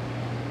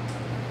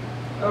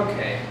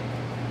 Okay.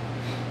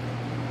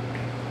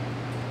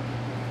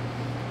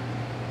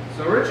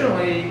 So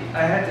originally,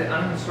 I had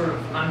to sort of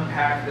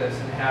unpack this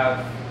and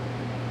have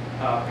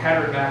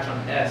pattern match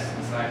on S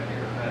inside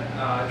here, but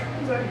it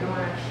turns out you don't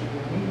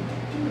actually need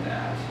to do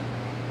that.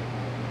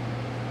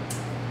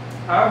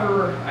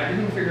 However, I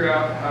didn't figure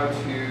out how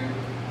to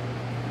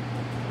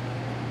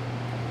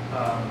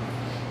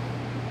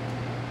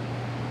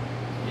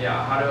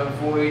how to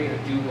avoid a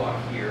do block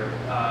here.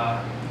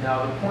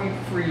 Now the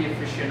point-free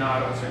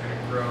aficionados are going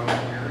to grow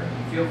here.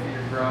 You feel free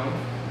to grow.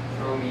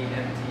 Throw me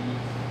empty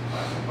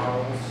plastic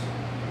bottles.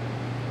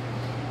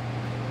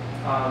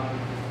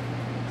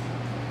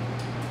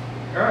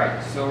 All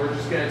right, so we're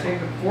just going to take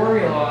the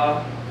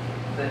formula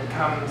that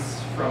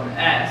comes from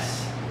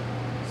S.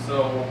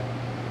 So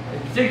in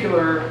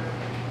particular,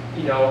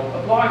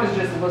 a block is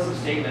just a list of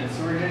statements.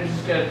 So we're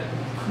just going to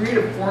create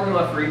a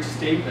formula for each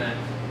statement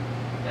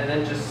and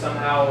then just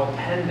somehow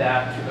append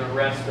that to the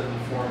rest of the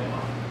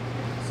formula.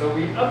 So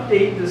we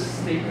update this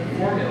statement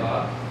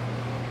formula,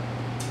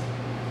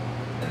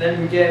 and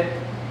then we get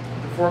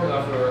the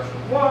formula for the rest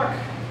of the block.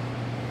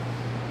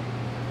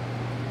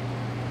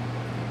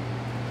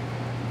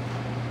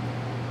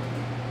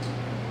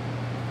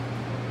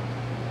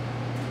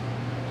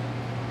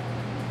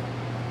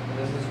 And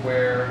this is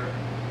where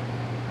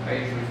I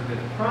usually forget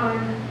the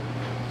prime,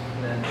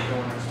 and then I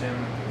don't understand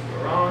when things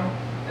go wrong.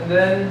 And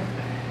then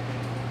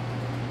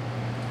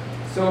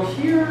so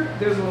here,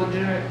 there's a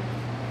legitimate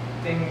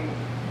thing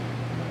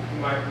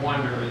you might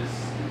wonder is,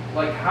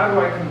 like, how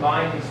do I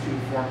combine these two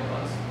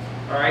formulas?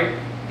 All right,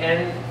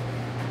 and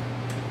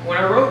when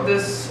I wrote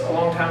this a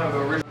long time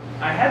ago,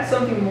 I had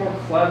something more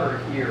clever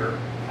here.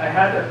 I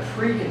had a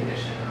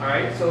precondition, all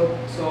right? So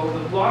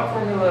the block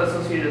formula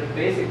associated with the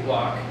basic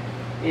block,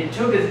 it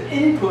took as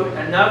input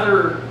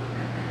another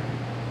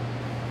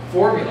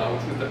formula,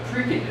 which was the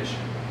precondition.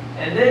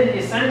 And then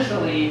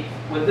essentially,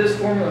 what this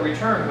formula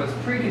returned was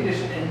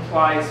precondition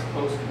implies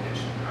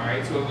postcondition, all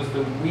right? So it was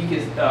the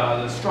weakest,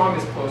 the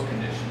strongest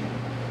postcondition.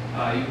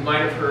 You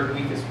might have heard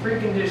weakest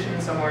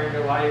precondition somewhere in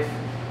your life,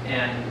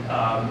 and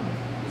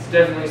it's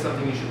definitely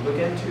something you should look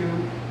into.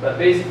 But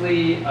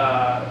basically,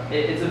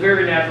 it's a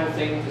very natural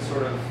thing to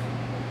sort of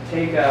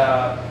take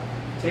a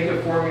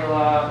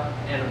formula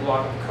and a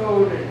block of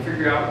code and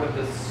figure out what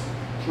the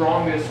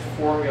strongest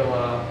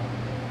formula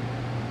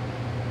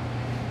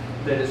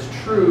that is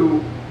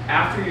true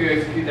after you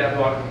execute that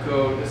block of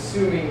code,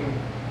 assuming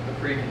the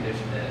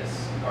precondition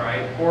is, all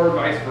right? Or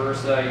vice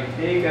versa, you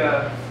take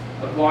a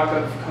block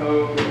of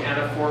code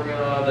and a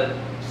formula that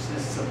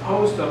is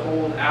supposed to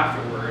hold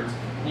afterwards,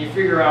 and you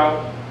figure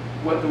out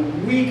what the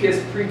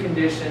weakest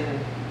precondition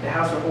that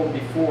has to hold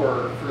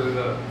before for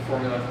the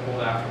formula to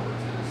hold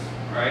afterwards is,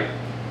 right?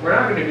 We're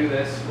not going to do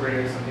this. We're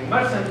going to do something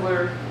much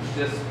simpler, which is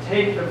just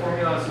take the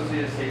formula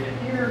associated statement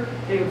here,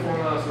 take the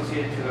formula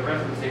associated to the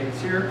rest of the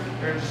statements here,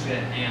 and we're just going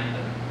to AND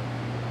them.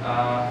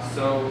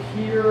 So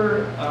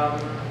here,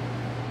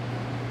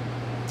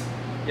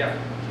 yeah,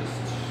 just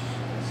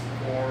this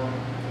form.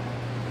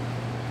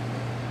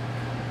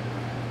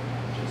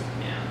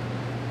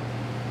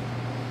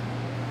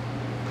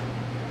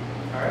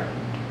 All right,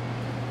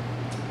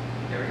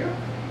 there we go.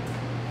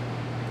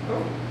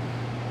 Oh,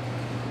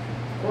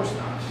 of course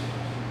not.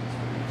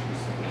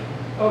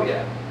 Oh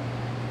yeah.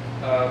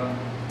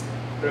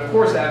 But of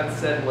course I haven't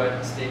said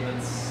what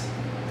statement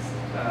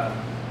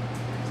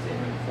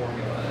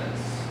formula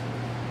is.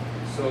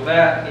 So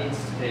that needs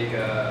to take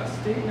a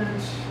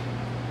statement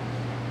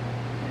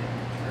and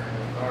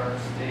return our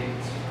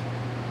state.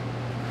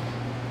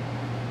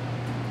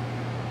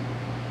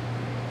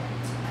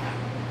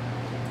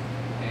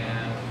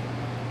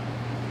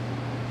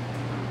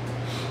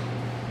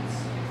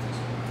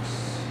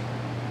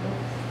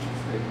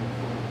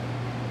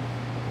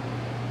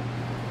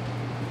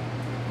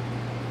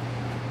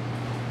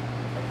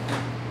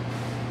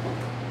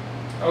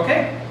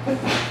 Okay.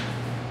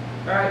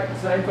 All right.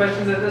 So any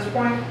questions at this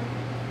point?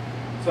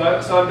 So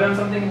I've done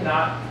something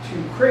not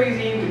too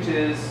crazy, which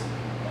is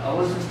a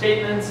list of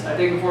statements. I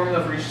take a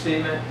formula for each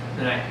statement,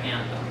 and I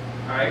AND them.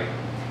 All right.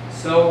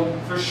 So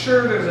for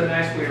sure, there's a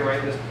nice way to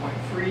write this point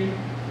free. In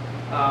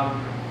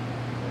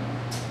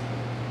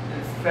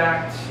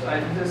fact, I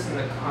did this in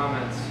the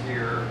comments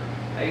here.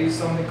 I use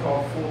something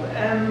called fold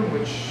M,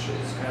 which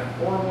is kind of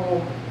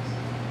horrible.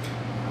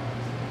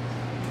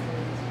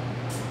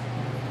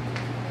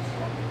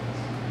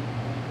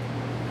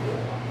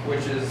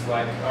 Which is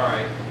like, all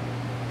right,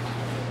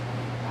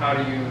 how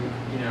do you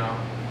know,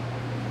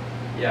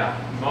 yeah,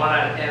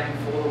 monad M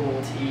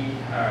foldable T,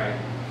 all right,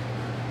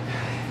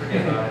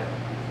 forget about it.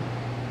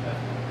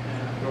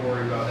 Don't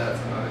worry about that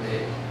some other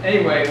day.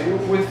 Anyway,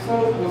 with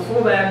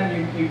fold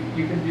M,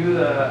 you can do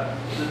the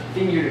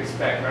thing you'd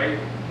expect, right?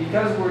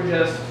 Because we're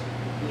just,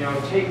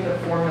 taking the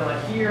formula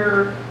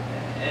here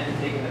and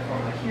taking the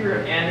formula here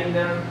and ANDing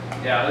them,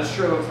 yeah, this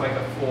sure looks like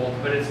a fold,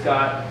 but it's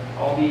got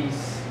all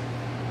these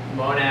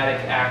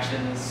monadic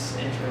actions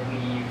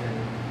interleaved, and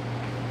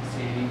so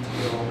you need to be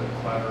a little bit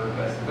clever,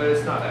 but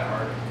it's not that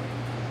hard.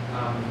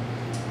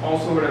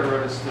 Also, what I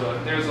wrote is still,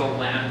 there's a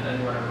lambda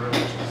in what I wrote,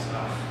 which is,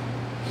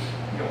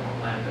 you don't want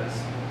lambdas.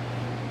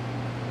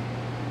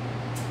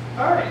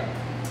 All right.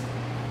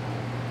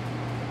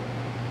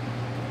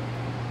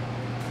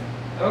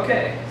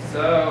 Okay,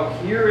 so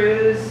here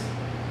is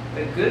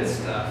the good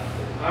stuff.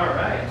 All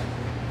right.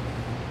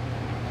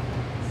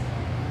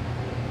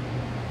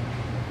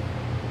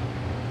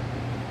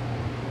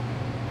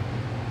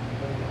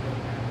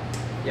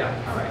 Yeah,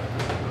 all right.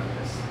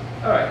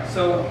 All right,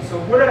 so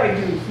what do I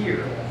do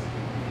here?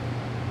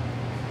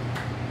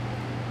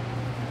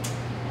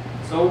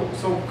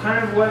 So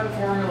kind of what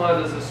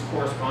formula does this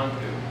correspond to?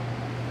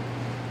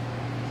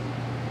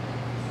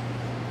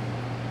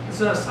 It's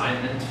an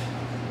assignment,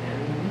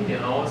 and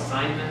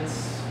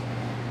assignments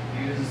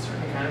use a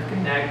certain kind of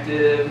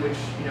connective, which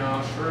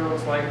sure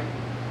looks like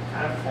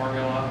kind of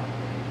formula.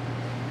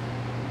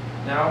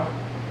 Now,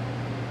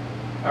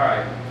 all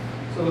right.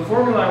 So the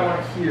formula I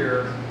want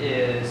here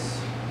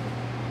is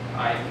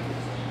I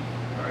equals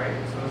E. All right.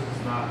 So this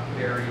is not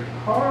very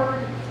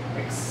hard,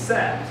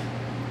 except.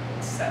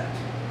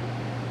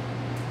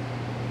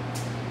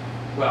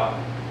 Well.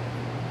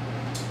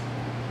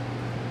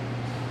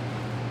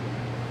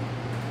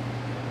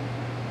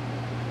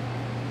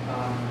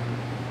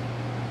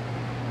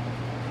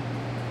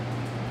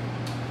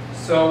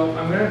 So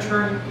I'm going to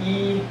turn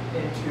E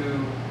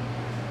into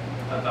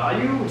a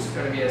value, which is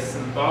going to be a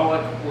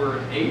symbolic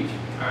word 8,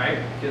 all right?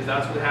 Because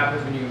that's what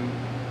happens when you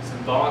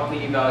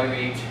symbolically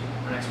evaluate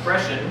an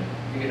expression,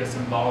 you get a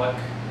symbolic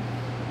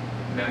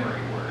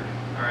memory word,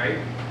 all right?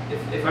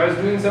 If I was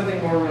doing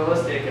something more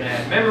realistic and I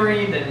had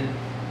memory, then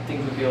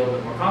things would be a little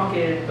bit more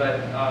complicated, but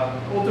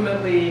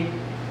ultimately,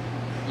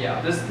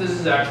 yeah, this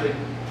is actually a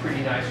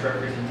pretty nice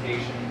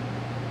representation.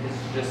 It's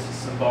just a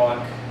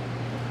symbolic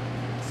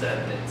set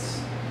of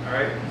bits. All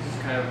right, this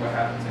is kind of what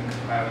happens in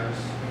compilers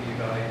when you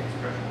evaluate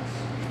expressions.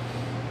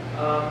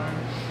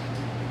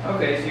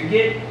 Okay, so you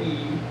get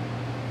E,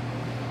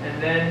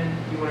 and then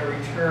you want to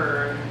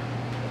return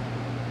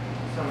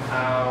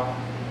somehow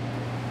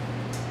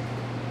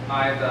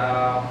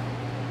ival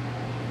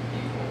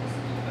equals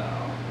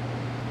eval.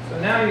 So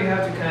now you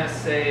have to kind of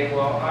say,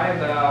 well,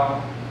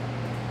 ival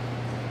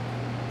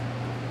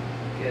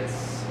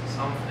gets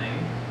something.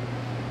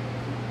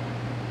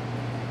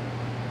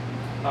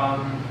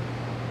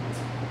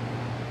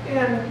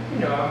 And, you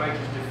know, I might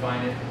just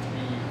define it to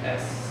be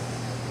S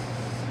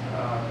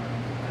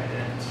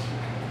ident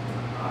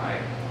I.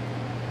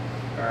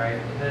 Alright,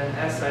 and then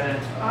S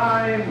ident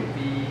I would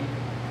be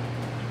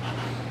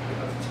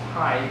of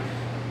type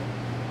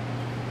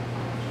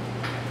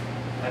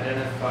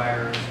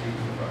identifier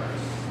revar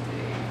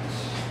state,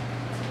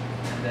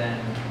 and then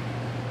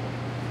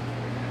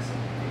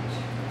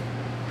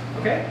SMT.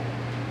 Okay?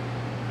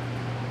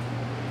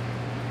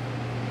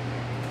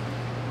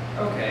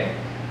 Okay.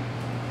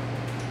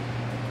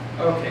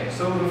 Okay,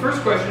 so the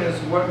first question is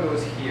what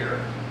goes here?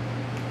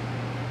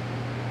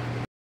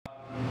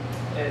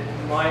 It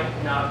might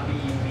not be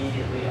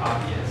immediately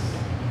obvious.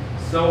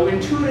 So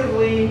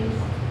intuitively,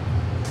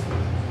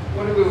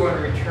 what do we want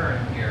to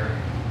return here?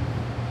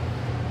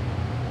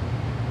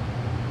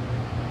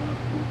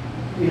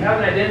 We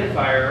have an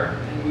identifier,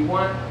 and we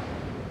want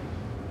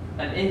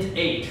an int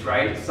 8,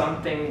 right?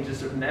 Something,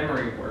 just a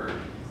memory word.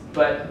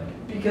 But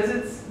because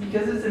it's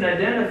an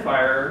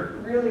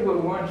identifier, really what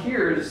we want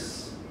here is,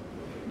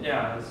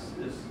 yeah, is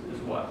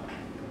what?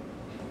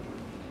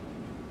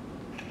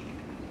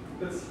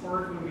 It's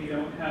hard when we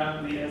don't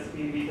have the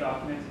SBV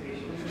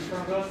documentation in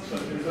front of us,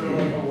 but is there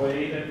like a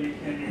way that you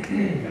can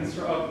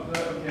construct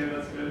that? Okay,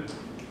 that's good.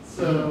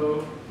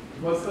 So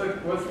what's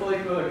like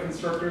the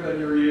constructor that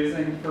you're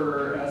using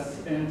for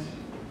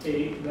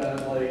sint8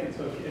 that like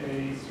took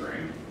a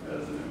string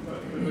as an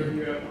input? Whether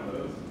you have one of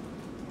those?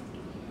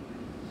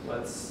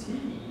 Let's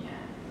see.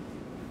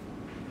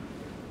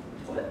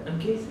 What? I'm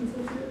case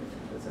insensitive?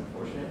 That's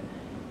unfortunate.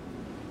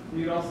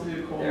 You could also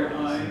do There it :i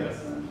is.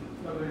 sint.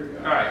 Oh, there you go.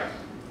 Alright.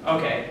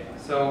 Okay.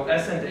 So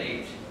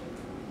sint8.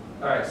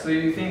 Alright, so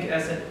you think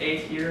sint8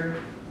 here?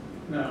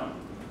 No,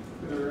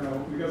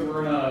 because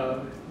we're in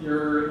a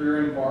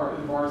you're in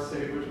var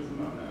state, which is a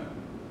monad.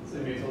 So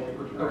you need to like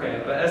return.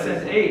 Okay, but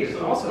sint8 is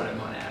also in a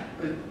monad.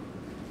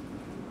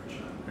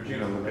 Are you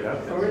gonna look it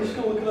up? Are we just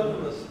gonna look it up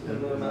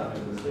in the map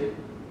in the state?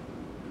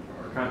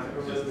 Or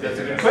context? That's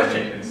a good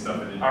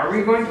question. Are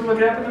we going to look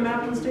it up in the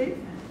map and state?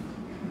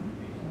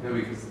 No,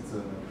 because it's a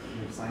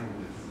new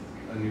assignment, it's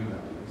a new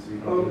value, so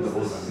you Oh, don't get the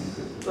whole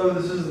value.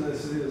 this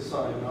is the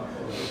sign, not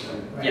for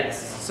okay.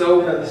 Yes. Yeah, So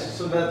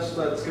so that's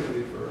gonna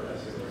be for us.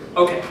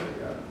 okay,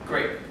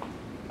 great.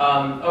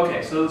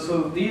 Okay, so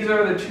these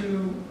are the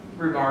two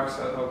remarks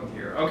I was hoping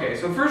here. Okay,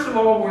 so first of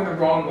all, we're in the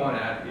wrong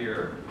monad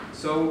here.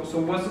 So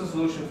what's the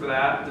solution for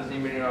that? Does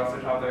anybody know off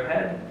the top of their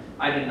head?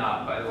 I did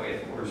not, by the way,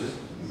 of course.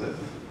 Lift.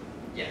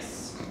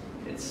 Yes,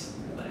 it's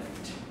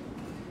lift.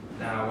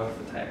 Now, what's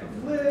the type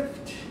of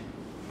lift?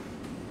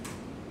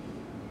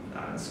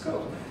 Not in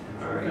scope.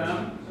 All right.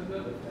 Down, is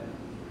it?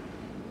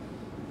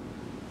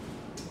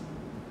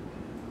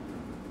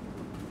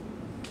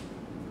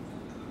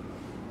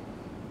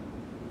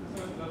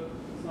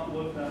 It's not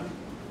looked at.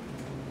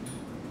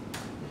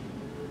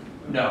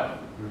 No.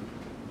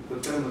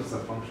 But then what's the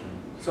function?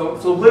 So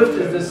lift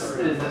is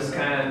this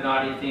kind of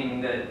naughty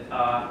thing that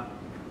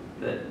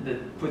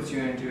that puts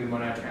you into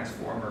monad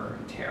transformer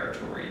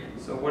territory.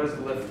 So what is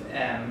lift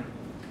m?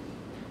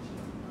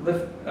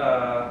 Lift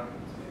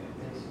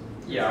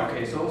yeah,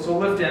 okay. So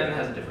lift m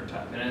has a different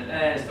type, and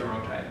it's the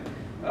wrong type.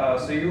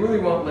 So you really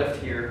want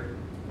lift here.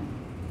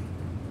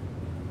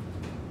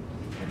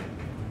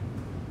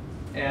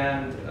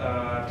 And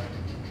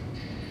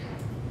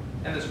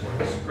this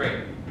works,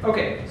 great.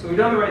 Okay, so we've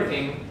done the right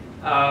thing.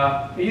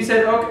 But you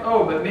said,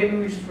 oh, but maybe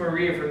we just want to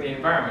read it from the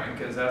environment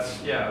because that's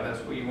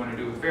what you want to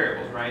do with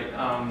variables, right?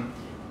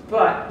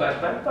 But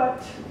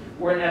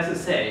we're in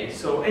SSA,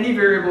 so any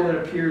variable that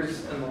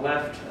appears on the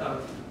left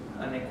of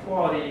an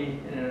equality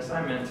in an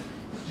assignment is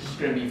just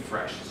going to be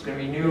fresh. It's going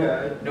to be new.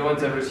 Yeah, no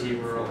one's ever seen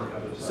it before.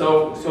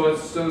 So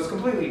it's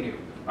completely new.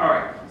 All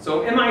right.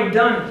 So am I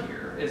done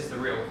here? Is the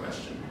real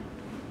question.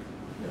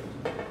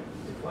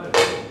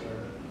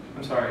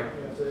 I'm sorry. You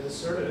have to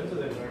insert it into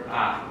the environment.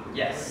 Ah,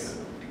 yes.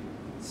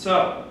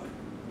 So,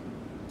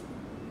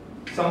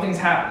 something's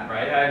happened,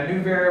 right? I have a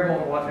new variable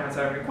on the left-hand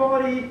side of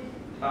inequality.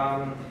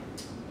 So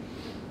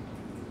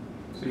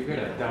you got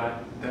a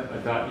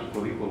dot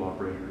equal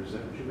operator, is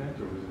that what you meant,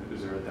 or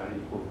is there a dot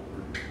equal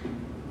operator?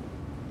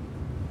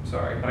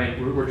 Sorry. I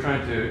mean, we're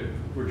trying to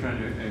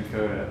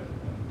encode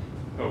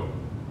oh.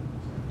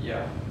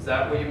 Yeah. Is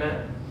that what you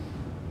meant?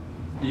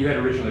 You had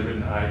originally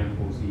written I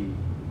equals E.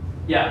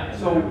 Yeah.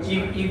 So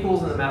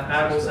equals in the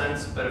mathematical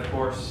sense, but of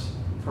course,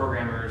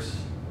 programmers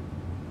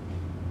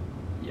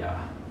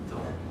yeah,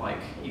 don't like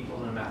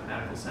equals in a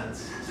mathematical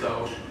sense.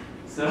 So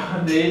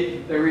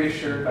they're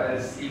reassured by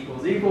this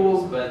equals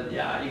equals, but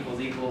yeah,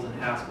 equals equals in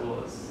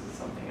Haskell is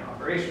something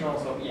operational.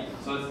 So yeah,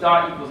 so it's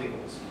dot equals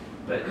equals,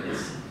 but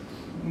it's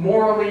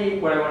morally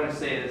what I want to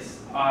say is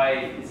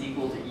I is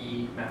equal to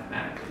E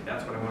mathematically.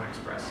 That's what I want to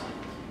express.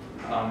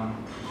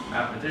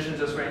 Mathematicians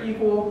just write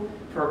equal.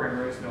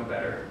 Programmers know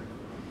better.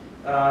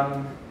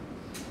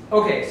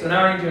 Okay, so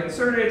now I need to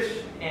insert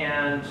it,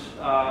 and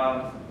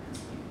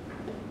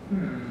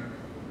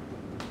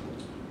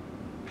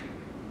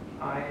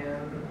I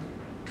am.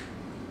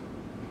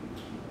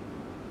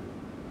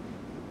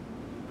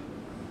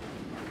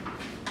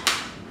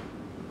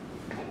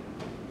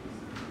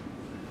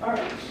 All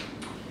right.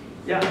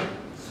 Yeah.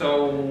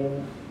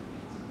 So.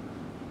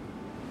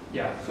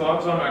 Yeah. So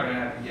I'm not going to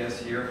have to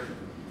guess here.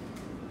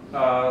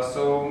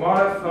 So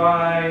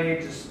modify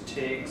just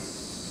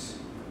takes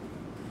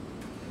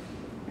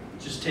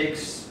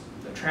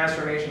the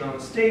transformation on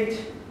the state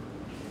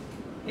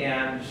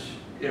and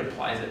it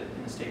applies it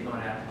in the state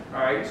monad.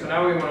 All right. So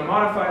now we want to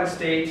modify the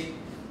state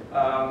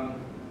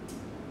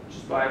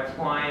just by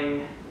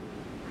applying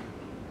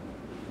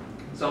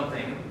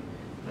something.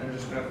 I'm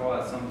just going to call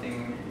that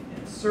something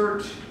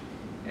insert,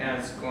 and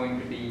it's going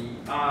to be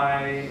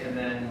I, and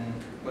then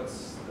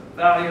what's the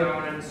value I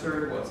want to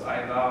insert, what's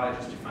I val, I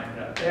just defined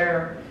it up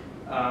there.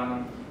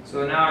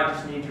 So now I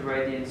just need to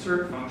write the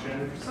insert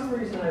function. For some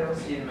reason I don't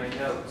see it in my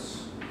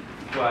notes,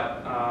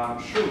 but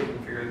I'm sure we can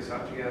figure this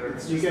out together.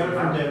 You get it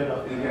from David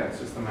up. Yeah, it's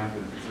just the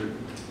method insert.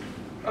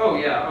 Oh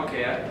yeah,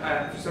 okay.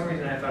 I for some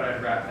reason I thought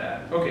I'd wrap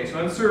that. Okay, so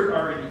insert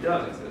already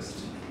does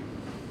exist.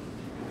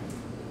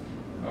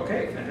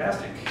 Okay,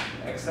 fantastic.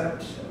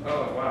 Except,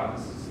 oh wow,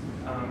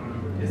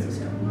 this is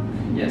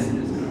gonna, yes, it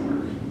is gonna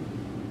work.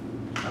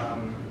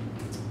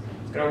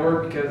 It's gonna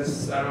work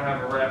because I don't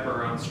have a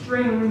wrapper on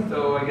string,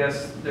 though I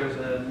guess there's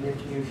a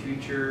new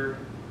feature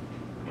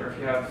where if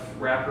you have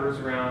wrappers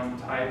around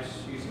types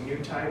using new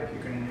type, you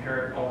can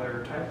inherit all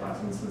their type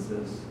class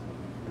instances.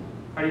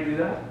 How do you do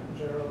that?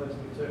 Generalize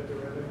new type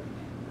deriving.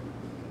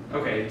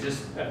 Okay,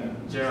 just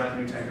generalize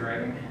new type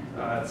deriving.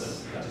 It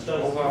just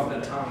rolls off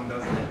the tongue,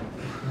 doesn't it?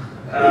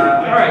 All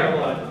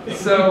right.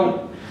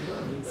 So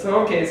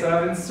okay. So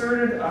I've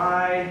inserted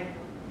I,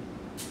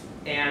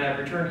 and I've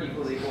returned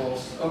equals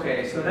equals.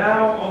 Okay. So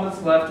now all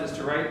that's left is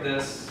to write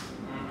this,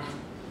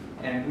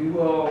 and we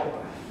will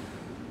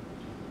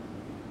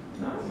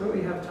not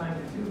really have time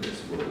to do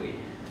this, will we?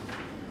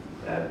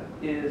 That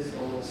is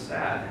a little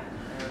sad.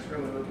 I was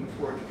really looking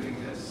forward to doing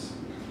this.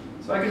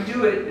 So I could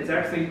do it. It's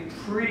actually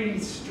pretty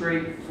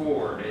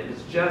straightforward. It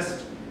is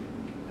just,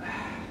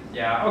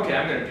 yeah. Okay.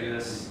 I'm gonna do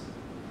this.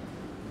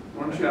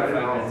 Why don't you write it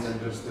out and then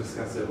just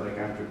discuss it like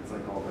after it's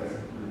like all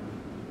there?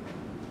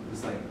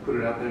 Just like put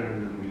it out there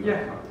and then we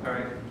yeah. All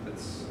right,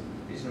 that's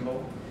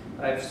reasonable.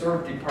 I've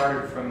sort of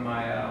departed from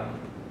my.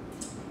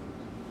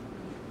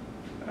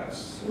 I've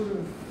sort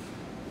of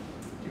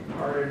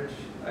departed.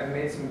 I've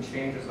made some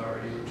changes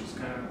already, which is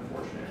kind of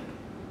unfortunate.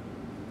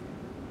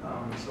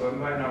 So it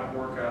might not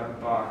work out of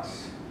the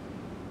box.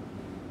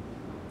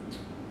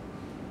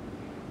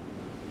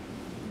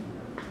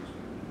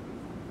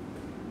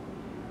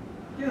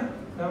 Yeah.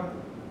 No,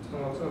 it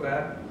doesn't look so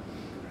bad.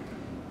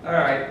 All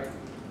right.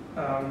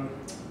 All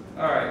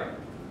right.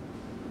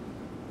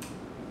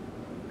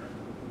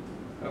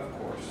 Of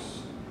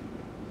course.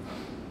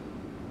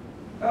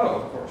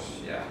 Oh, of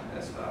course. Yeah,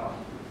 that's val.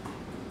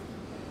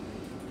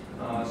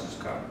 Let's just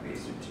copy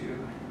paste it too.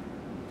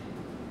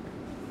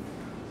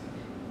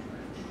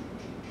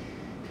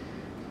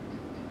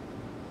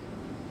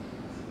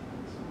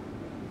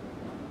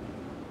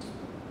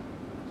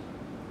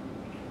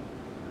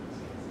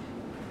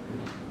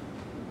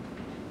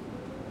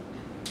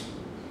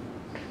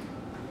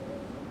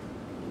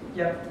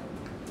 Yep.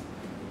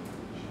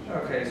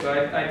 Okay, so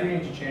I do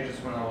need to change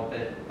this one a little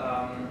bit.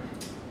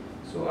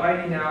 So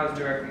ID now is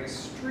directly a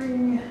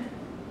string.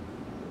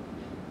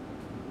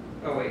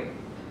 Oh wait.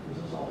 This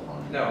is all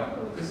fine. No,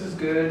 this is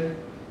good.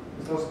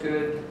 This looks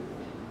good.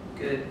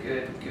 Good,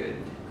 good, good.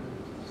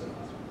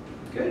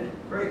 Good,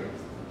 great.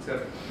 So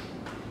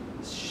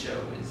this show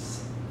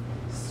is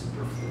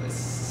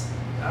superfluous.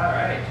 All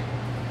right.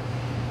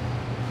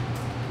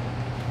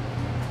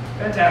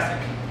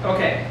 Fantastic.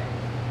 Okay.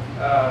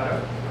 No, I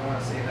don't want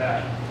to say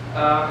that.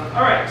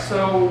 All right,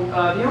 so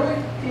the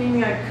only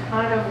thing I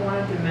kind of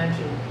wanted to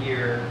mention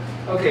here.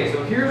 Okay,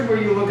 so here's where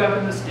you look up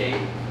in the state,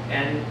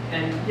 and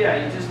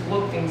yeah, you just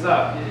look things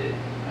up.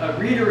 A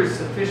reader is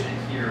sufficient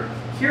here.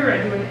 Here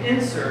I do an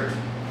insert,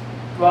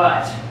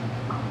 but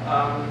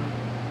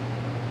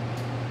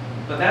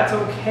that's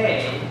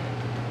okay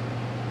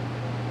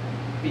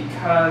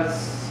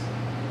because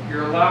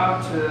you're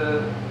allowed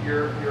to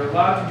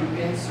do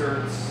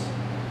inserts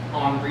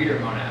on reader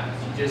monads.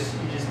 You just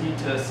need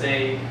to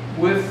say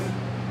with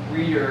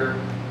reader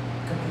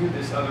compute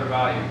this other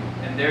value,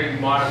 and there you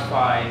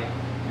modify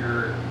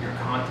your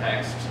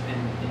context and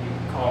you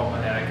can call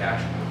monadic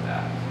action with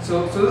that.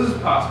 So this is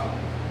possible.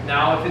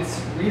 Now if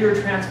it's reader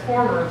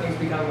transformer, things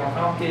become more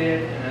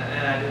complicated,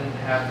 and I didn't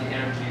have the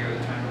energy or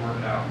the time to work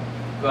it out.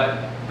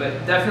 but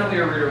definitely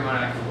a reader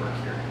mnemonic could work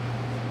here.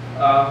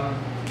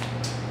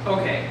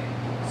 Okay,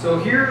 so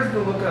here's the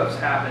lookups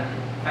happen.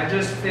 I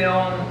just fail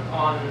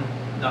on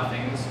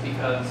nothings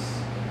because,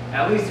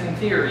 at least in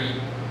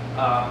theory,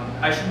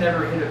 I should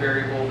never hit a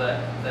variable that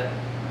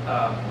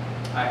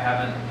I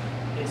haven't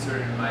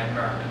inserted in my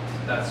environment.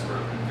 That's sort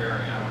of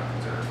invariant I want to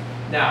preserve.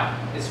 Now,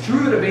 it's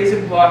true that a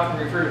basic block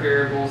can refer to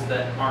variables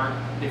that aren't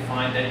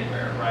defined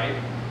anywhere, right?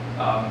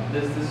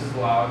 This is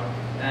allowed,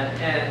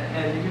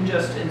 and you can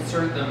just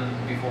insert them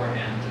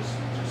beforehand,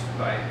 just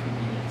by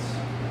convenience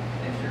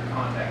into your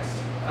context.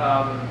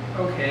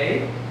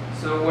 Okay,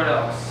 so what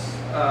else?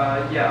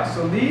 Yeah,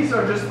 so these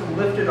are just the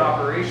lifted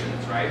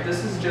operations, right?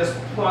 This is just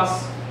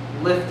plus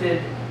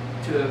lifted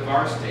to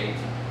var state,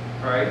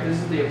 right? This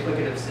is the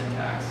applicative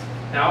syntax.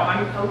 Now,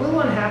 I'm a little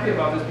unhappy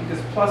about this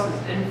because plus is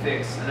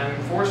infix, and I'm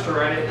forced to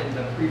write it in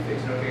the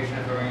prefix notation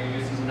if I'm going to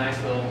use these nice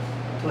little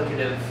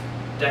applicative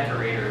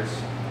decorators.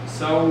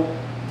 So,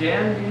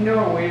 Dan, do you know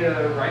a way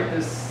to write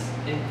this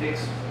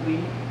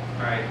infixly?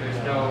 Right,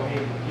 there's no...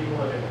 People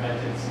have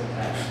invented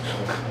syntax,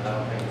 but I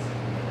don't think it's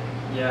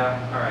implemented.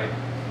 Yeah, all right.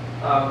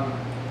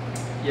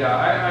 Yeah,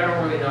 I don't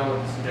really know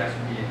what the syntax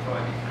would be. It'd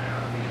probably be kind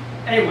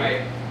of... Anyway,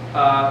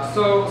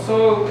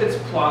 so it's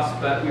plus,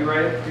 but we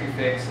write a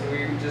prefix, and we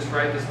just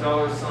write this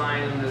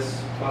 $sign and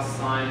this plus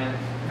sign, and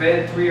if I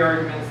had 3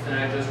 arguments, then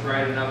I just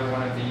write another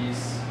one of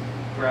these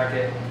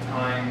bracket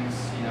times,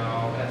 you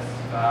know,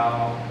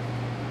 sval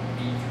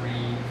v3.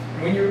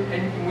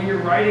 And when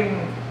you're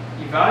writing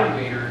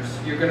evaluators,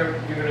 you're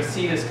gonna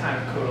see this kind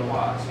of code a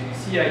lot. So you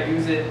see I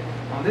use it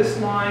on this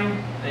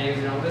line, I use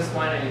it on this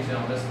line, I use it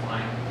on this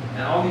line,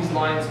 and all these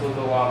lines look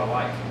a lot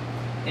alike.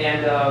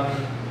 And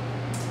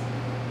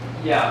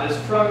yeah, this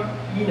from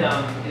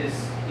enum is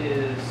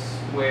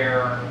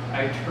where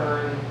I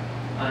turn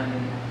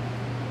an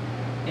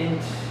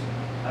int.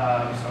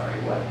 Sorry,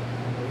 what?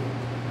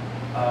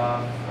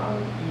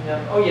 From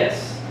enum. Oh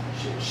yes,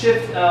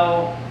 shift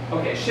L.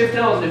 Okay, shift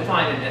L is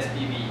defined in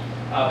SBV,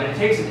 but it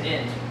takes an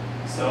int.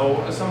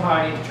 So somehow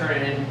I need to turn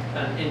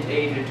an int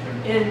A into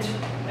an int,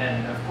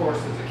 and of course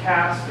there's a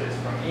cast that is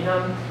from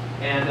enum.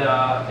 And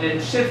in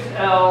shift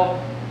L,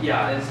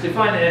 yeah, it's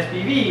defined in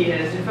SBV,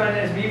 and it's defined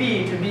in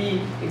SBV to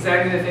be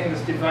exactly the thing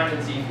that's defined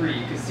in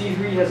Z3, because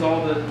Z3 has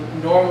all the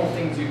normal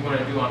things you want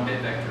to do on bit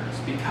vectors,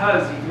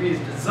 because Z3 is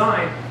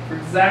designed for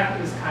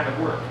exactly this kind of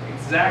work,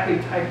 exactly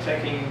type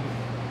checking,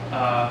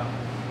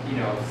 you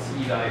know,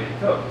 C-evaluated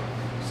code.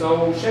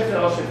 So shift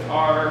L, shift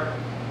R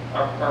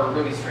are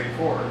really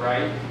straightforward,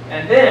 right?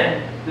 And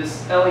then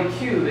this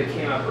LEQ that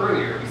came up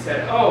earlier, we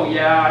said, oh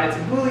yeah, it's a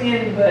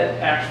Boolean, but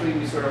actually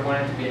we sort of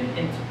want it to be an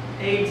int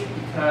 8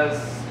 because,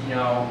 you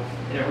know,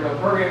 in a real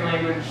programming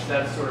language,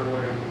 that's sort of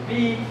what it would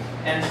be.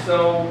 And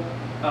so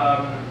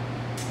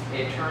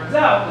it turns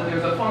out that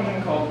there's a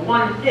function called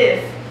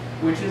oneIf,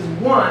 which is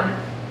one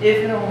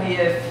if and only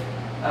if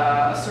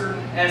a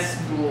certain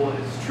S bool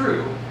is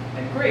true.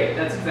 And great,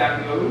 that's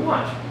exactly what we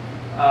want.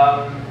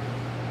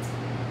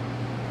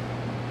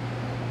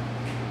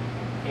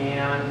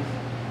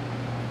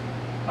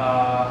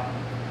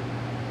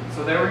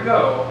 So there we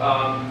go.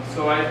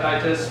 So I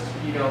just,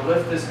 you know,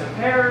 lift this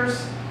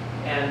compares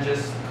and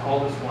just call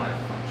this oneIf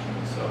function.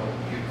 So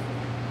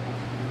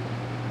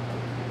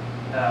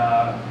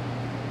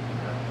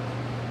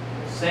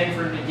same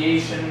for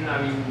negation.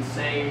 I mean,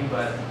 same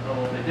but a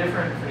little bit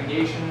different for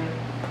negation.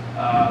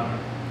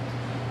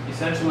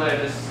 Essentially, I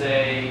just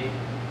say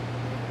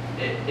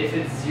if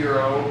it's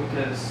 0,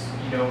 because,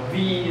 you know,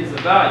 v is a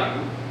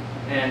value,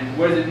 and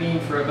what does it mean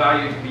for a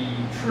value to be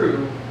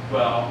true?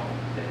 Well,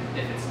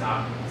 if it's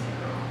not 0,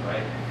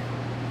 right?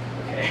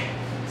 Okay.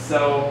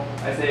 So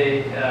I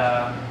say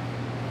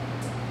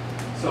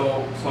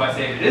so I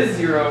say if it is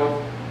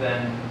 0,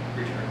 then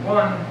return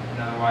 1, and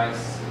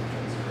otherwise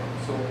return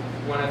 0. So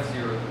oneIf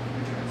 0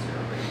 returns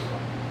 0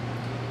 basically.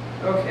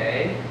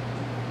 Okay.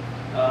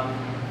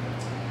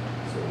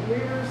 So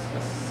where's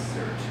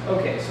assert?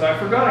 Okay, so I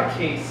forgot a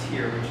case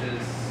here, which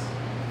is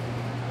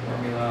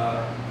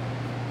formula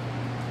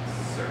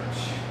search.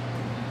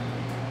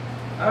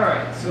 All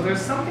right, so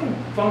there's something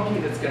funky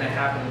that's going to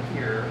happen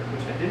here,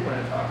 which I did want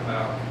to talk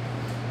about.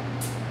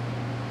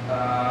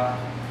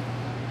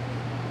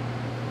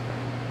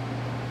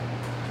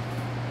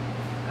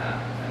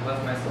 I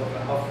left myself a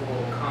helpful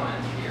little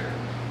comment here.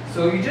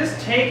 So you just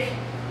take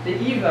the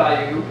e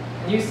value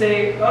and you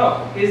say,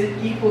 oh, is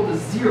it equal to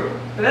 0?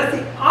 But that's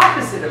the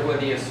opposite of what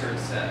the assert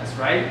says,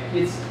 right?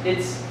 It's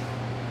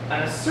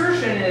an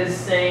assertion is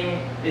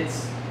saying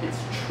it's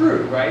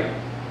true, right?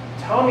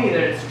 Tell me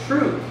that it's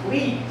true,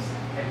 please.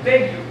 I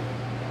beg you.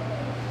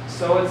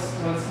 So it's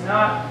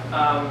not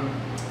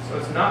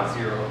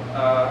 0.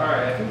 All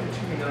right, I think the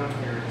to be known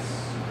here is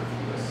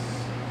superfluous.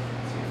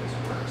 Let's see if this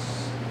works.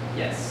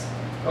 Yes.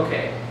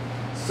 Okay.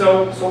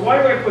 So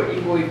why do I put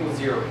equal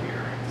 0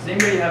 here? Does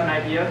anybody have an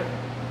idea?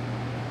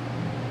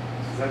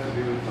 Does that have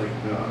to do with like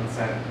the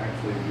unset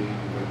actually being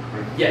the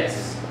correct?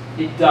 Yes,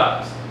 it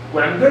does.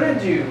 What I'm going to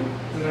do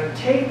is I'm going to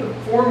take the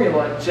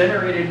formula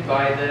generated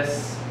by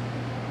this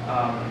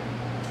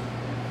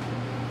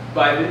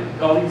by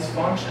all these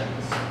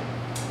functions.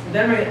 And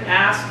then we're going to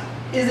ask,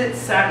 is it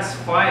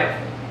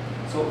satisfiable?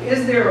 So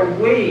is there a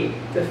way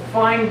to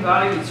find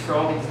values for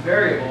all these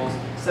variables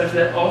such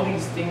that all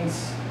these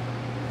things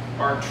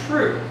are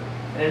true?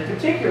 And in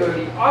particular,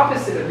 the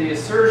opposite of the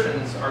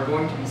assertions are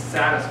going to be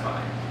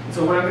satisfied. And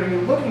so what I'm going to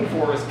be looking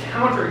for is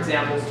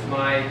counterexamples to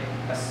my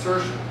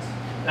assertions.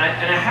 And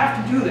I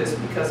have to do this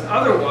because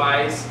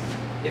otherwise,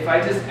 if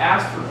I just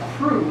ask for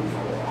proof,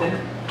 then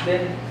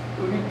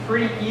it would be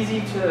pretty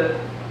easy to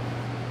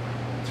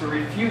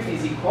refute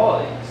these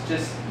equalities.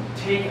 Just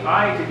take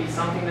I to be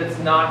something that's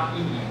not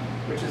E,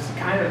 which is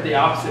kind of the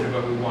opposite of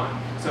what we want.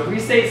 So if we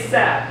say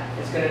sat,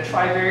 it's going to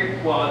try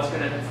it's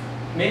going to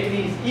make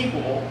these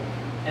equal,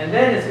 and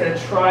then it's going to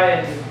try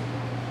and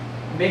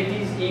make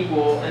these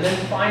equal, and then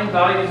find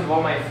values of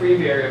all my free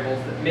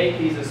variables that make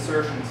these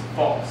assertions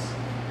false.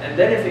 And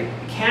then if it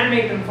can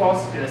make them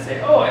false, it's going to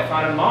say, oh, I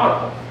found a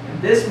model.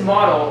 And this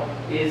model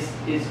is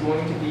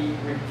going to be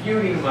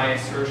refuting my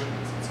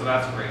assertions. So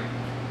that's great.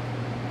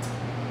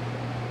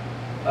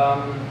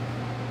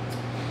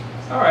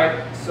 All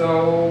right,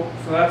 so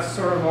that's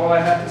sort of all I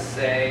had to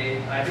say.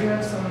 I do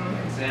have some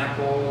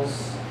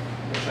examples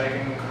which I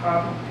can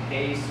copy and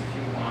paste if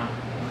you want.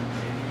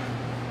 Maybe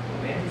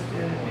you'll be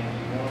interested, maybe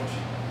you won't.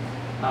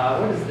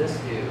 What does this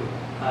do?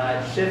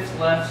 It shifts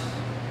left,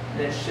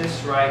 and it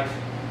shifts right,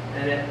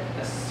 and it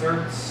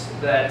asserts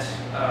that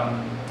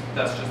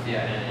that's just the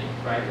identity,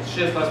 right? It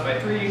shifts left by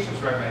 3,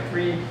 shifts right by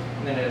 3,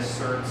 and then it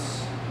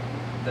asserts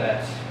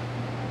that,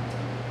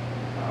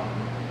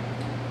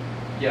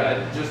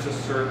 it just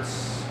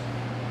asserts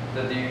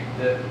that the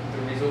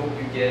result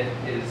you get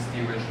is the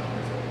original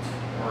result,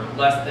 or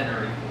less than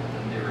or equal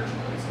than the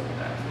original result,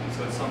 actually.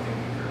 So it's something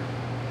weaker.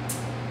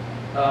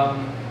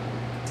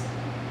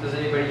 Does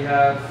anybody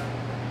have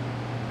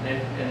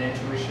an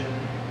intuition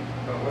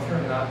about whether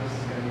or not this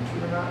is going to be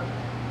true or not?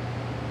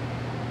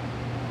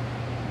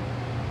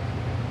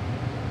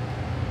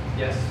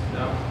 Yes?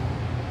 No?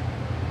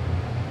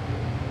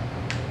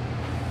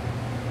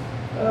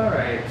 All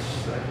right,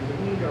 so I can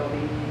delete all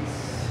these.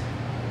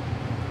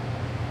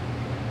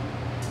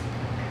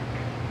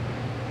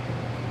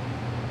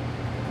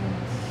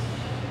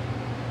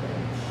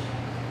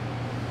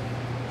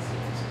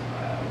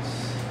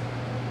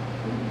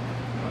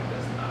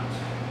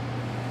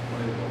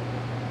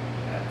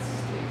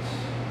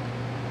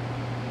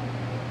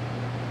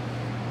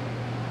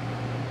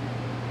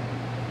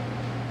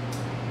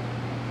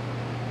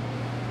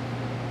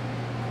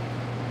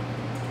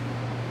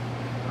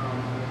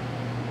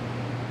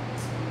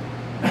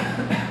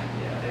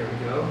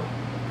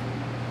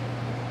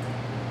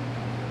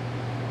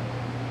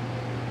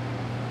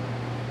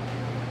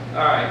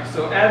 All right,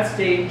 so add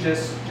state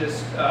just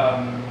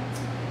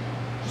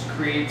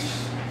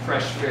creates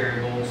fresh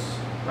variables,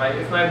 right?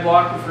 If my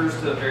block refers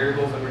to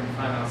variables that we're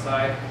defining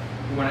outside,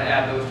 we want to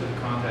add those to the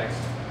context.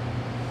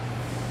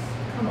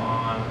 Come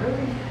on,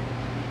 really?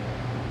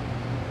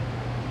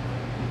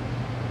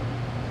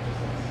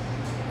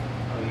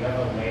 Oh, you have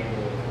a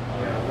label.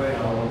 Yeah,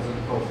 labels and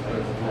post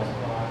labels.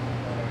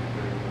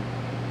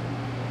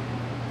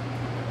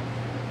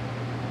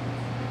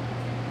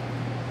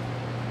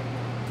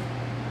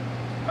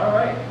 All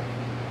right.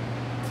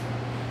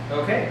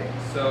 Okay,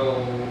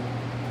 so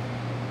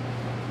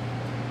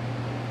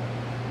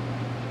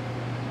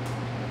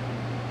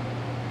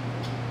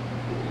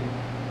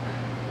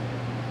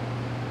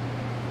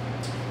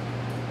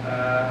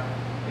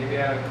maybe I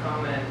have a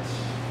comment.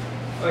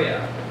 Oh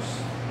yeah, of course.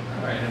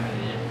 All right, I'm an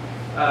idiot.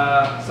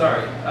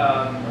 Sorry.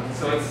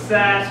 So it's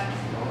sat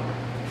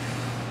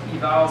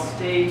eval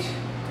state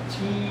t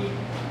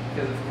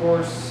because of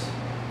course.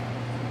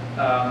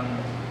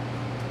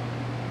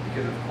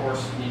 Because of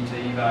course you need to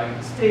evaluate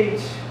the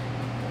state,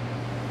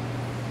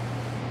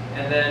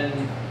 and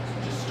then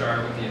just start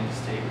with the empty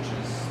state, which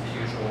is the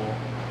usual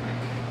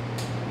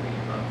way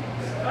you run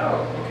things.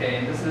 Oh, okay,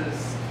 and this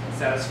is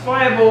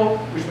satisfiable,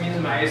 which means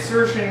my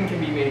assertion can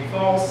be made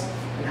false.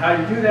 And how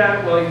do you do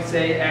that? Well, you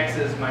say x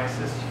is minus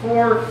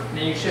 64, and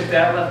then you shift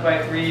that left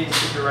by 3, and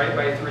shift it right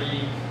by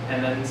 3,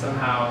 and then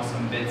somehow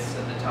some bits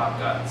at the top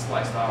got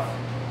sliced off.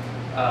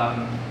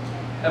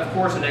 Of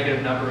course, a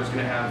negative number is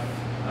going to have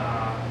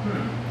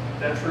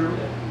that true?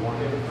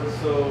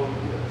 So,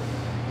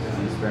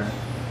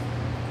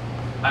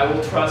 I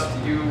will trust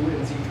you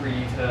in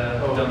Z3 to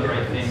have done the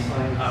right thing.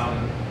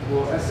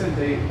 Well,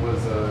 SMT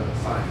was a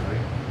sign, right?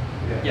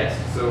 Yeah.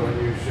 Yes. So when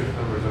you shift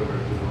numbers over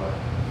to the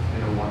left,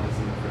 one that's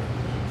in the first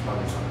position is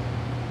probably something.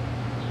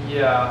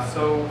 Yeah,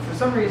 so for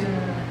some reason,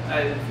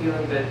 I'm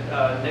feeling that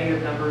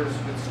negative numbers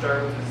would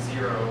start with a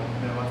 0,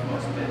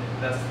 most bit.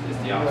 That's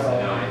the opposite.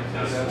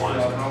 No, that's 1.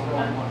 It's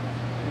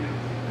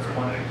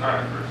 1. All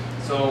right.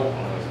 So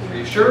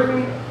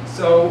reassuring.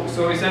 So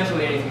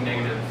essentially anything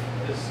negative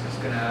is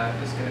gonna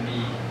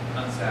be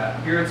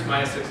unsat. Here it's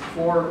minus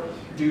 64.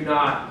 Do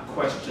not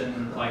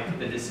question like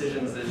the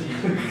decisions that he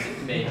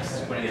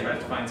makes when he tries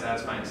to find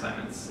satisfying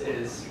assignments. It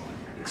is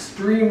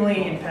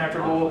extremely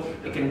impenetrable.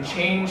 It can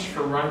change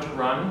from run to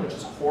run, which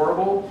is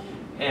horrible.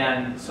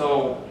 And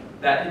so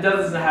that it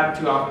doesn't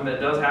happen too often, but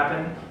it does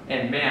happen.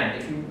 And man,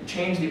 if you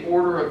change the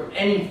order of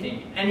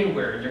anything,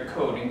 anywhere in your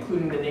code,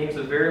 including the names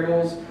of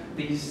variables,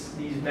 these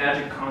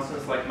magic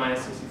constants like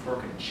 -64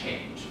 can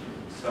change.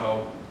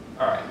 So,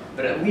 all right,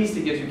 but at least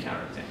it gives you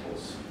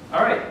counterexamples.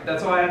 All right,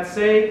 that's all I have to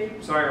say.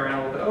 Sorry I ran a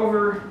little bit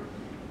over.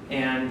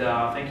 And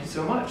thank you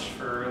so much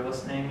for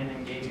listening and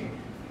engaging.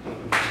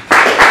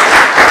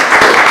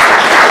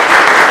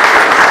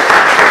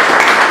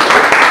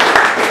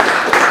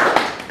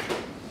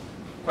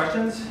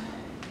 Questions?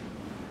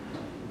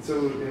 So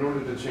in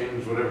order to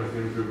change whatever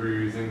theme group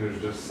you're using,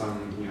 there's just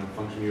some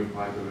function you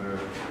apply to the,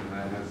 and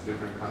that has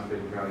different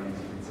config values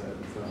you can set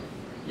and stuff.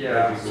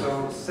 Yeah,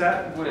 so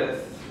set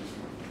with.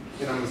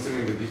 And I'm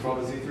assuming the default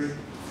is Z3?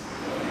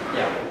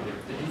 Yeah,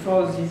 the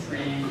default is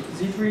Z3.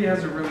 Z3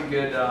 has a really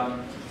good,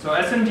 so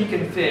SMT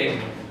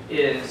config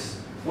is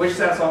which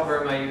stat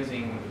software am I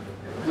using,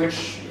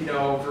 which,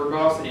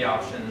 verbosity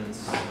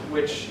options,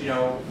 which,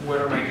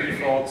 what are my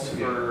defaults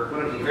for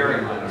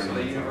variables, so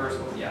the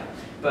universal, yeah.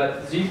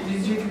 But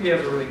Z3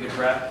 has a really good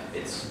rep.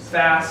 It's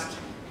fast,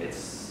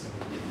 it's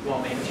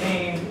well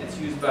maintained, it's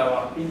used by a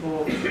lot of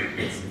people,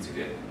 it's a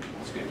good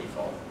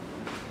default.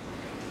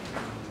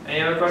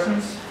 Any other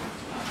questions?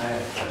 I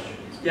have a question.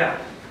 Yeah.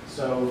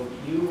 So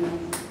you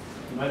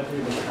went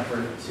through this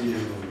effort to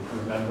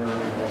remember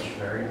which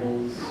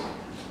variables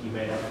you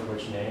made up for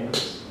which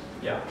names.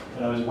 Yeah.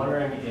 And I was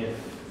wondering if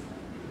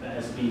the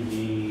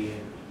SBV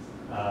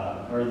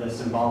or the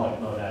symbolic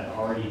monad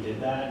already did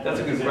that. That's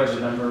a good does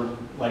question. It remember,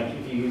 like,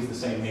 if you use the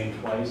same name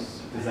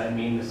twice, does that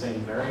mean the same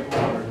variable,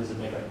 or does it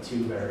make up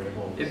two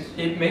variables?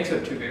 It makes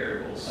up two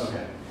variables.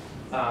 Okay.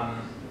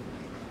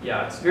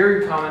 Yeah, it's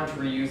very common to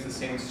reuse the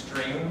same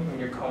string when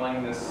you're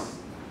calling this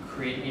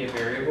create me a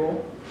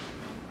variable.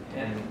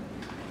 And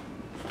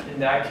in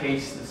that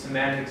case, the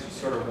semantics you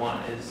sort of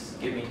want is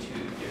give me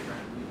two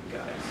different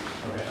guys.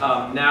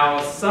 Okay.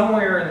 Now,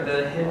 somewhere in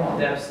the hidden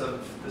depths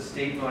of the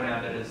state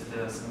monad that is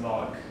the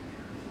symbolic,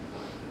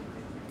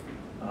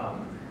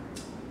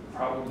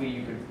 probably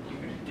you could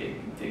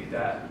dig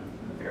that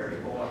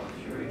variable up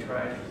if you really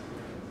tried.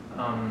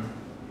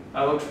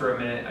 I looked for a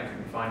minute, I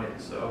couldn't find it,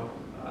 so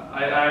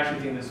I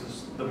actually think this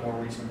is the more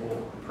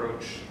reasonable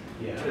approach.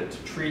 Yeah. To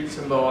treat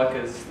symbolic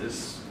as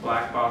this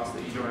black box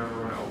that you don't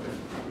ever want to open.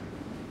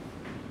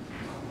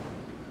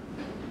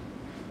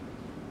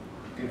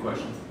 Good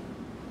question.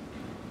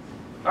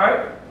 All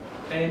right.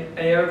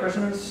 Any other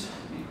questions?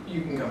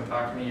 You can come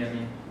talk to me. I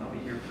mean, I'll be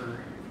here for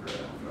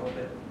a little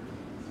bit.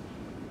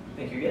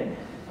 Thank you again.